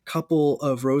last couple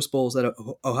of Rose Bowls that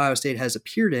Ohio State has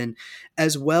appeared in,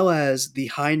 as well as the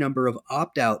high number of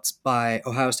opt-outs by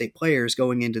Ohio State players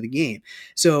going into the game.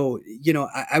 So,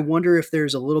 I wonder if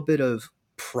there's a little bit of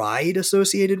pride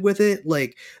associated with it.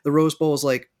 Like, the Rose Bowl is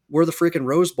like, we're the freaking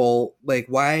Rose Bowl. Like,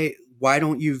 why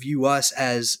don't you view us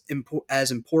as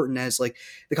important as like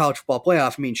the college football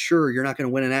playoff? I mean, sure, you're not going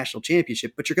to win a national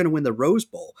championship, but you're going to win the Rose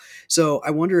Bowl. So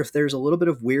I wonder if there's a little bit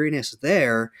of weariness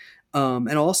there.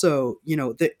 And also,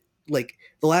 like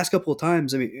the last couple of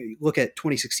times, I mean, look at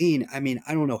 2016. I mean,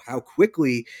 I don't know how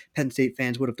quickly Penn State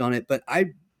fans would have done it, but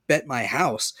I bet my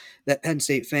house that Penn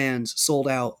State fans sold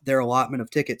out their allotment of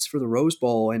tickets for the Rose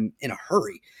Bowl in a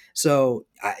hurry. So,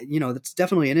 that's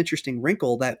definitely an interesting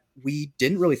wrinkle that we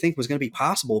didn't really think was going to be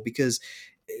possible, because,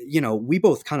 we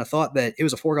both kind of thought that it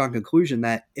was a foregone conclusion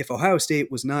that if Ohio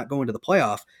State was not going to the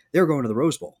playoff, they were going to the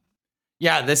Rose Bowl.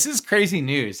 Yeah, this is crazy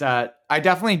news. I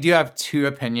definitely do have two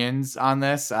opinions on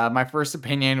this. My first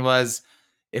opinion was,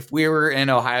 if we were in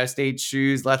Ohio State's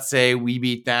shoes, let's say we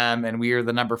beat them and we were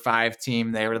the number 5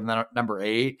 team, they were the number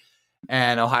 8,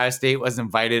 and Ohio State was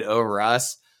invited over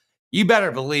us, you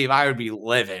better believe I would be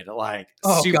livid, like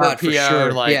super God, PO,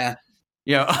 sure. like,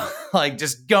 like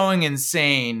just going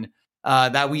insane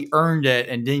that we earned it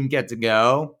and didn't get to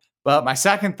go. But my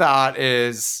second thought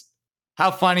is,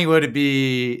 how funny would it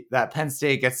be that Penn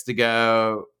State gets to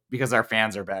go because our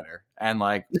fans are better and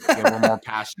like we're more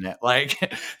passionate? Like,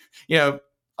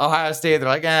 Ohio State, they're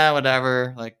like,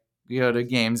 whatever. Like, we go to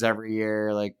games every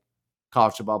year, like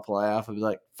college football playoff. I'd be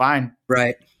like, fine.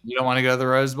 Right. You don't want to go to the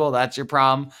Rose Bowl? That's your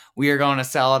problem. We are going to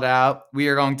sell it out. We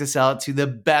are going to sell it to the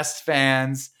best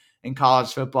fans in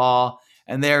college football,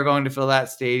 and they are going to fill that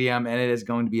stadium, and it is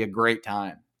going to be a great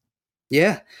time.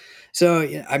 Yeah. So,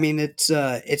 I mean, it's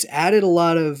added a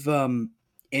lot of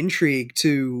intrigue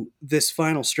to this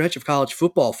final stretch of college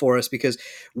football for us, because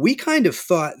we kind of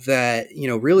thought that,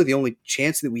 really the only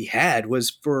chance that we had was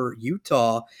for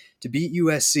Utah to beat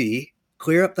USC,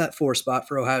 clear up that 4 spot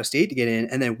for Ohio State to get in,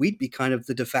 and then we'd be kind of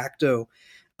the de facto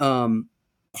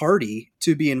party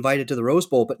to be invited to the Rose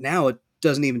Bowl. But now it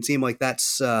doesn't even seem like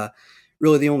that's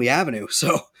really the only avenue.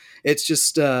 So it's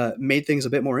just made things a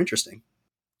bit more interesting.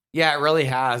 Yeah, it really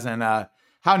has. And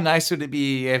how nice would it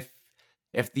be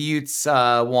if the Utes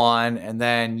won, and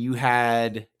then you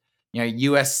had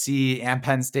USC and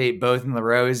Penn State both in the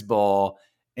Rose Bowl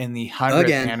in the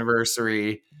 100th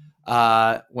anniversary,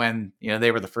 when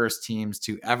they were the first teams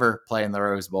to ever play in the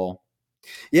Rose Bowl.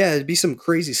 Yeah, it'd be some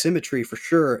crazy symmetry for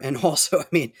sure. And also, I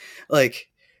mean,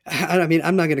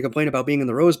 I'm not going to complain about being in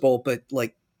the Rose Bowl, but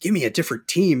like, give me a different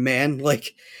team, man.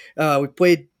 Like, we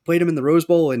played them in the Rose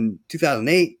Bowl in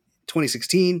 2008,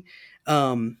 2016.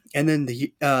 And then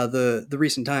the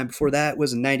recent time before that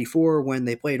was in 94 when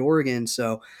they played Oregon.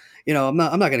 So, I'm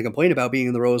not going to complain about being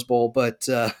in the Rose Bowl, but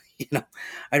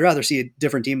I'd rather see a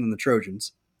different team than the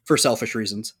Trojans for selfish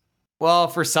reasons. Well,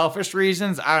 for selfish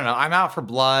reasons, I don't know. I'm out for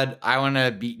blood. I want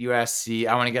to beat USC.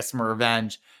 I want to get some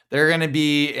revenge. They're going to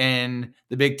be in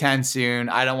the Big Ten soon.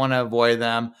 I don't want to avoid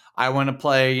them. I want to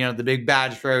play, the big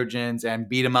bad Trojans and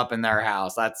beat them up in their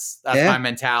house. That's my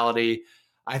mentality.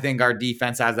 I think our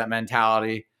defense has that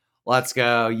mentality. Let's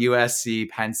go USC,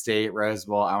 Penn State, Rose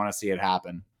Bowl. I want to see it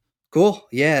happen. Cool.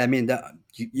 Yeah, I mean,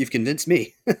 you've convinced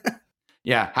me.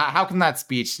 Yeah. How can that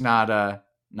speech not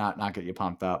get you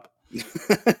pumped up?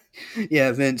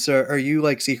 Yeah, Vince, are you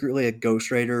like secretly a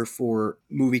ghostwriter for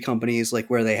movie companies, like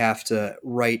where they have to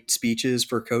write speeches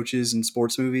for coaches in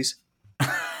sports movies?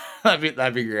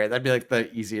 That'd be great. That'd be like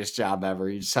the easiest job ever.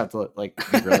 You just have to like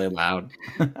be really loud.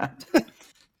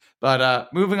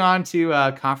 But moving on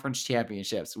to conference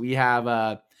championships, we have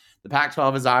the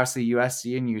Pac-12 is obviously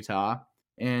USC and Utah.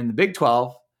 In the Big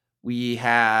 12, we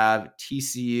have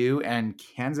TCU and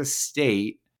Kansas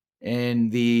State. In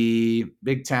the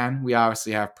Big 10, we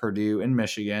obviously have Purdue and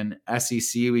Michigan.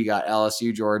 SEC, we got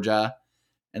LSU, Georgia.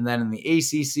 And then in the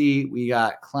ACC, we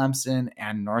got Clemson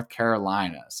and North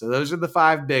Carolina. So those are the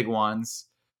 5 big ones.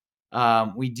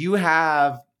 We do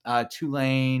have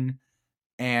Tulane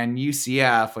and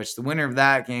UCF, which the winner of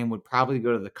that game would probably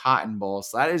go to the Cotton Bowl.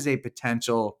 So that is a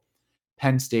potential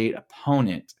Penn State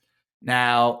opponent.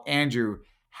 Now, Andrew,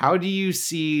 how do you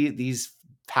see these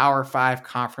Power 5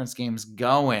 conference games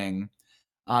going?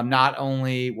 Not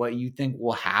only what you think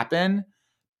will happen,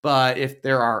 but if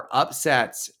there are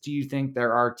upsets, do you think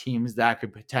there are teams that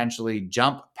could potentially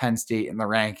jump Penn State in the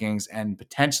rankings and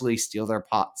potentially steal their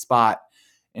spot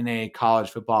in a college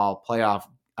football playoff,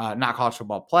 not college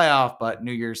football playoff, but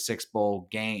New Year's Six Bowl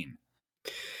game?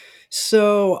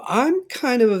 So I'm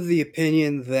kind of the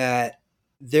opinion that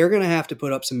they're going to have to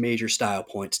put up some major style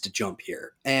points to jump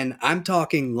here. And I'm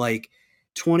talking like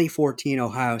 2014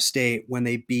 Ohio State when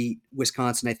they beat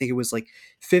Wisconsin. I think it was like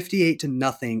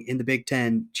 58-0 in the Big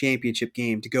Ten championship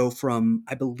game to go from,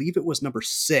 I believe it was number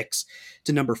 6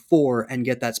 to number 4 and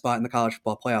get that spot in the college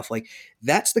football playoff. Like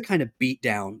that's the kind of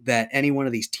beatdown that any one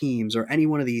of these teams or any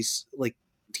one of these like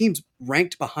teams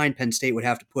ranked behind Penn State would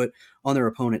have to put on their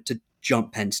opponent to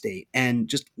jump Penn State. And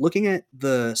just looking at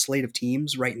the slate of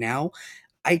teams right now,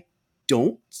 I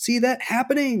don't see that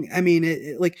happening. I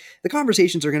mean, like the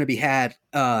conversations are going to be had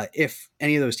if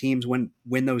any of those teams win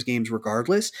those games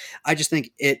regardless. I just think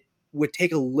it would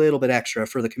take a little bit extra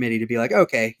for the committee to be like,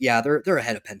 okay, yeah, they're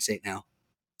ahead of Penn State now.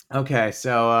 Okay,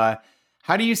 so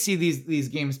how do you see these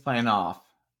games playing off?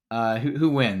 Who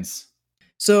wins?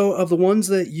 So of the ones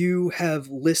that you have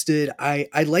listed, I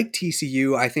like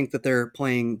TCU. I think that they're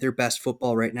playing their best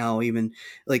football right now. Even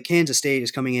like Kansas State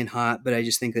is coming in hot, but I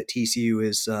just think that TCU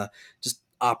is just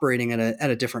operating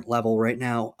at a different level right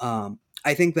now.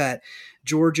 I think that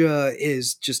Georgia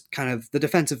is just kind of the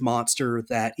defensive monster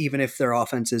that even if their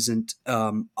offense isn't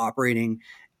operating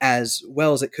as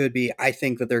well as it could be, I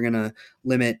think that they're going to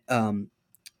limit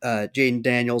Jaden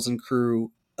Daniels and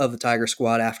crew of the Tiger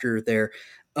Squad after their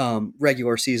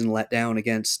regular season letdown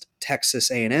against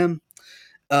Texas A&M.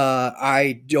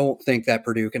 I don't think that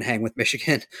Purdue can hang with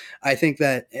Michigan. I think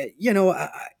that,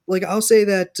 I'll say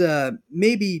that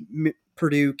maybe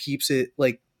Purdue keeps it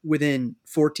like within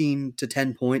 14 to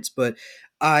 10 points, but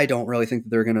I don't really think that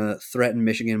they're going to threaten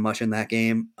Michigan much in that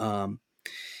game.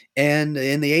 And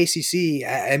in the ACC,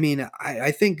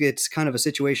 I think it's kind of a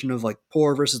situation of like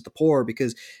poor versus the poor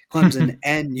because Clemson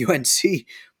and UNC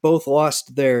both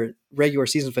lost their regular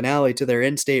season finale to their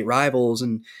in-state rivals,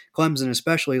 and Clemson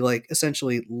especially like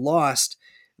essentially lost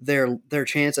their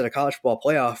chance at a college football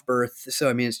playoff berth. So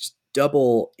I mean, it's just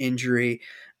double injury.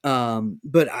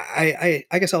 But I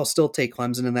guess I'll still take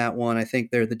Clemson in that one. I think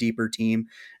they're the deeper team.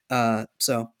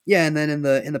 So yeah, and then in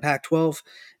the Pac-12,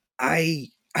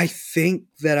 I think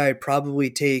that I probably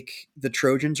take the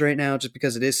Trojans right now just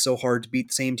because it is so hard to beat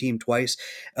the same team twice.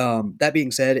 That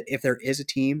being said, if there is a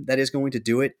team that is going to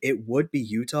do it, it would be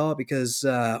Utah because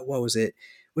what was it?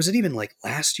 Was it even like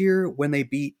last year when they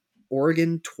beat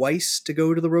Oregon twice to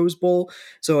go to the Rose Bowl?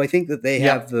 So I think that they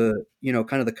have the,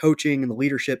 kind of the coaching and the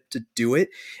leadership to do it.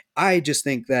 I just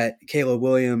think that Caleb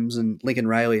Williams and Lincoln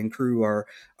Riley and crew are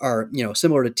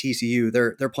similar to TCU.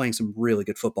 They're playing some really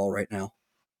good football right now.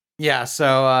 Yeah,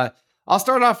 so I'll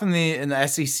start off in the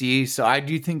SEC. So I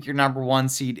do think your number 1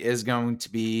 seed is going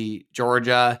to be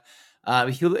Georgia.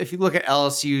 If you look at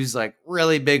LSU's like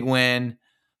really big win,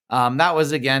 that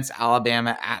was against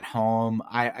Alabama at home.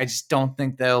 I just don't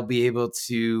think they'll be able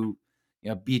to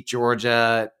beat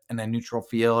Georgia in a neutral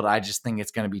field. I just think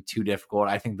it's going to be too difficult.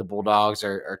 I think the Bulldogs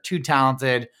are too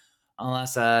talented.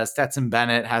 unless Stetson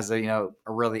Bennett has a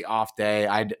really off day.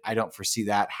 I don't foresee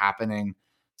that happening.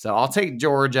 So I'll take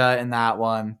Georgia in that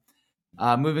one.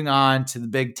 Moving on to the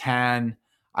Big Ten,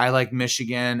 I like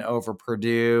Michigan over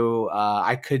Purdue.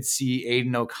 I could see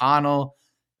Aiden O'Connell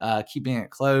keeping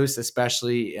it close,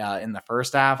 especially in the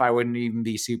first half. I wouldn't even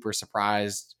be super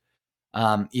surprised.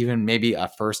 Even maybe a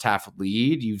first half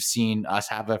lead. You've seen us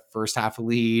have a first half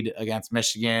lead against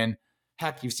Michigan.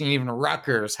 Heck, you've seen even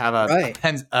Rutgers have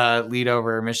a lead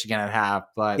over Michigan at half.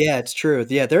 But yeah, it's true.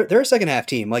 Yeah, they're a second half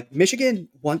team. Like Michigan,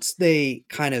 once they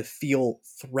kind of feel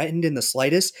threatened in the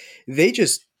slightest, they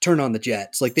just turn on the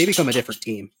jets. Like they become a different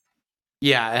team.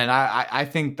 yeah, and I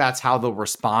think that's how they'll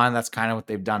respond. That's kind of what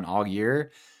they've done all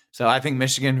year. So I think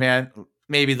Michigan fan,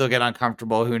 maybe they'll get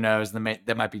uncomfortable. Who knows? They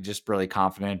might be just really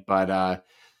confident. But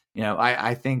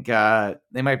I think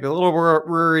they might be a little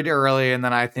worried early, and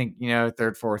then I think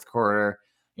third, fourth quarter,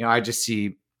 I just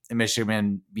see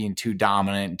Michigan being too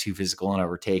dominant and too physical and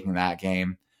overtaking that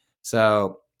game.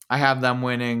 So I have them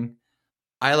winning.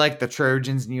 I like the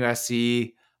Trojans in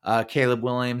USC. Caleb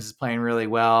Williams is playing really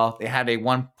well. They had a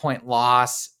 1-point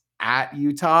loss at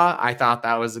Utah. I thought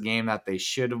that was a game that they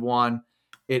should have won.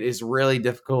 It is really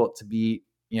difficult to beat,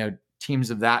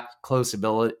 teams of that close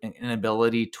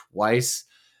inability twice.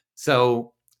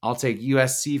 So I'll take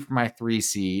USC for my 3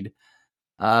 seed.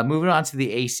 Moving on to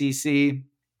the ACC,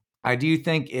 I do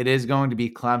think it is going to be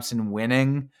Clemson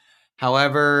winning.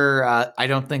 However, I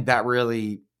don't think that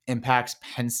really impacts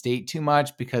Penn State too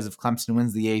much because if Clemson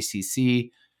wins the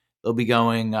ACC, they'll be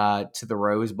going to the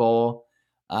Rose Bowl.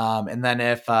 And then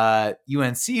if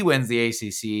UNC wins the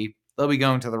ACC, they'll be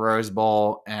going to the Rose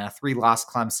Bowl. And a 3-loss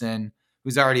Clemson,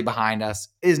 who's already behind us,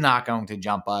 is not going to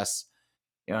jump us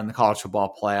in the college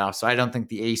football playoff. So I don't think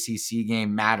the ACC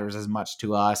game matters as much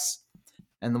to us.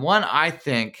 And the one I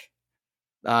think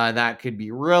that could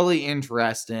be really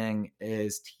interesting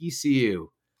is TCU.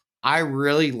 I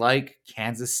really like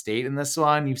Kansas State in this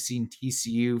one. You've seen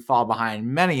TCU fall behind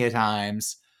many a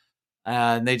times,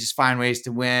 and they just find ways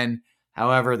to win.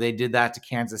 However, they did that to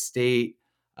Kansas State.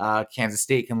 Kansas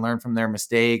State can learn from their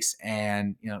mistakes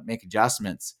and make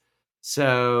adjustments.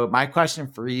 So my question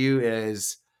for you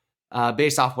is,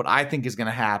 based off what I think is going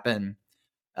to happen.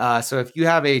 So if you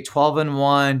have a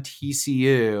 12-1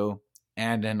 TCU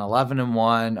and an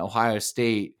 11-1 Ohio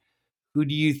State, who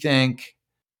do you think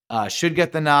should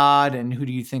get the nod, and who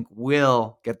do you think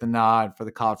will get the nod for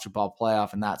the college football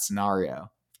playoff in that scenario?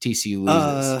 If TCU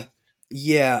loses.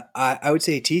 Yeah, I would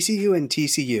say TCU and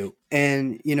TCU,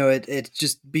 and it's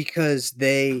just because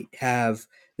they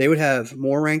would have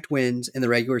more ranked wins in the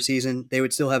regular season. They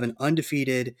would still have an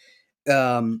undefeated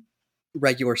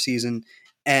regular season,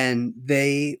 and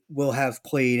they will have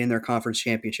played in their conference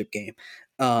championship game.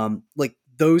 Like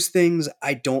those things,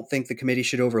 I don't think the committee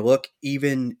should overlook,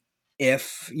 even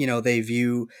if they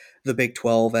view the Big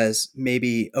 12 as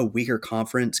maybe a weaker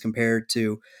conference compared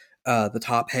to the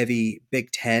top heavy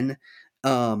Big 10.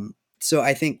 So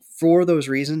I think for those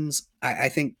reasons, I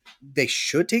think they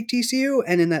should take TCU,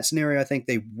 and in that scenario, I think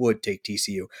they would take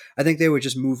TCU. I think they would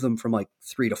just move them from like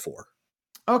 3 to 4.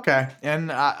 Okay,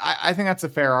 and I think that's a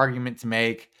fair argument to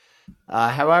make.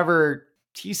 However,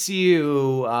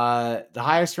 TCU, the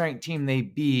highest ranked team they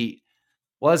beat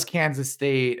was Kansas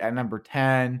State at number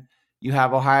 10. You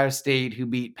have Ohio State who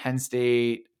beat Penn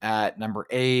State at number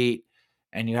 8,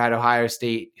 and you had Ohio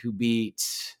State who beat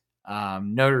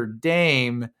Notre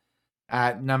Dame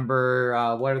at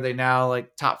number what are they now,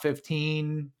 like top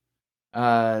 15?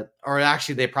 Or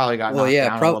actually they probably got knocked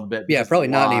down a little bit. Yeah, probably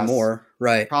not anymore.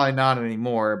 Right. Probably not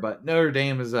anymore, but Notre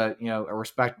Dame is a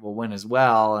respectable win as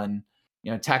well. And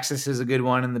Texas is a good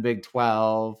one in the Big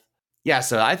 12. Yeah,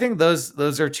 so I think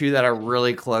those are two that are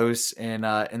really close in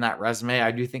that resume.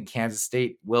 I do think Kansas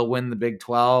State will win the Big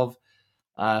 12.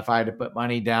 If I had to put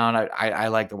money down, I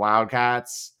like the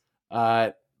Wildcats.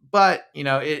 But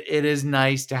it is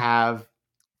nice to have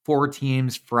 4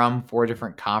 teams from 4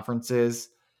 different conferences.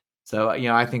 So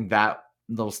I think that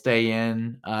they'll stay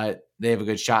in. They have a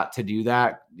good shot to do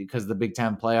that because the Big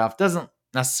Ten playoff doesn't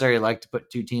necessarily like to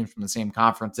put 2 teams from the same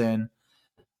conference in.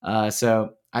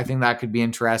 So I think that could be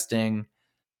interesting.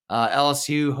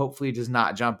 LSU hopefully does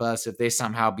not jump us if they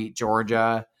somehow beat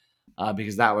Georgia,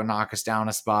 because that would knock us down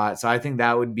a spot. So I think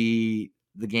that would be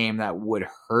the game that would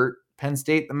hurt Penn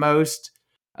State the most,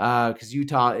 because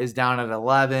Utah is down at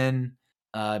 11.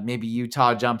 Maybe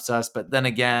Utah jumps us, but then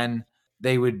again,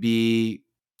 they would be,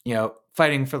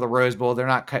 fighting for the Rose Bowl. They're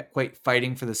not quite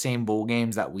fighting for the same bowl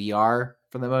games that we are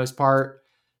for the most part.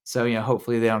 So,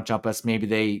 hopefully they don't jump us. Maybe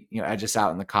they, edge us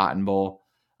out in the Cotton Bowl.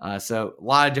 So a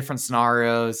lot of different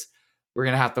scenarios. We're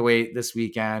going to have to wait this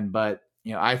weekend, but,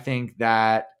 I think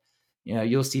that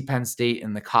you'll see Penn State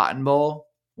in the Cotton Bowl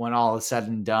when all is said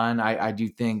and done. I do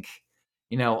think,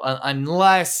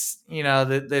 unless,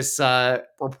 this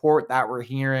report that we're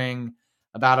hearing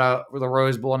about the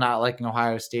Rose Bowl not liking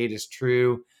Ohio State is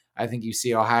true, I think you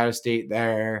see Ohio State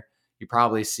there. You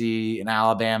probably see an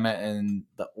Alabama in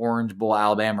the Orange Bowl,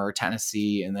 Alabama or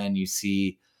Tennessee, and then you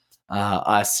see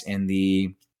us in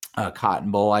the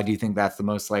Cotton Bowl. I do think that's the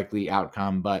most likely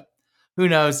outcome, but who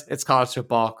knows? It's college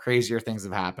football. Crazier things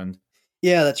have happened.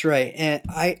 Yeah, that's right. And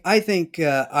I think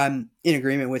I'm in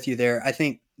agreement with you there. I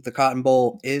think the Cotton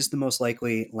Bowl is the most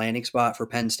likely landing spot for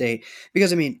Penn State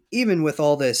because, I mean, even with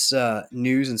all this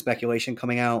news and speculation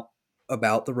coming out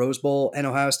about the Rose Bowl and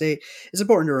Ohio State, it's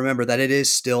important to remember that it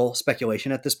is still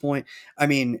speculation at this point. I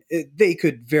mean, they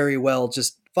could very well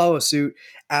just follow suit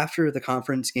after the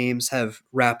conference games have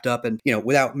wrapped up and,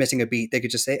 without missing a beat, they could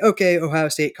just say, okay, Ohio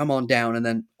State, come on down. And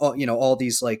then, all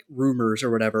these like rumors or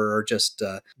whatever are just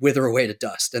wither away to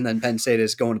dust. And then Penn State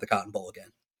is going to the Cotton Bowl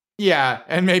again. Yeah,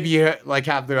 and maybe you like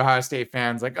have the Ohio State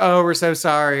fans like, oh, we're so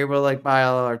sorry, we'll like buy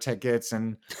all our tickets,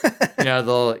 and they'll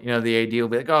the AD will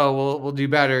be like, oh, we'll do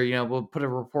better, we'll put a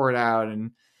report out,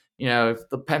 and if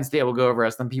the Penn State will go over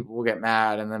us, then people will get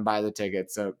mad and then buy the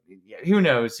tickets. So yeah, who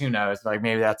knows? Like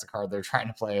maybe that's a card they're trying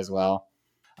to play as well.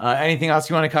 Anything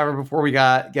else you want to cover before we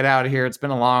get out of here? It's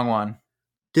been a long one.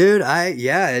 Dude,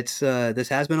 it's this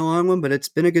has been a long one, but it's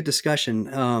been a good discussion.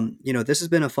 This has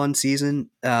been a fun season.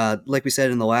 Like we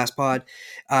said in the last pod,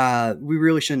 we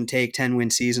really shouldn't take 10-win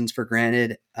seasons for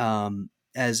granted.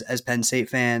 As Penn State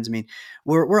fans, I mean,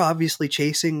 we're obviously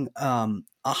chasing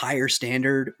a higher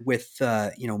standard with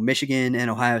Michigan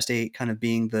and Ohio State kind of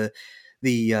being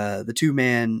the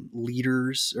two-man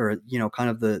leaders, or kind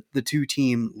of the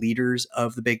two-team leaders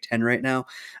of the Big Ten right now.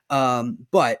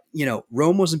 But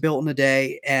Rome wasn't built in a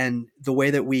day, and the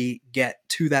way that we get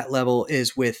to that level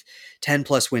is with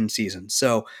 10+ win seasons.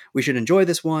 So we should enjoy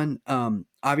this one.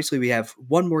 Obviously, we have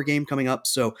one more game coming up,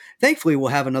 so thankfully we'll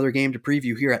have another game to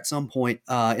preview here at some point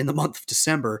in the month of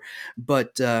December.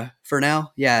 But for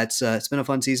now, yeah, it's been a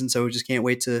fun season, so we just can't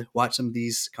wait to watch some of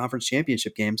these conference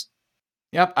championship games.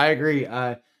 Yep, I agree.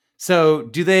 So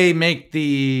do they make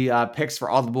the picks for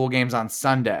all the bowl games on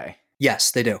Sunday?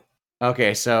 Yes, they do.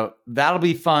 Okay, so that'll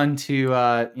be fun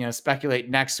to speculate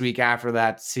next week after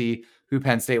that to see who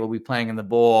Penn State will be playing in the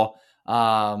bowl.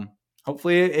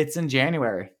 Hopefully it's in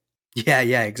January. Yeah,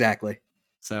 exactly.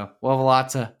 So we'll have a lot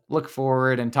to look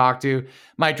forward and talk to.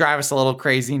 Might drive us a little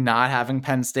crazy not having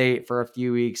Penn State for a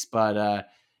few weeks, but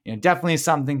definitely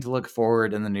something to look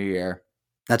forward in the new year.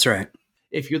 That's right.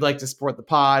 If you'd like to support the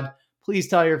pod, please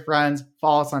tell your friends.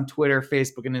 Follow us on Twitter,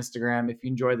 Facebook, and Instagram. If you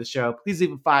enjoy the show, please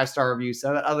leave a 5-star review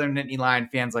so that other Nittany Lion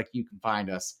fans like you can find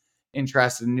us.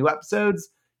 Interested in new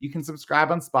episodes? You can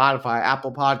subscribe on Spotify,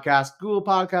 Apple Podcasts, Google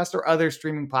Podcasts, or other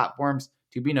streaming platforms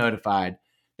to be notified.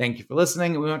 Thank you for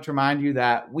listening, and we want to remind you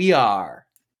that we are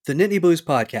the Nittany Blues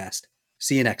Podcast.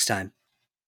 See you next time.